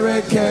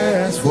Jireh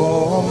cares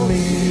for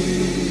me.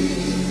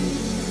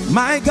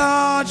 My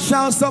God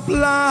shall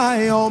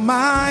supply all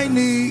my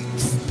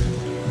needs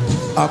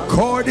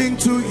according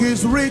to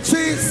his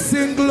riches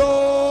in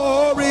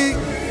glory.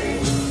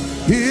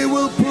 He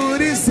will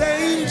put his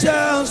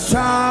angels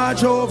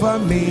charge over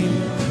me.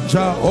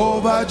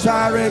 Jehovah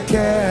Jireh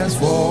cares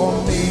for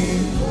me.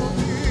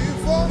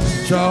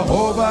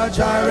 Jehovah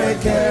Jireh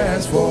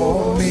cares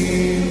for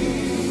me.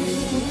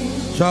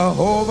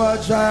 Jehovah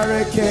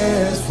Jireh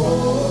cares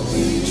for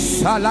me.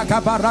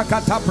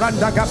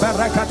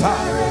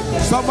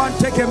 Someone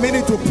take a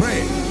minute to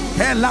pray.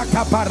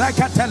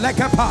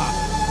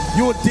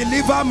 You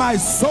deliver my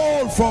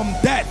soul from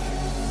death.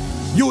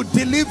 You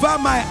deliver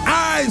my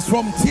eyes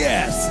from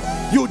tears.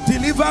 You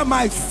deliver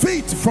my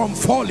feet from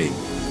falling.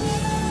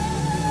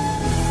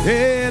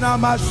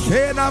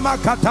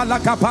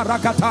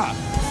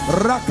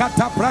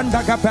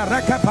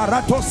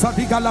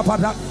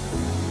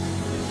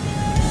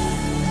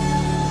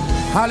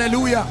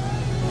 Hallelujah.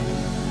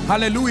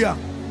 Hallelujah.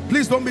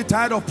 Please don't be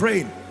tired of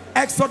praying.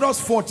 Exodus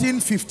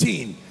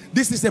 14:15.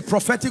 This is a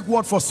prophetic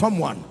word for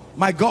someone.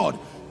 My God,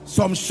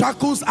 some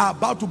shackles are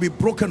about to be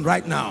broken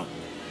right now.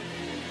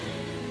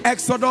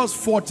 Exodus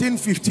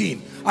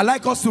 14:15. I'd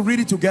like us to read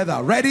it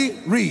together. Ready?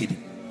 Read.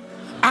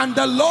 And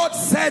the Lord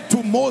said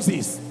to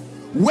Moses,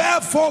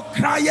 wherefore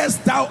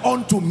criest thou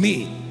unto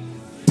me?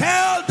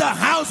 Tell the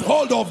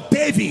household of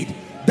David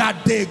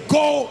that they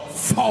go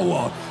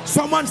forward.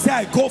 Someone say,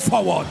 I go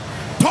forward.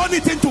 Turn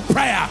it into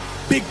prayer.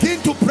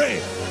 Begin to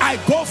pray. I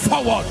go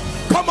forward.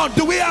 Come on,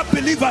 do we have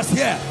believers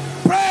here?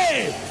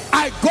 Pray.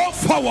 I go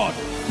forward.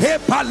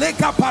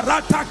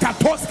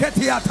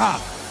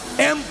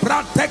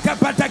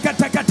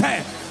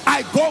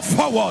 I go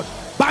forward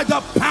by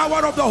the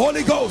power of the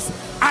Holy Ghost.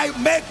 I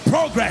make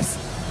progress,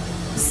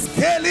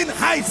 scaling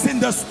heights in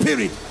the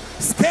spirit,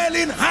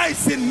 scaling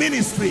heights in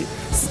ministry,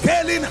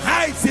 scaling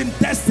heights in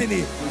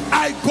destiny.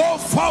 I go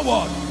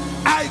forward.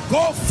 I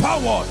go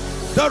forward.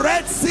 The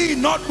Red Sea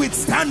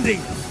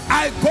notwithstanding,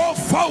 I go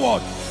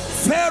forward.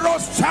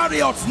 Pharaoh's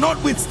chariots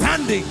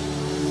notwithstanding.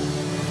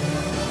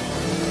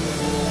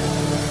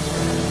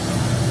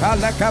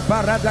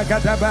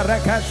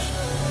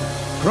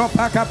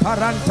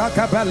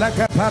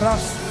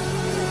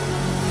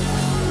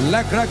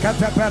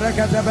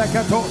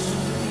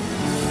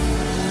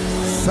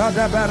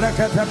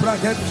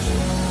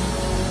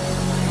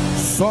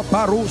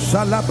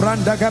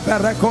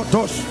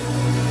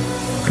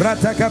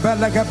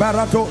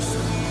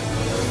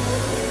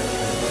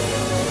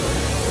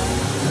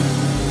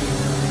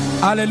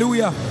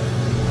 Hallelujah.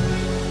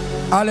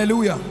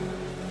 Hallelujah.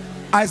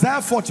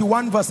 Isaiah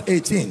 41 verse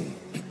 18.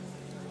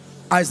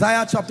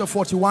 Isaiah chapter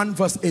 41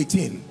 verse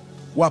 18.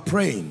 We're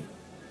praying.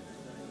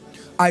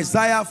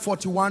 Isaiah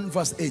 41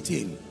 verse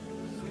 18.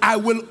 I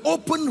will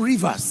open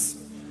rivers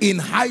in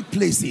high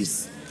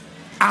places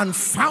and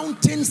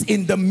fountains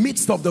in the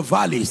midst of the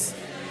valleys.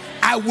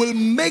 I will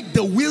make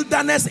the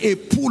wilderness a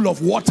pool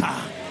of water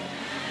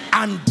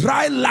and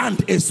dry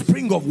land a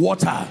spring of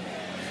water.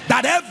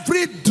 That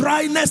every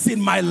dryness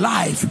in my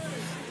life,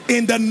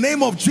 in the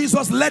name of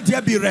Jesus, let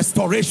there be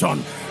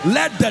restoration.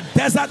 Let the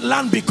desert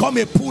land become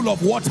a pool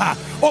of water.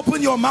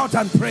 Open your mouth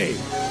and pray.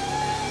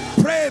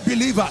 Pray,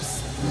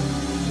 believers.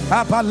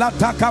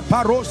 Abalataka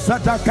parosa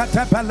da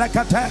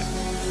katepelekate.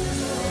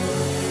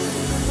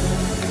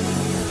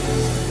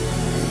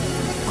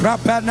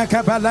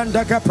 Krapeneke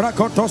belendeke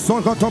prakoto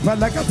sogoto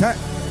pelekate.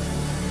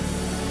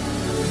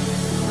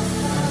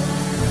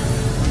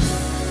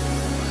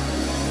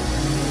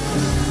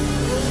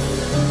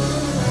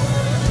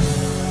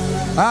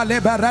 Ale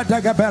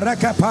beredeke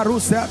bereke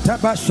parusa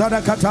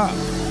tebashadakata.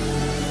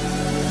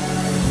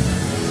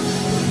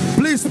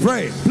 Please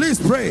pray. Please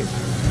pray.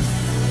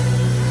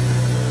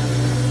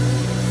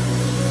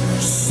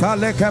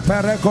 Saleke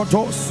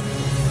perekotos.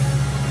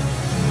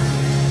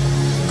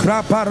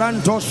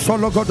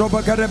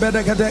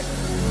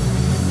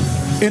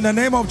 In the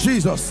name of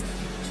Jesus.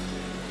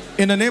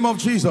 In the name of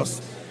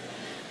Jesus.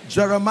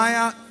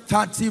 Jeremiah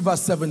 30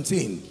 verse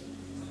 17.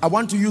 I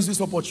want to use this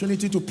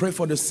opportunity to pray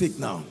for the sick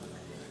now.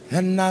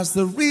 And as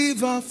the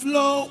river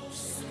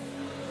flows,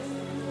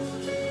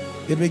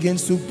 it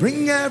begins to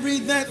bring every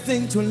dead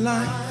thing to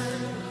life.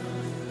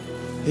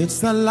 It's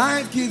the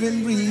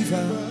life-giving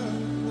river.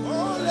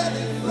 Oh, let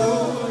it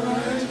flow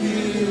right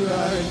here,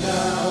 right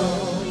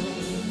now.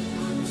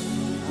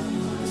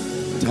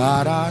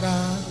 Da da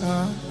da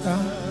da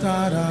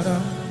da da da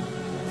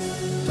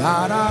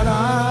da da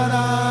da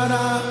da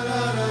da.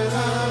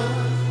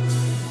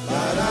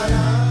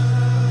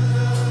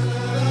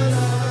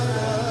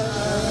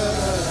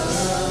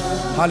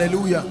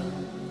 Hallelujah.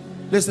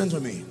 Listen to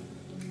me.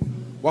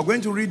 We're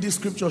going to read this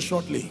scripture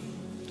shortly,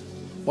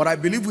 but I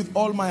believe with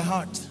all my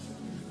heart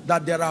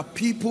that there are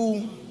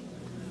people.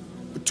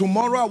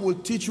 Tomorrow I will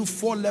teach you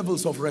 4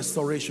 levels of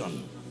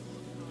restoration.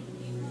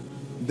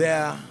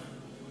 There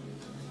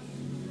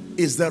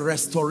is the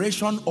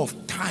restoration of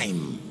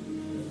time.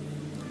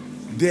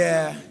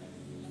 There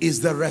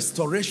is the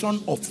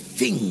restoration of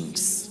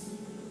things.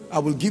 I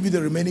will give you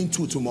the remaining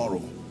 2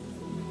 tomorrow.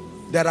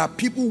 There are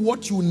people,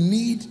 what you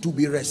need to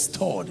be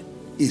restored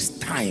is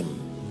time.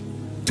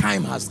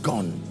 Time has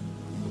gone.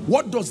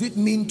 What does it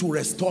mean to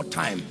restore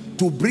time?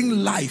 To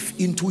bring life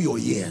into your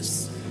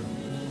years.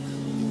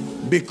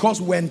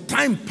 Because when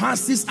time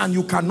passes and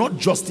you cannot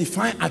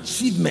justify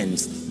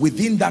achievements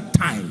within that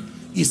time,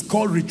 it's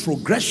called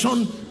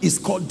retrogression, it's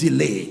called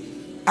delay.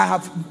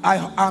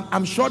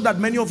 I'm sure that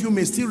many of you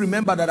may still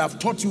remember that I've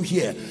taught you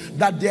here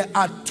that there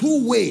are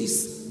 2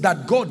 ways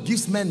that God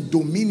gives men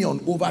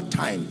dominion over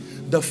time.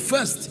 The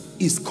first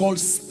is called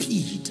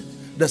speed.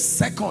 The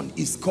second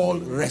is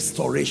called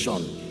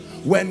restoration.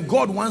 When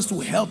God wants to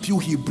help you,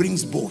 he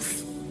brings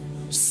both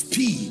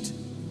speed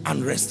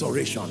and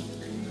restoration.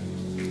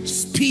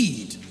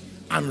 Speed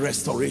and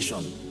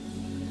restoration.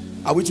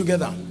 Are we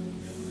together?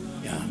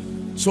 Yeah.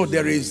 So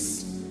there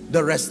is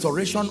the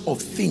restoration of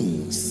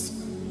things.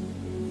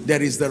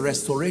 There is the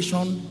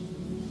restoration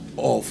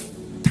of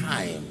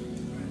time.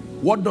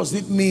 What does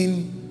it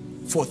mean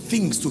for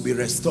things to be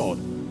restored?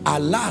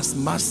 Alas,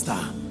 master,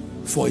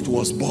 for it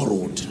was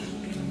borrowed.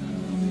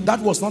 That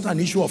was not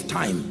an issue of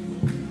time.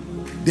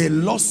 They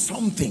lost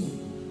something.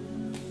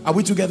 Are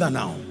we together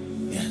now?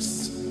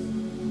 Yes.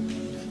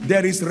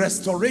 There is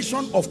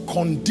restoration of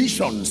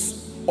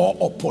conditions or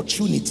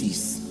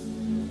opportunities.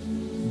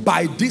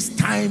 By this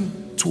time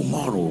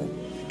tomorrow,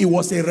 it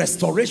was a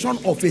restoration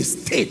of a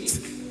state.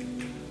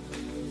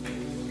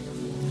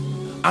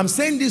 I'm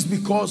saying this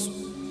because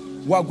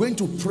we are going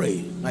to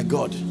pray. My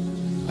God,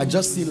 I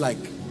just see like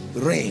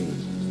rain.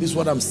 This is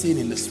what I'm seeing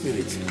in the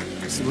spirit.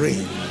 It's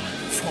rain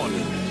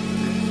falling.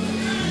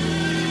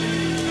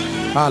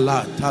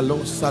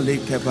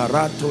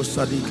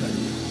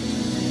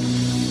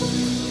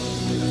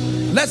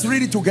 Let's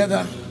read it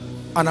together,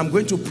 and I'm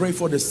going to pray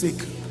for the sick.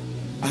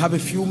 I have a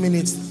few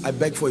minutes. I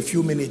beg for a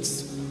few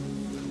minutes.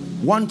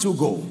 1, 2,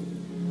 go.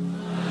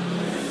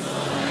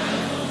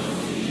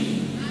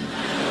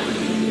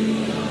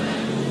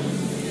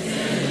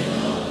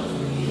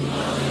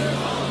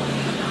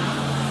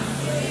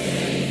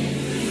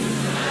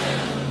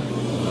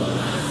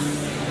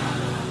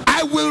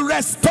 I will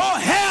restore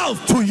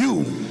health to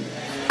you,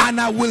 and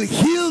I will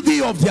heal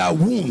thee of their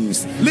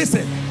wounds.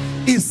 Listen,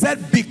 he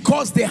said,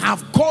 because they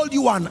have called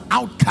you an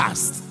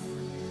outcast,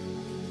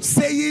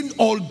 saying,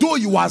 although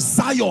you are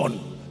Zion,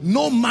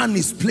 no man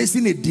is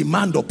placing a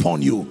demand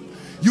upon you.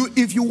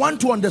 If you want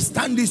to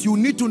understand this, you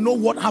need to know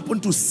what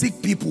happened to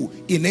sick people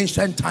in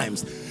ancient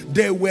times.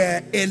 They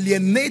were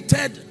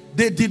alienated.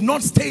 They did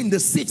not stay in the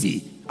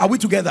city. Are we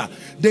together?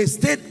 They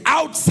stayed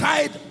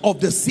outside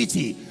of the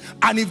city.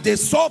 And if they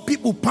saw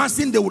people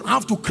passing, they would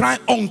have to cry,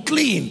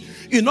 unclean.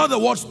 In other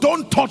words,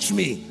 don't touch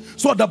me.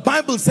 So the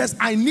Bible says,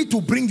 I need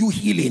to bring you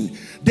healing.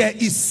 There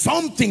is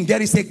something,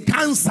 there is a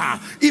cancer.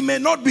 It may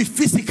not be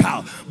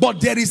physical, but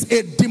there is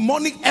a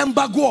demonic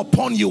embargo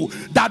upon you,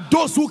 that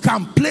those who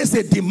can place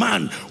a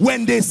demand,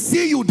 when they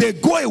see you, they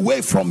go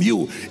away from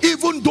you.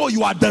 Even though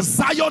you are the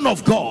Zion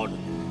of God,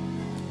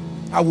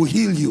 I will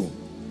heal you.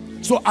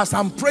 So as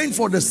I'm praying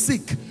for the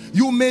sick,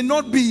 you may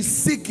not be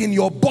sick in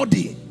your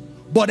body,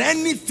 but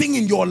anything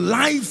in your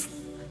life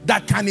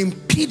that can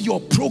impede your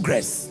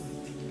progress.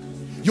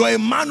 You're a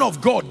man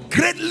of God,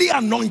 greatly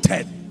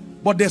anointed,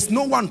 but there's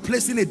no one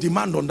placing a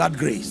demand on that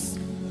grace.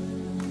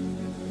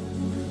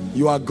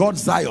 You are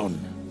God's Zion.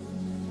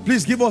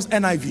 Please give us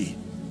NIV.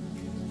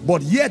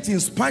 But yet, in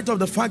spite of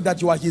the fact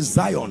that you are his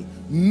Zion,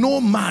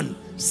 no man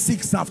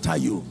seeks after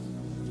you.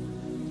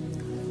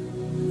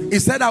 He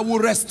said, I will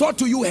restore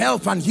to you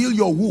health and heal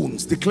your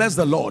wounds, declares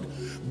the Lord,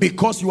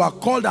 because you are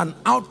called an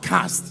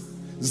outcast,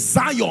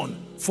 Zion,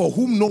 for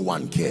whom no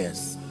one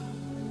cares.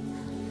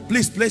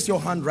 Please place your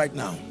hand right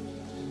now.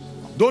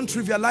 Don't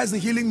trivialize the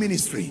healing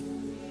ministry.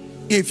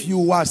 If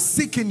you are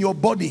sick in your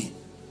body,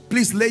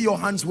 please lay your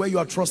hands where you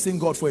are trusting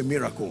God for a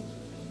miracle.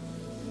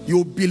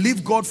 You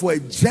believe God for a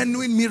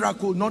genuine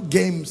miracle, not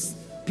games.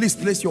 Please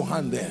place your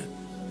hand there.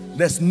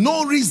 There's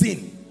no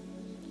reason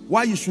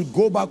why you should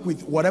go back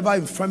with whatever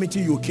infirmity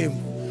you came.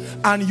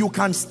 And you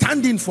can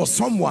stand in for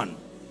someone.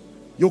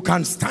 You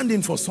can stand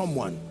in for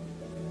someone.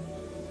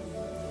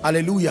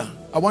 Hallelujah.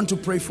 I want to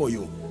pray for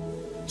you.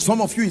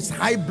 Some of you, it's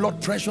high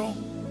blood pressure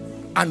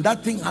and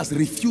that thing has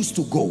refused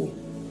to go.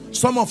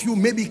 Some of you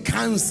maybe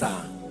cancer.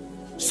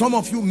 Some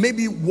of you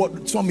maybe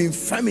some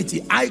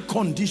infirmity, eye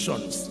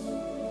conditions,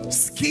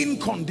 skin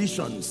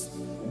conditions,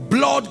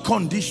 blood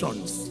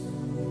conditions.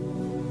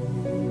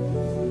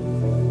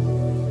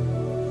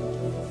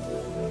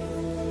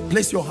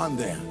 Place your hand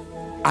there.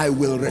 I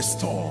will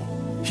restore.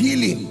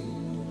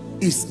 Healing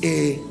is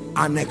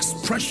an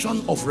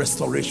expression of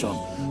restoration,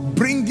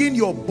 bringing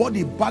your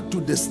body back to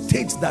the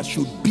state that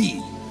should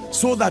be,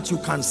 so that you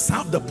can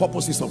serve the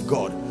purposes of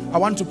God. I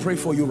want to pray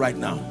for you right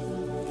now.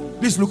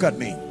 Please look at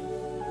me.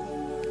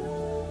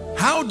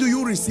 How do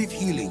you receive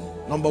healing?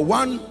 Number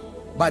one,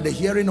 by the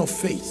hearing of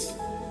faith.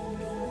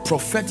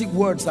 Prophetic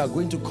words are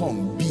going to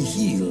come. Be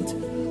healed.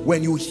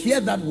 When you hear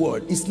that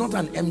word, it's not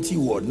an empty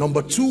word.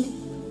 Number two,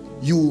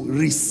 you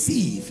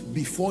receive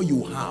before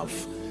you have.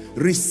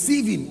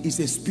 Receiving is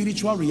a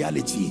spiritual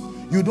reality.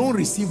 You don't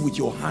receive with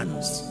your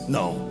hands.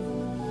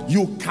 No.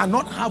 You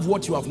cannot have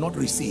what you have not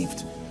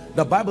received.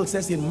 The Bible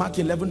says in Mark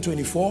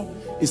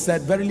 11:24, it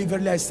said, verily,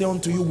 verily, I say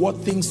unto you, what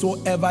things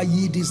soever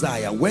ye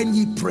desire, when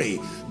ye pray,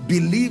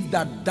 believe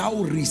that thou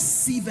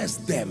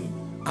receivest them,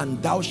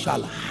 and thou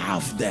shalt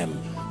have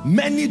them.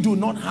 Many do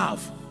not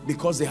have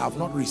because they have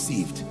not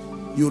received.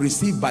 You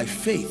receive by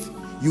faith.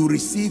 You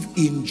receive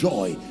in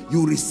joy.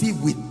 You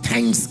receive with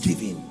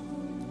thanksgiving.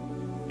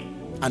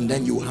 And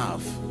then you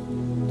have.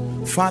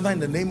 Father, in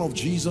the name of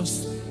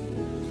Jesus,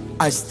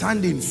 I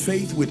stand in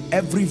faith with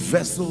every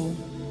vessel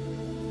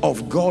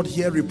of God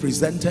here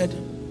represented,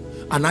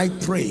 and I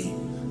pray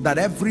that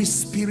every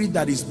spirit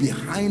that is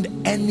behind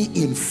any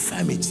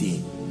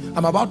infirmity,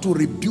 I'm about to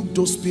rebuke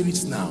those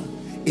spirits now.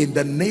 In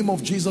the name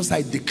of Jesus,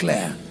 I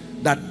declare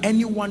that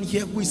anyone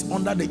here who is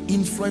under the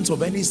influence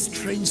of any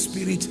strange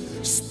spirit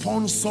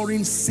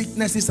sponsoring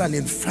sicknesses and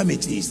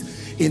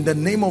infirmities, in the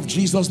name of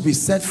Jesus, be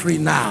set free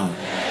now.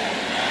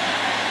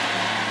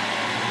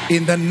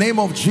 In the name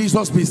of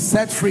Jesus, be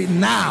set free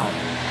now.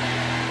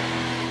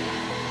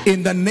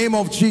 In the name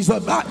of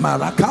Jesus,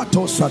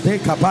 Marakato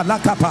Sadeka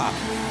Balakapa,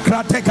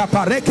 Krateka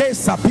Pareke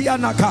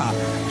Sapianaka,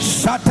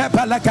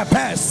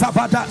 Shatepalakape,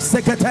 Sabada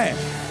Sekete,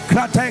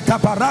 Krateka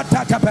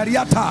Parata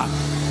Kaperiata,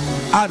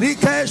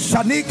 Arike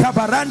Shanika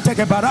Barante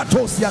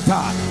Baratos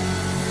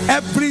Yata.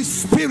 Every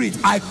spirit,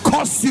 I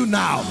curse you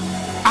now.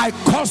 I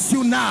curse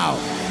you now.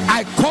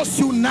 I curse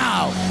you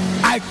now.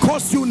 I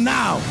curse you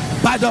now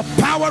by the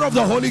power of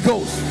the Holy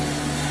Ghost.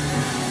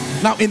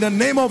 Now, in the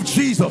name of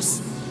Jesus,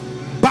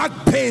 back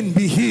pain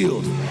be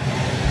healed.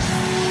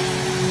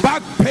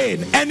 Back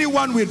pain,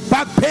 anyone with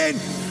back pain,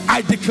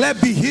 I declare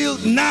be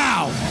healed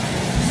now.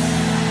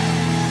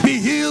 Be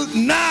healed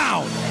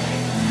now.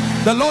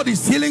 The Lord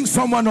is healing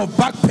someone of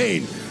back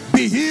pain.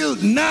 Be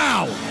healed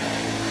now.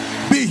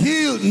 Be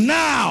healed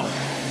now.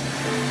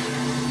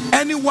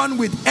 Anyone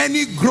with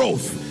any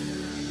growth,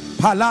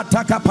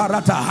 palataka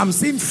parata, I'm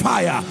seeing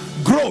fire,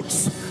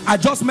 growths. I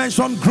just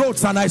mentioned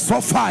growths and I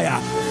saw fire.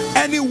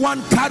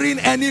 Anyone carrying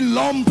any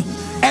lump,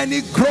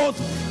 any growth,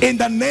 in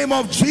the name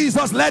of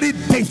Jesus, let it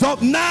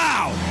dissolve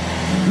now.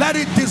 Let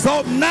it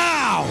dissolve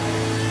now.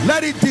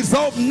 Let it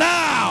dissolve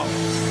now.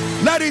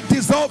 Let it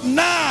dissolve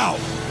now.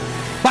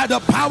 By the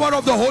power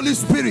of the Holy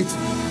Spirit,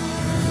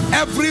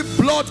 every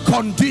blood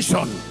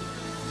condition,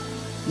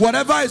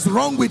 whatever is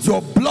wrong with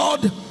your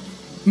blood,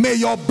 may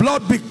your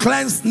blood be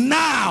cleansed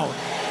now.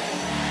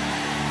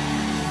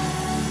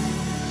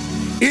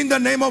 In the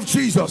name of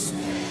Jesus.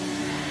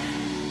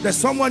 There's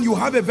someone, you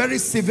have a very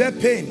severe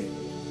pain.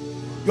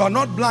 You are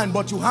not blind,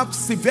 but you have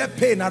severe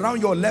pain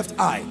around your left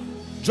eye,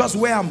 just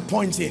where I'm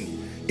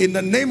pointing. In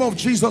the name of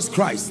Jesus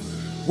Christ,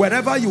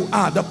 wherever you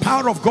are, the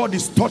power of God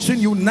is touching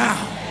you now.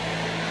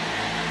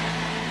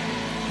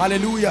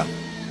 Hallelujah.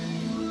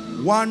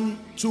 1,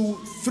 2,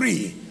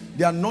 3.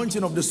 The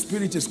anointing of the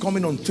Spirit is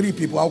coming on 3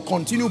 people. I'll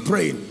continue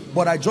praying,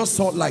 but I just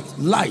saw like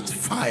light,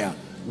 fire.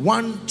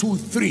 1, 2,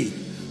 3.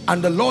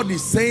 And the Lord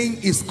is saying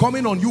it's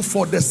coming on you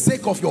for the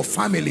sake of your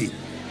family.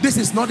 This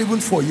is not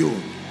even for you.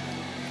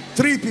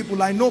 3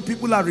 people, I know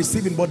people are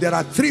receiving, but there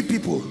are 3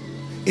 people.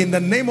 In the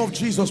name of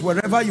Jesus,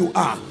 wherever you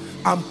are,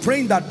 I'm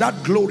praying that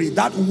that glory,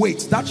 that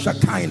weight, that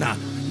Shekinah,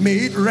 may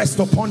it rest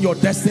upon your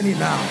destiny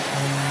now.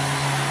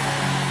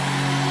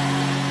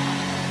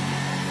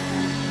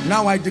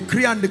 Now I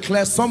decree and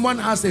declare someone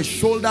has a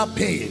shoulder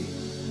pain,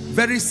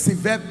 very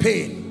severe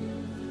pain.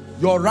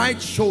 Your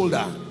right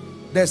shoulder,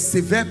 there's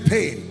severe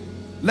pain.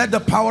 Let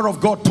the power of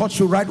God touch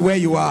you right where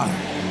you are.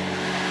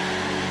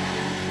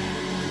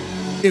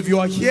 If you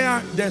are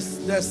here,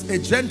 there's a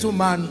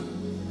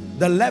gentleman,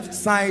 the left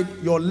side,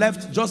 your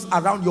left, just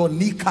around your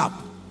kneecap,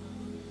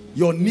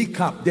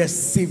 there's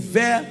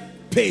severe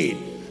pain.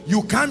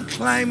 You can't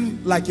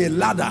climb like a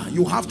ladder.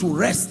 You have to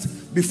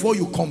rest before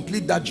you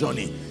complete that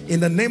journey. In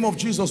the name of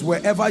Jesus,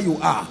 wherever you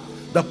are,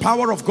 the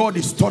power of God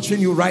is touching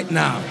you right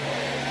now.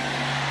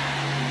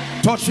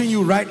 Touching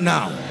you right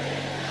now.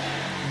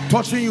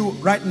 Touching you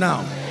right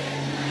now.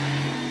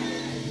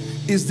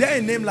 Is there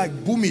a name like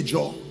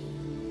Bumijo?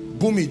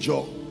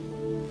 Bumijo.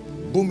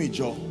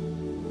 Bumijo.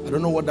 I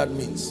don't know what that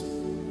means.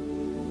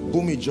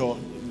 Bumijo.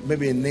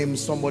 Maybe a name,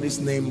 somebody's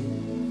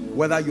name,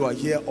 whether you are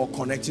here or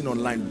connecting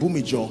online.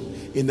 Bumijo.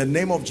 In the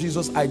name of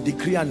Jesus, I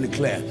decree and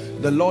declare,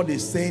 the Lord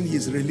is saying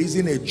he's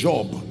releasing a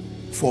job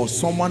for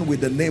someone with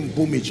the name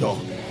Bumijo.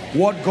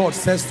 What God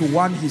says to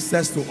one, he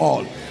says to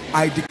all.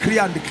 I decree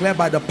and declare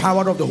by the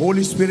power of the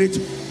Holy Spirit,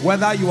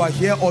 whether you are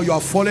here or you are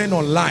following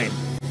online,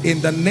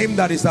 in the name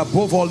that is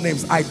above all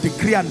names, I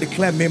decree and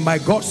declare, may my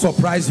God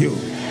surprise you.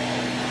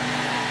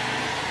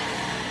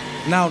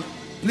 Now,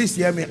 please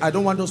hear me. I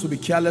don't want us to be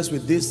careless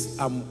with this.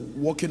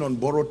 I'm working on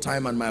borrowed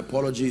time, and my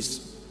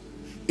apologies.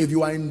 If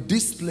you are in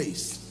this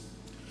place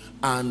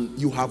and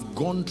you have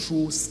gone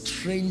through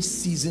strange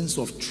seasons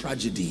of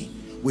tragedy,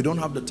 we don't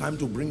have the time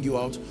to bring you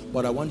out,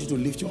 but I want you to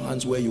lift your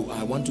hands where you are.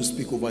 I want to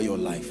speak over your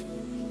life.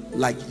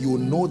 Like you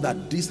know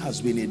that this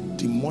has been a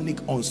demonic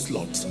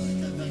onslaught.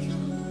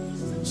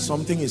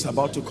 Something is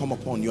about to come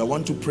upon you. I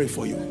want to pray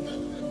for you.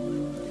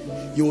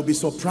 You will be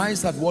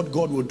surprised at what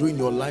God will do in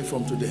your life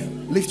from today.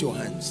 Lift your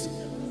hands.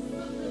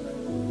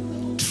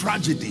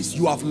 Tragedies.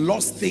 You have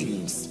lost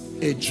things.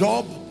 A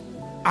job,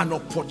 an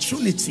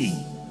opportunity.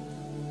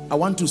 I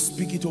want to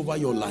speak it over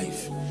your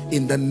life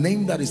in the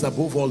name that is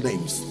above all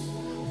names.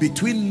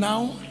 Between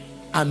now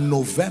and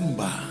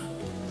November,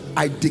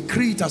 I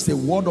decree it as a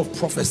word of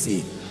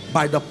prophecy.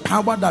 By the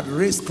power that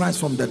raised Christ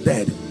from the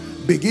dead,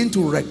 begin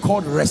to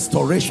record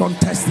restoration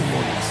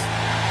testimonies.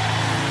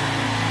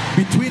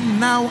 Between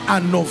now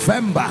and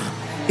November,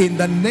 in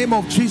the name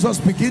of Jesus,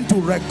 begin to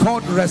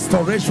record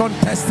restoration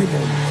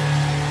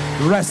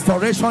testimonies.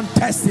 Restoration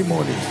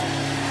testimonies.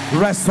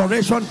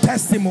 Restoration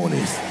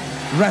testimonies.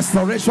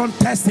 Restoration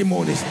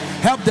testimonies.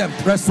 Help them.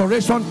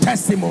 Restoration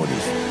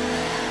testimonies.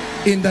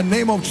 In the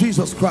name of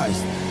Jesus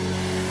Christ.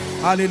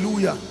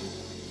 Hallelujah.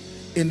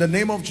 In the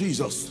name of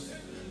Jesus.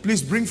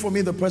 Please bring for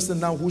me the person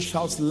now who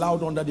shouts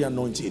loud under the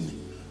anointing.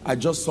 I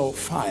just saw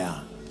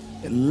fire.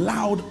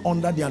 Loud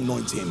under the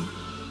anointing.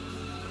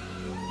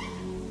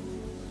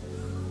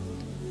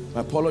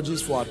 My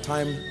apologies for our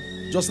time.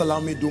 Just allow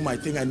me to do my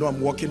thing. I know I'm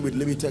working with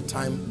limited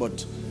time,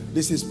 but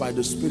this is by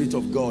the Spirit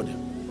of God.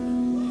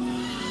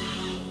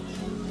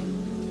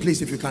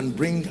 Please, if you can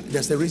bring,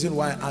 there's a reason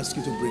why I ask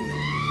you to bring them.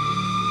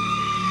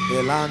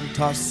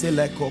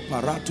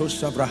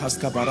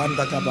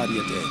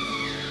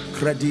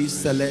 Kredi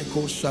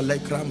seleko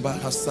shalekramba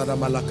hasara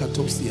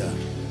malakatosia.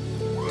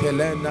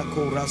 Telena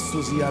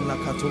korasuzia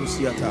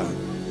nakatosiata.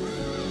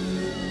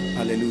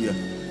 Hallelujah.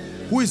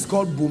 Who is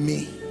called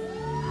Bumi?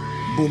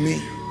 Bumi.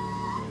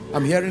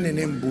 I'm hearing the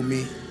name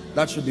Bumi.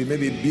 That should be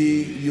maybe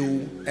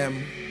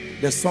B-U-M.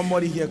 There's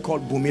somebody here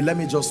called Bumi. Let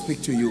me just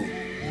speak to you.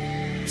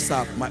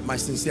 Sir, my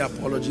sincere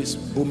apologies.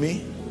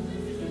 Bumi.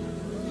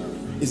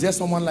 Is there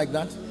someone like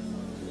that?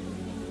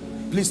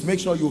 Please make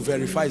sure you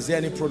verify. Is there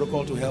any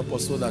protocol to help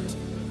us so that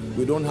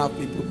we don't have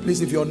people?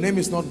 Please, if your name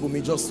is not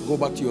Bumi, just go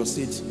back to your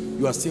seat.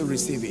 You are still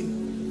receiving.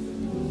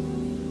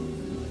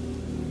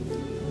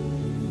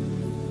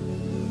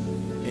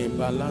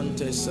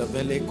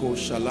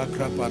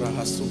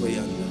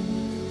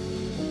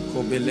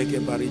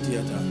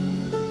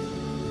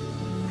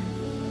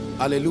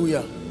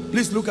 Hallelujah.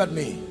 Please look at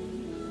me.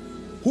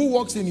 Who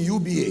works in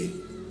UBA?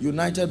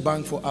 United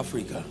Bank for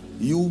Africa.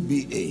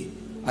 UBA.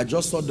 I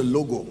just saw the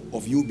logo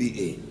of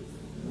UBA.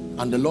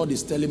 And the Lord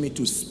is telling me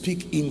to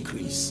speak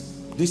increase.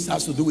 This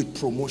has to do with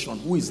promotion.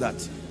 Who is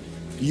that?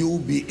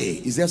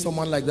 UBA. Is there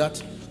someone like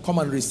that? Come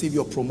and receive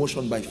your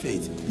promotion by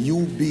faith.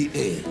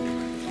 UBA.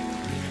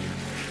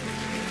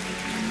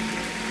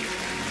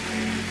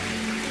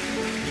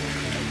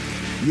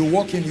 You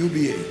work in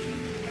UBA.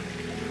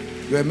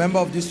 You're a member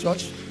of this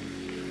church?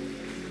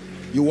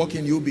 You work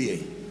in UBA.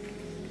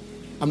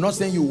 I'm not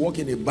saying you work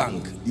in a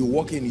bank. You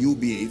work in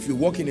UBA. If you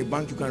work in a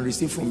bank, you can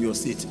receive from your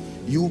seat.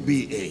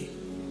 UBA.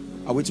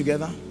 Are we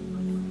together?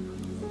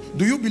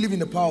 Do you believe in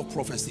the power of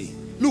prophecy?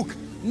 Look,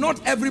 not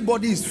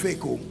everybody is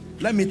fake. Oh.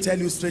 Let me tell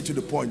you straight to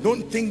the point.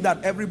 Don't think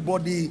that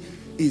everybody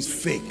is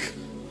fake.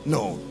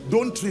 No.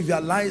 Don't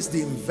trivialize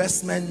the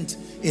investment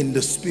in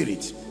the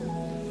spirit.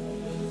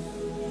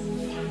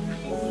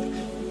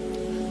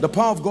 The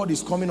power of God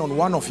is coming on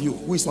one of you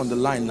who is on the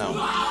line now.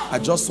 I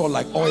just saw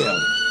like oil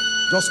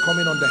just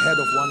coming on the head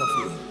of one of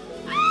you.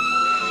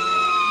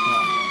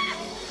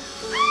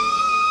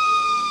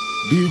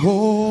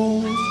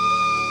 Behold,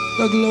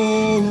 the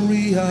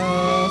glory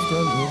of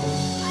the Lord.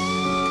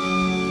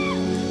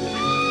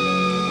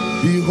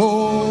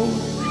 Behold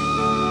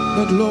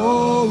the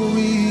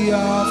glory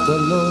of the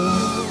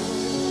Lord.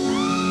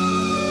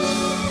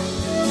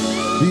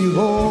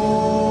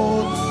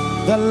 Behold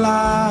the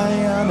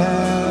Lion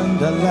and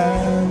the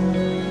Lamb.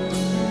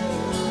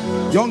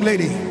 Young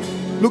lady,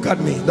 look at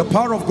me. The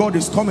power of God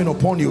is coming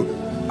upon you.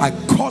 I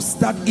curse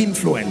that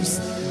influence,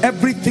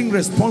 everything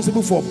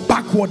responsible for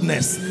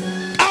backwardness,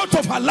 out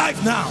of her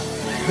life now.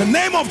 The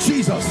name of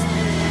Jesus.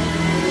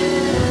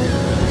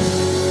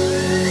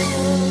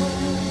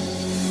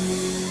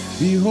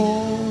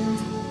 Behold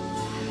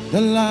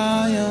the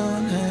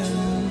Lion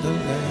and the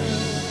Lamb.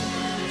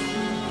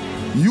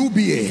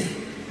 UBA,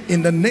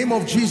 in the name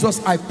of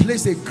Jesus, I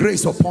place a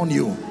grace upon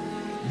you.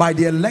 By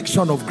the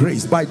election of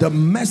grace, by the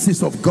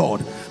mercies of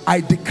God,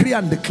 I decree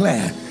and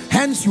declare,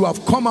 hence you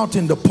have come out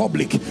in the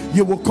public,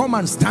 you will come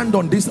and stand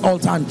on this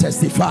altar and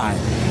testify.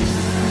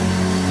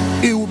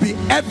 It will be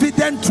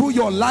evident through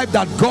your life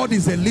that God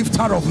is a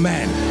lifter of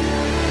men.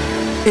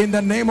 In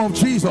the name of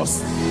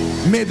Jesus,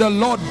 may the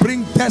Lord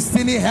bring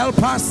destiny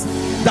helpers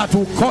that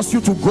will cause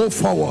you to go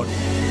forward.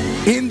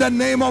 In the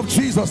name of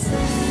Jesus.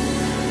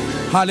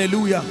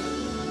 Hallelujah.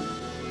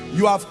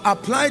 You have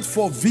applied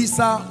for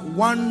visa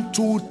 1,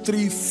 2,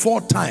 3,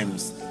 4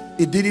 times.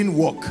 It didn't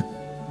work.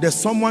 There's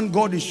someone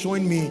God is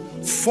showing me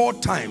 4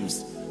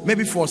 times.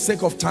 Maybe for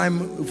sake of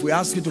time, if we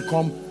ask you to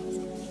come,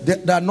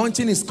 the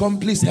anointing is come.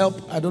 Please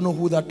help. I don't know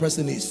who that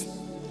person is.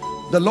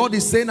 The Lord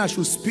is saying I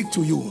should speak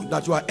to you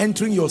that you are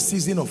entering your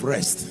season of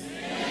rest.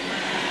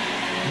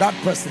 That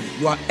person,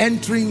 you are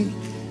entering,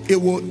 it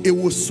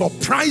will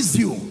surprise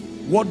you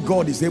what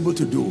God is able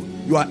to do.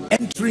 You are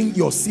entering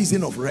your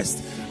season of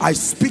rest. I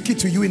speak it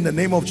to you in the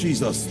name of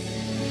Jesus.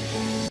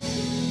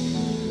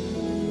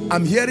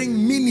 I'm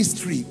hearing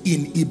ministry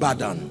in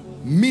Ibadan.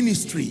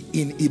 Ministry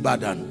in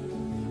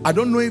Ibadan. I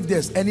don't know if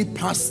there's any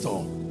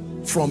pastor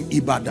from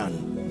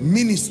Ibadan.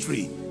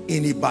 Ministry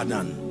in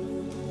Ibadan.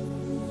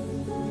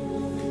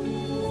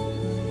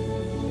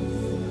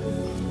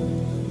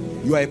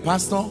 You are a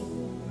pastor?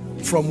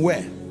 From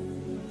where?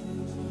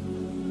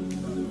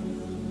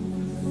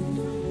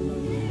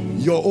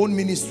 Your own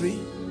ministry?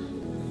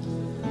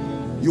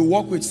 You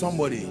work with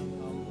somebody?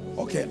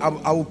 Okay,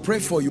 I will pray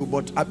for you,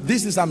 but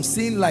this is, I'm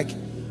seeing like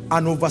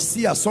an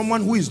overseer,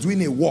 someone who is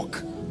doing a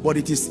work, but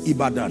it is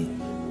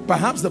Ibadan.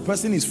 Perhaps the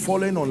person is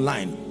following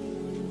online,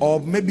 or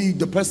maybe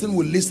the person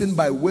will listen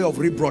by way of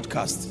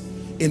rebroadcast.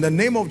 In the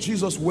name of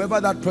Jesus,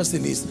 whoever that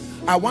person is,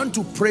 I want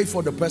to pray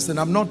for the person.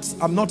 I'm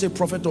not a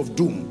prophet of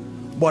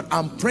doom, but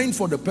I'm praying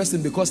for the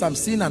person because I'm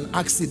seeing an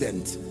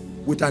accident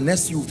with an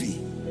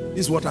SUV.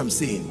 This is what I'm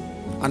seeing.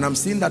 And I'm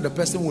seeing that the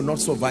person will not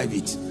survive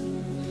it,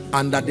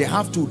 and that they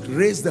have to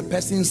raise the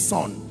person's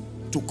son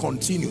to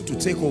continue to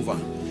take over.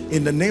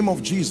 In the name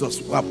of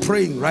Jesus, we are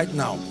praying right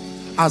now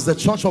as the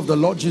church of the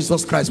Lord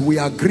Jesus Christ. We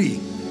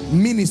agree,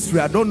 ministry,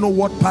 I don't know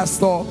what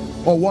pastor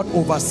or what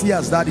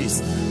overseers that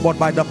is, but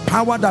by the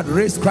power that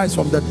raised Christ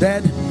from the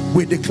dead,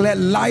 we declare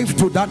life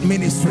to that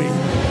ministry,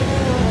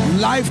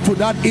 life to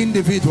that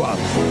individual,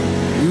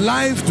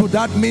 life to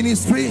that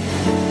ministry,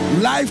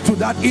 life to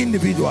that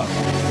individual.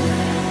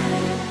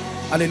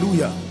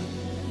 Hallelujah.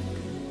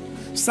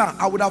 Sir,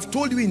 I would have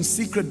told you in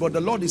secret, but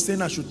the Lord is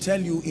saying I should tell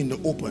you in the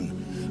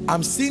open.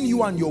 I'm seeing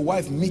you and your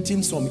wife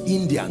meeting some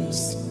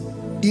Indians.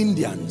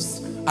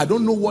 I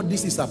don't know what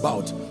this is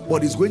about,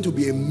 but it's going to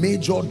be a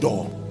major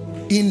door.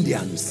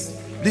 Indians.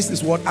 This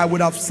is what I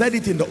would have said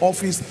it in the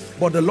office,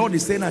 but the Lord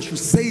is saying I should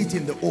say it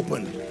in the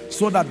open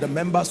so that the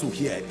members will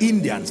hear.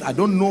 Indians. I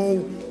don't know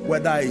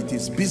whether it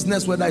is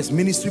business, whether it's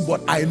ministry,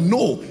 but I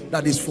know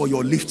that it's for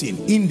your lifting.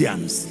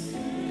 Indians.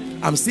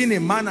 I'm seeing a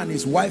man and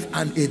his wife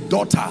and a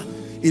daughter.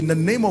 In the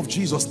name of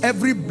Jesus,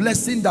 every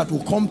blessing that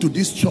will come to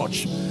this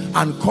church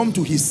and come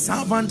to his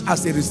servant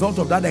as a result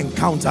of that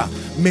encounter,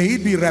 may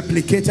it be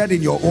replicated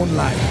in your own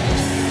life.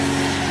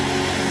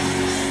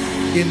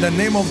 In the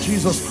name of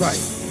Jesus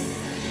Christ.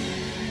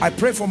 I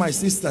pray for my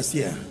sisters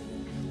here.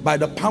 By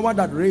the power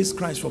that raised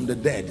Christ from the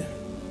dead.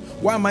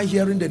 Why am I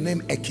hearing the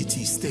name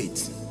Ekiti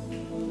State?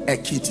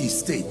 Ekiti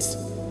State.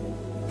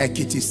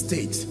 Ekiti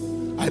State.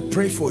 I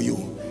pray for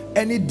you.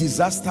 Any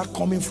disaster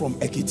coming from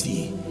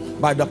Ekiti,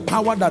 by the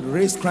power that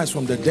raised Christ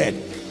from the dead,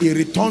 it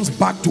returns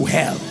back to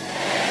hell.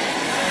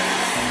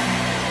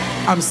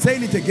 I'm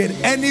saying it again.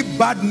 Any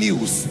bad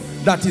news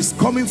that is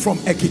coming from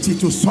Ekiti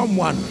to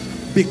someone,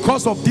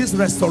 because of this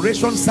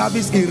restoration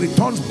service, it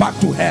returns back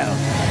to hell.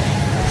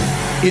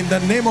 In the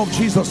name of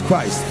Jesus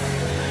Christ.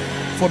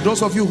 For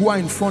those of you who are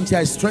in front here,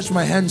 I stretch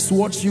my hands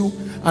towards you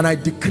and I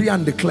decree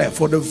and declare,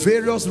 for the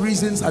various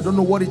reasons, I don't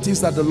know what it is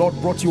that the Lord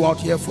brought you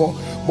out here for,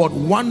 but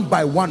one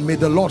by one, may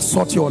the Lord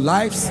sort your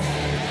lives.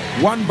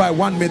 One by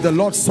one, may the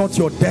Lord sort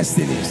your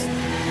destinies.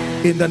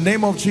 In the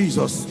name of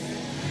Jesus.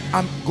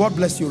 God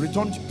bless you.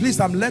 Return. Please,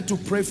 I'm led to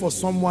pray for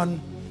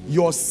someone.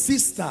 Your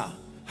sister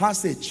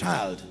has a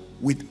child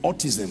with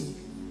autism.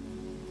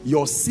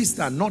 Your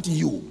sister, not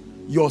you.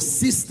 Your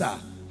sister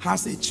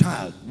has a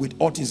child with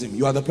autism.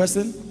 You are the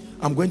person?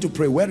 I'm going to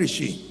pray. Where is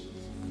she?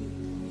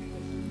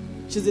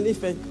 She's in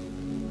Ife.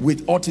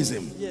 With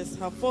autism? Yes,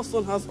 her first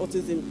son has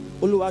autism.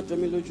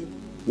 Oluwajomiloju.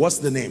 What's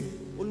the name?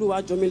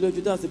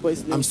 Oluwajomiloju, that's the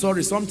boy's name. I'm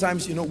sorry,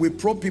 sometimes, you know, we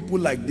probe people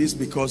like this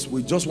because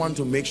we just want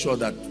to make sure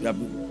that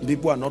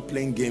people are not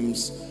playing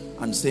games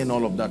and saying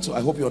all of that. So I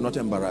hope you're not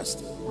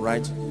embarrassed,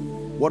 right?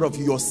 What if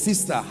your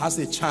sister has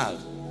a child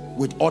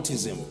with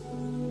autism?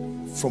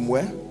 From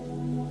where?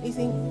 It's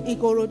in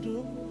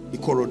Ikorodu.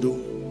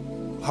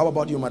 Ikorodu. How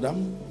about you,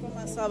 madam? From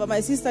Asaba. My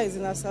sister is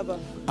in Asaba.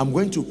 I'm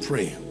going to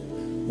pray.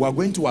 We are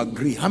going to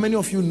agree. How many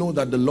of you know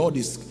that the Lord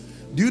is...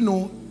 Do you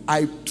know,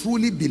 I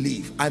truly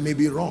believe, I may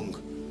be wrong,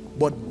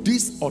 but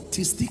this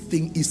autistic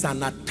thing is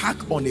an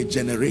attack on a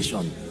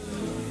generation.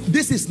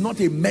 This is not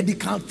a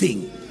medical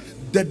thing.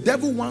 The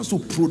devil wants to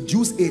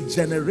produce a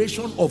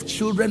generation of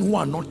children who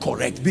are not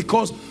correct,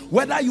 because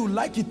whether you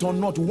like it or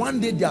not, one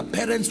day their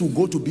parents will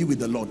go to be with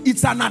the Lord.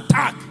 It's an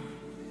attack.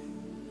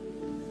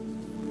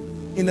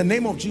 In the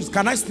name of Jesus,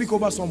 can I speak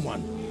over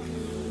someone?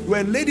 You're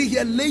a lady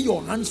here, lay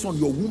your hands on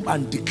your womb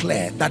and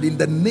declare that in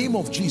the name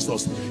of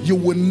Jesus, you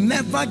will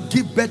never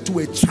give birth to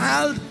a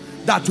child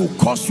that will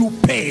cause you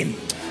pain.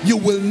 You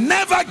will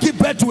never give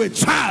birth to a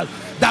child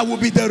that will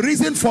be the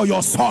reason for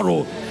your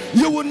sorrow.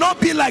 You will not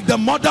be like the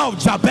mother of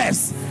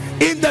Jabez,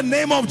 in the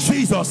name of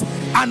Jesus.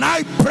 And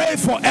I pray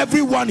for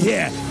everyone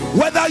here,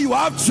 whether you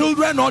have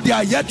children or they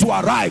are yet to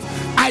arrive,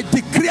 I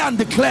decree and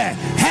declare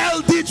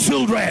healthy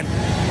children,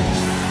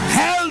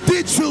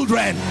 healthy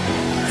children,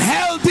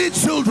 healthy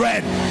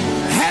children,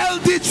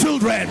 healthy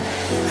children,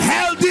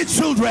 healthy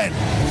children,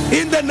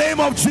 in the name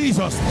of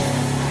Jesus.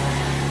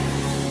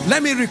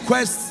 Let me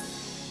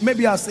request,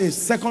 maybe as a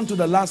second to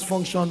the last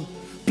function,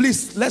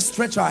 please, let's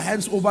stretch our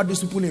hands over these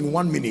people in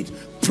 1 minute.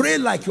 Pray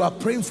like you are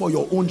praying for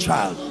your own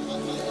child.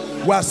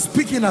 We are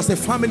speaking as a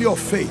family of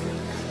faith.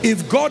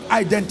 If God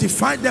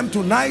identified them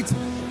tonight,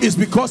 it's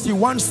because he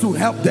wants to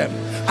help them.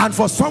 And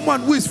for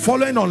someone who is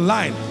following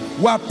online,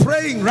 we are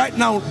praying right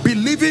now,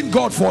 believing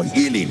God for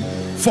healing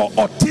for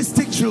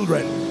autistic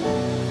children.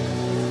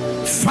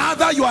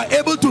 Father, you are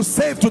able to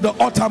save to the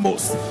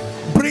uttermost.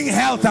 Bring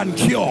health and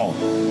cure.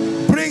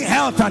 Bring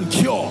health and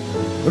cure.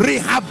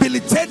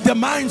 Rehabilitate the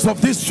minds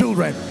of these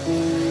children.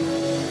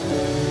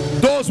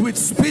 Those with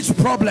speech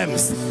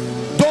problems,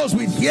 those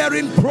with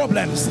hearing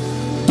problems,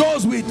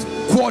 those with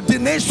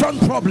coordination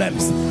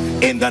problems,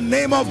 in the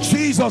name of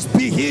Jesus,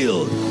 be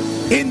healed.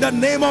 In the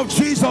name of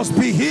Jesus,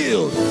 be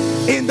healed.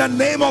 In the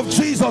name of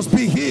Jesus,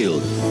 be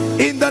healed.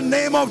 In the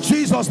name of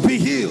Jesus, be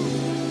healed.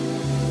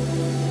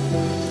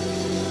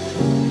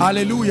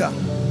 Hallelujah.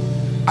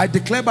 I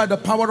declare by the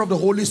power of the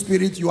Holy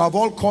Spirit, you have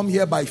all come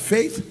here by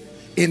faith.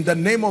 In the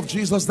name of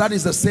Jesus, that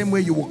is the same way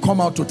you will come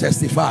out to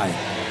testify.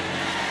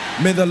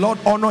 May the Lord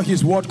honor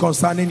his word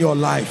concerning your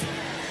life.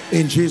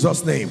 In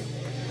Jesus' name.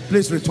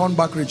 Please return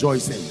back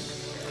rejoicing.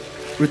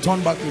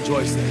 Return back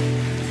rejoicing.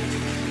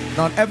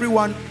 Now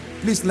everyone,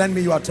 please lend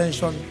me your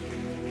attention.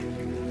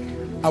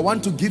 I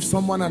want to give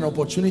someone an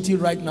opportunity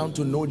right now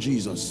to know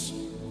Jesus.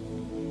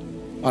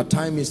 Our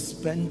time is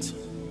spent,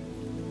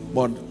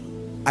 but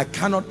I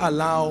cannot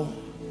allow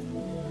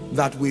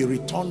that we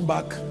return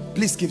back.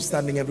 Please keep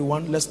standing,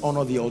 everyone. Let's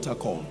honor the altar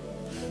call.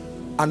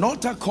 An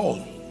altar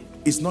call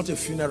is not a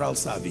funeral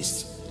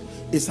service.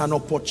 It's an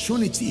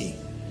opportunity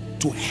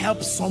to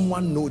help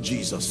someone know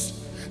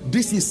Jesus.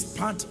 This is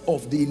part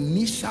of the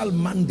initial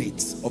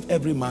mandate of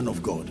every man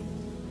of God.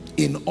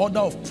 In order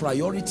of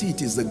priority,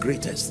 it is the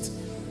greatest.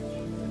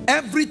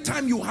 Every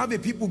time you have a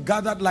people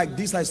gathered like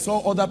this, I saw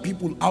other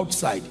people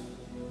outside.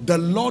 The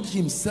Lord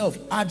himself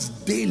adds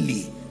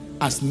daily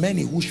as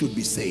many who should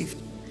be saved.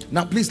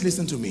 Now please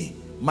listen to me.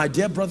 My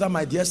dear brother,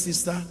 my dear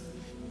sister,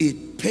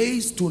 it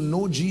pays to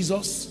know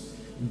Jesus,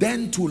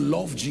 then to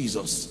love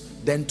Jesus,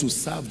 then to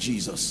serve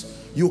Jesus.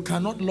 You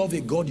cannot love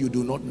a God you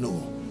do not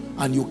know,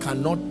 and you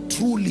cannot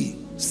truly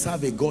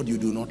serve a God you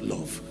do not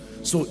love.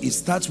 So it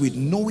starts with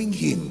knowing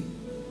him,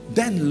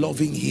 then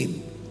loving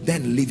him,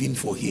 then living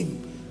for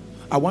him.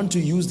 I want to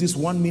use this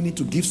 1 minute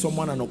to give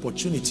someone an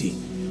opportunity.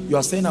 You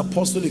are saying,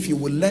 Apostle, if you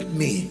will let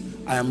me,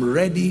 I am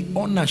ready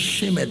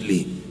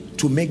unashamedly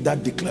to make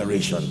that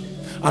declaration.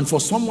 And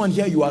for someone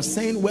here, you are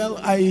saying, well,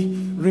 I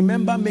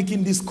remember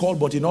making this call,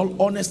 but in all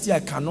honesty, I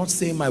cannot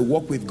say my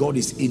walk with God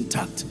is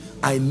intact.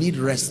 I need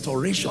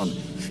restoration.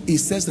 It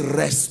says,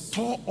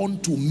 restore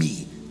unto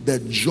me the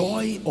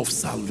joy of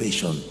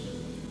salvation.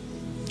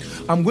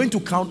 I'm going to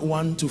count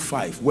 1 to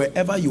 5.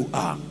 Wherever you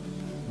are,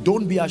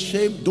 don't be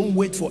ashamed. Don't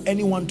wait for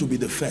anyone to be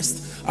the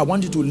first. I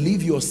want you to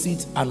leave your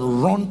seat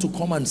and run to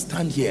come and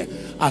stand here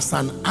as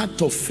an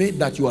act of faith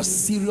that you are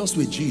serious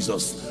with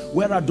Jesus.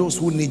 Where are those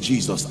who need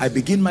Jesus? I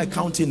begin my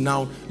counting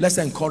now. Let's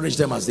encourage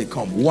them as they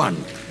come. 1,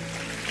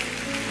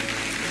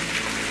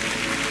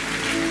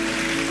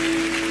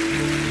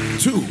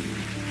 2.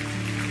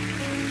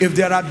 If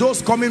there are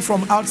those coming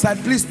from outside,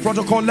 please,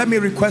 protocol, let me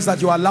request that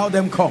you allow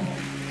them come.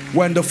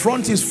 When the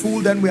front is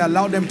full, then we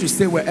allow them to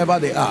stay wherever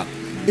they are.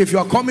 If you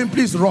are coming,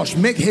 please rush,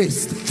 make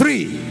haste.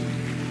 3.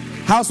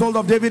 Household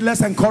of David,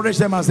 let's encourage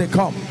them as they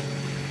come. 4.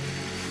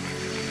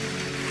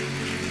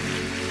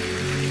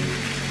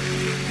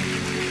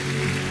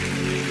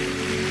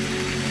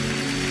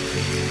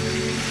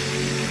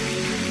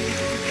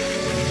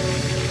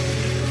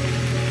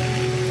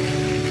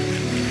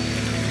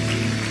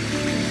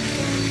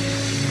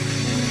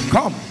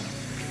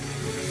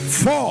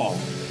 4.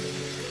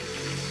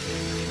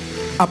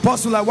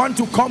 Apostle, I want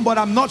to come, but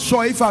I'm not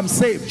sure if I'm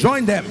saved.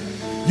 Join them.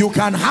 You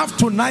can have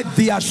tonight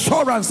the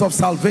assurance of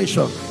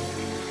salvation.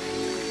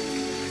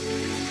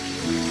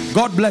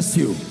 God bless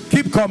you.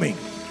 Keep coming.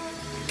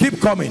 Keep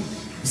coming.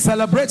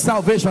 Celebrate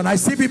salvation. I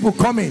see people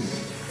coming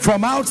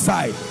from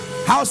outside.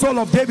 Household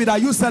of David, are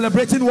you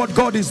celebrating what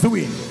God is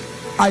doing?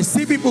 I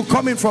see people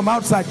coming from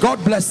outside.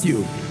 God bless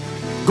you.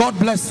 God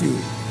bless you.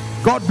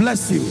 God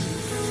bless you.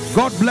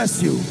 God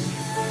bless you.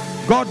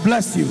 God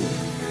bless you.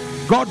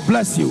 God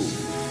bless you.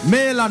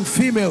 Male and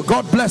female,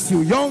 God bless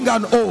you. Young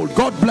and old,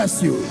 God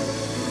bless you.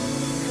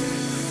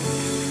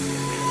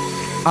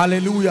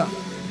 Hallelujah.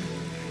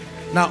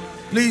 Now,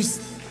 please,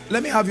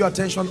 let me have your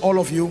attention, all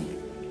of you.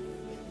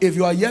 If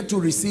you are yet to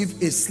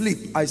receive a slip,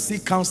 I see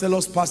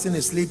counselors passing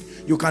a slip.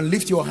 You can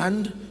lift your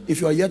hand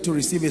if you are yet to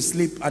receive a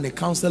slip, and a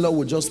counselor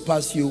will just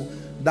pass you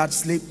that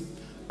slip.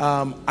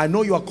 I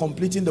know you are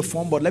completing the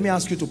form, but let me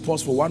ask you to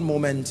pause for one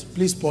moment.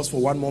 Please pause for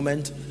one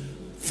moment.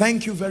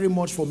 Thank you very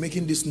much for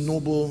making this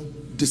noble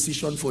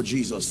decision for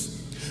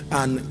Jesus.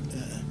 And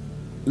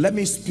let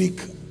me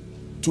speak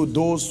to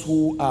those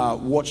who are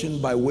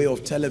watching by way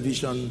of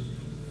television,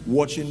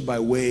 watching by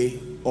way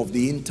of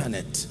the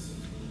internet.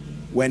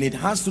 When it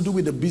has to do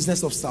with the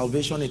business of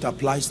salvation, it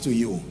applies to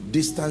you.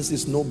 Distance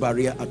is no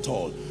barrier at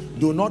all.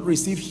 Do not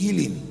receive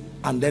healing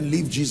and then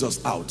leave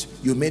Jesus out.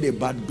 You made a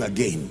bad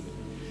bargain.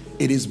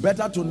 It is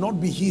better to not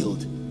be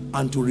healed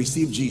and to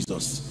receive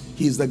Jesus.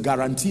 He is the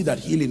guarantee that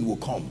healing will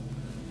come.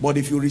 But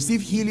if you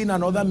receive healing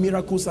and other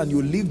miracles and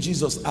you leave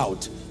Jesus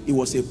out, it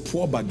was a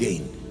poor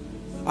bargain.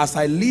 As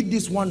I lead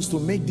these ones to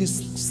make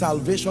this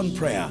salvation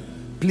prayer,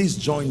 please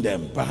join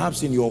them.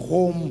 Perhaps in your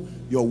home,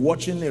 you're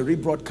watching a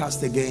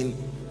rebroadcast again.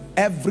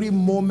 Every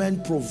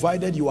moment,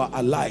 provided you are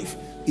alive,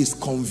 is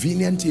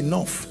convenient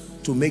enough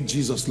to make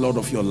Jesus Lord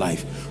of your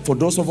life. For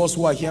those of us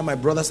who are here, my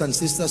brothers and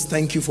sisters,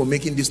 thank you for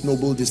making this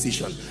noble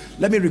decision.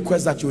 Let me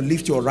request that you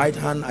lift your right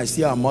hand. I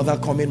see our mother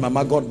coming.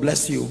 Mama, God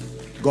bless you.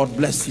 God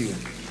bless you.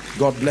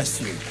 God bless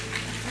you.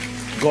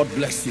 God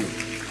bless you.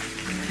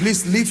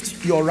 Please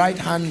lift your right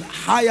hand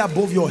high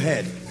above your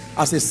head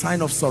as a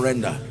sign of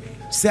surrender.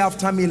 Say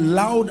after me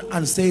loud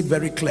and say it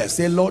very clear.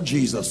 Say, Lord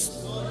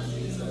Jesus,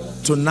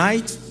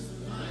 tonight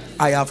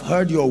I have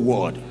heard your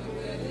word.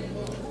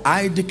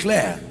 I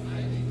declare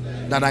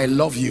that I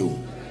love you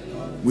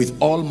with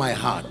all my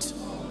heart.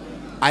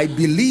 I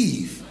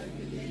believe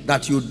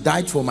that you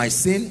died for my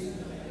sin.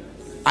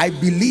 I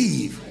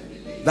believe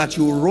that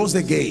you rose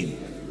again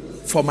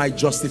for my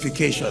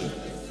justification.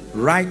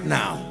 Right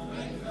now,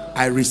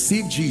 I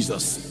receive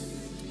Jesus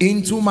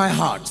into my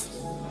heart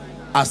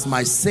as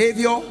my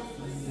Savior,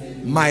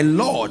 my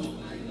Lord,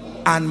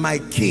 and my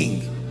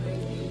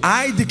King.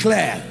 I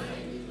declare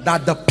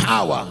that the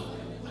power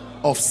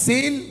of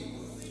sin,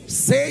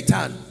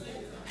 Satan,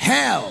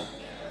 hell,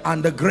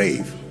 and the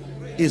grave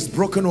is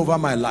broken over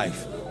my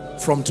life.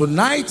 From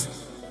tonight,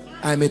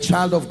 I'm a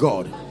child of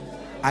God.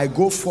 I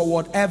go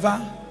forward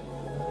ever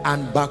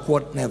and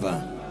backward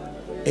never.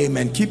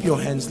 Amen. Keep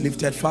your hands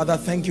lifted. Father,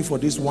 thank you for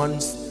these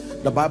ones.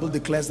 The Bible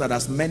declares that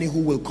as many who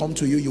will come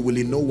to you, you will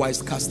in no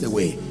wise cast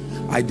away.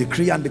 I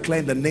decree and declare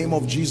in the name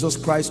of Jesus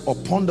Christ,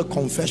 upon the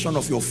confession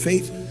of your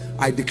faith,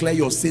 I declare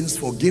your sins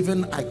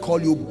forgiven. I call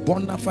you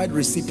bona fide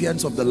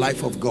recipients of the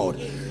life of God.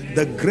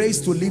 The grace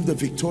to live the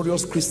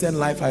victorious Christian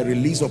life I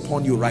release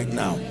upon you right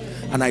now.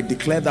 And I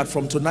declare that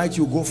from tonight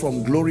you go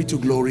from glory to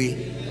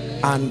glory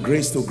and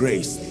grace to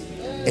grace.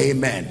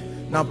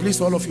 Amen. Now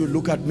please, all of you,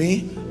 look at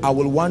me. I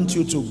will want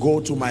you to go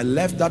to my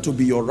left. That will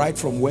be your right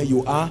from where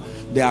you are.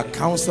 There are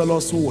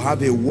counselors who will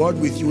have a word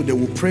with you. They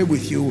will pray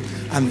with you,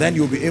 and then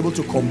you'll be able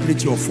to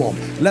complete your form.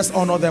 Let's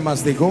honor them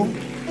as they go.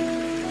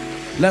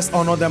 Let's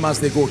honor them as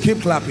they go.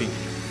 Keep clapping.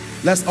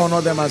 Let's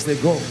honor them as they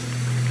go.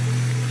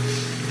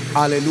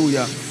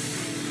 Hallelujah.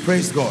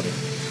 Praise God.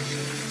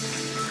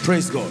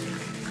 Praise God.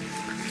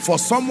 For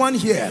someone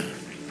here,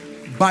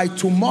 by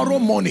tomorrow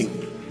morning,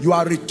 you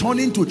are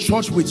returning to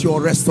church with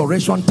your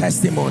restoration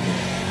testimony.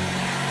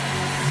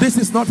 This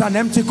is not an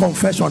empty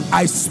confession.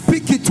 I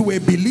speak it to a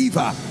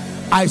believer.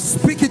 I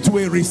speak it to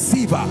a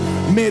receiver.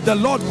 May the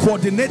Lord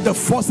coordinate the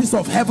forces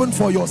of heaven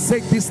for your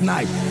sake this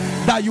night,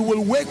 that you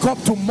will wake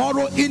up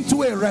tomorrow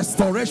into a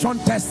restoration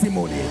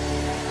testimony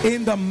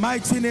in the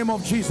mighty name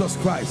of Jesus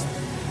Christ.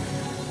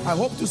 I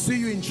hope to see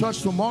you in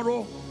church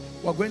tomorrow.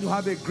 We're going to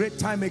have a great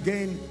time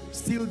again,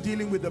 still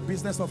dealing with the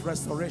business of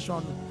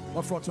restoration.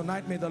 But for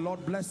tonight, may the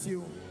Lord bless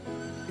you.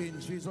 In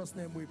Jesus'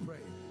 name we pray.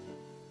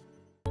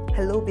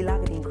 Hello,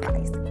 beloved in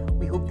Christ.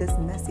 We hope this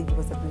message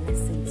was a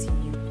blessing to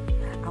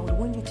you. I would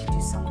want you to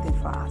do something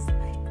for us.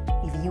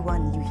 If you are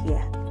new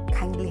here,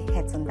 kindly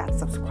hit on that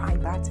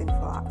subscribe button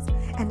for us,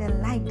 and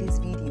then like this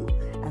video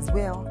as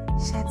well.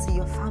 Share to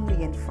your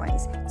family and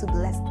friends to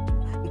bless them,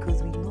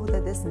 because we know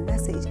that this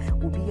message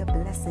will be a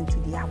blessing to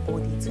their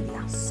body, to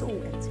their soul,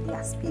 and to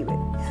their spirit.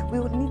 We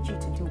would need you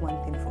to do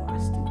one thing for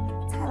us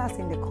too. Tell us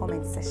in the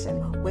comment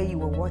section where you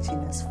were watching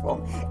us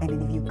from, and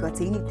then if you've got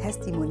any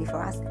testimony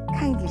for us,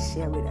 kindly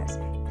share with us.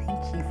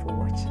 Thank you for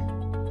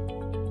watching.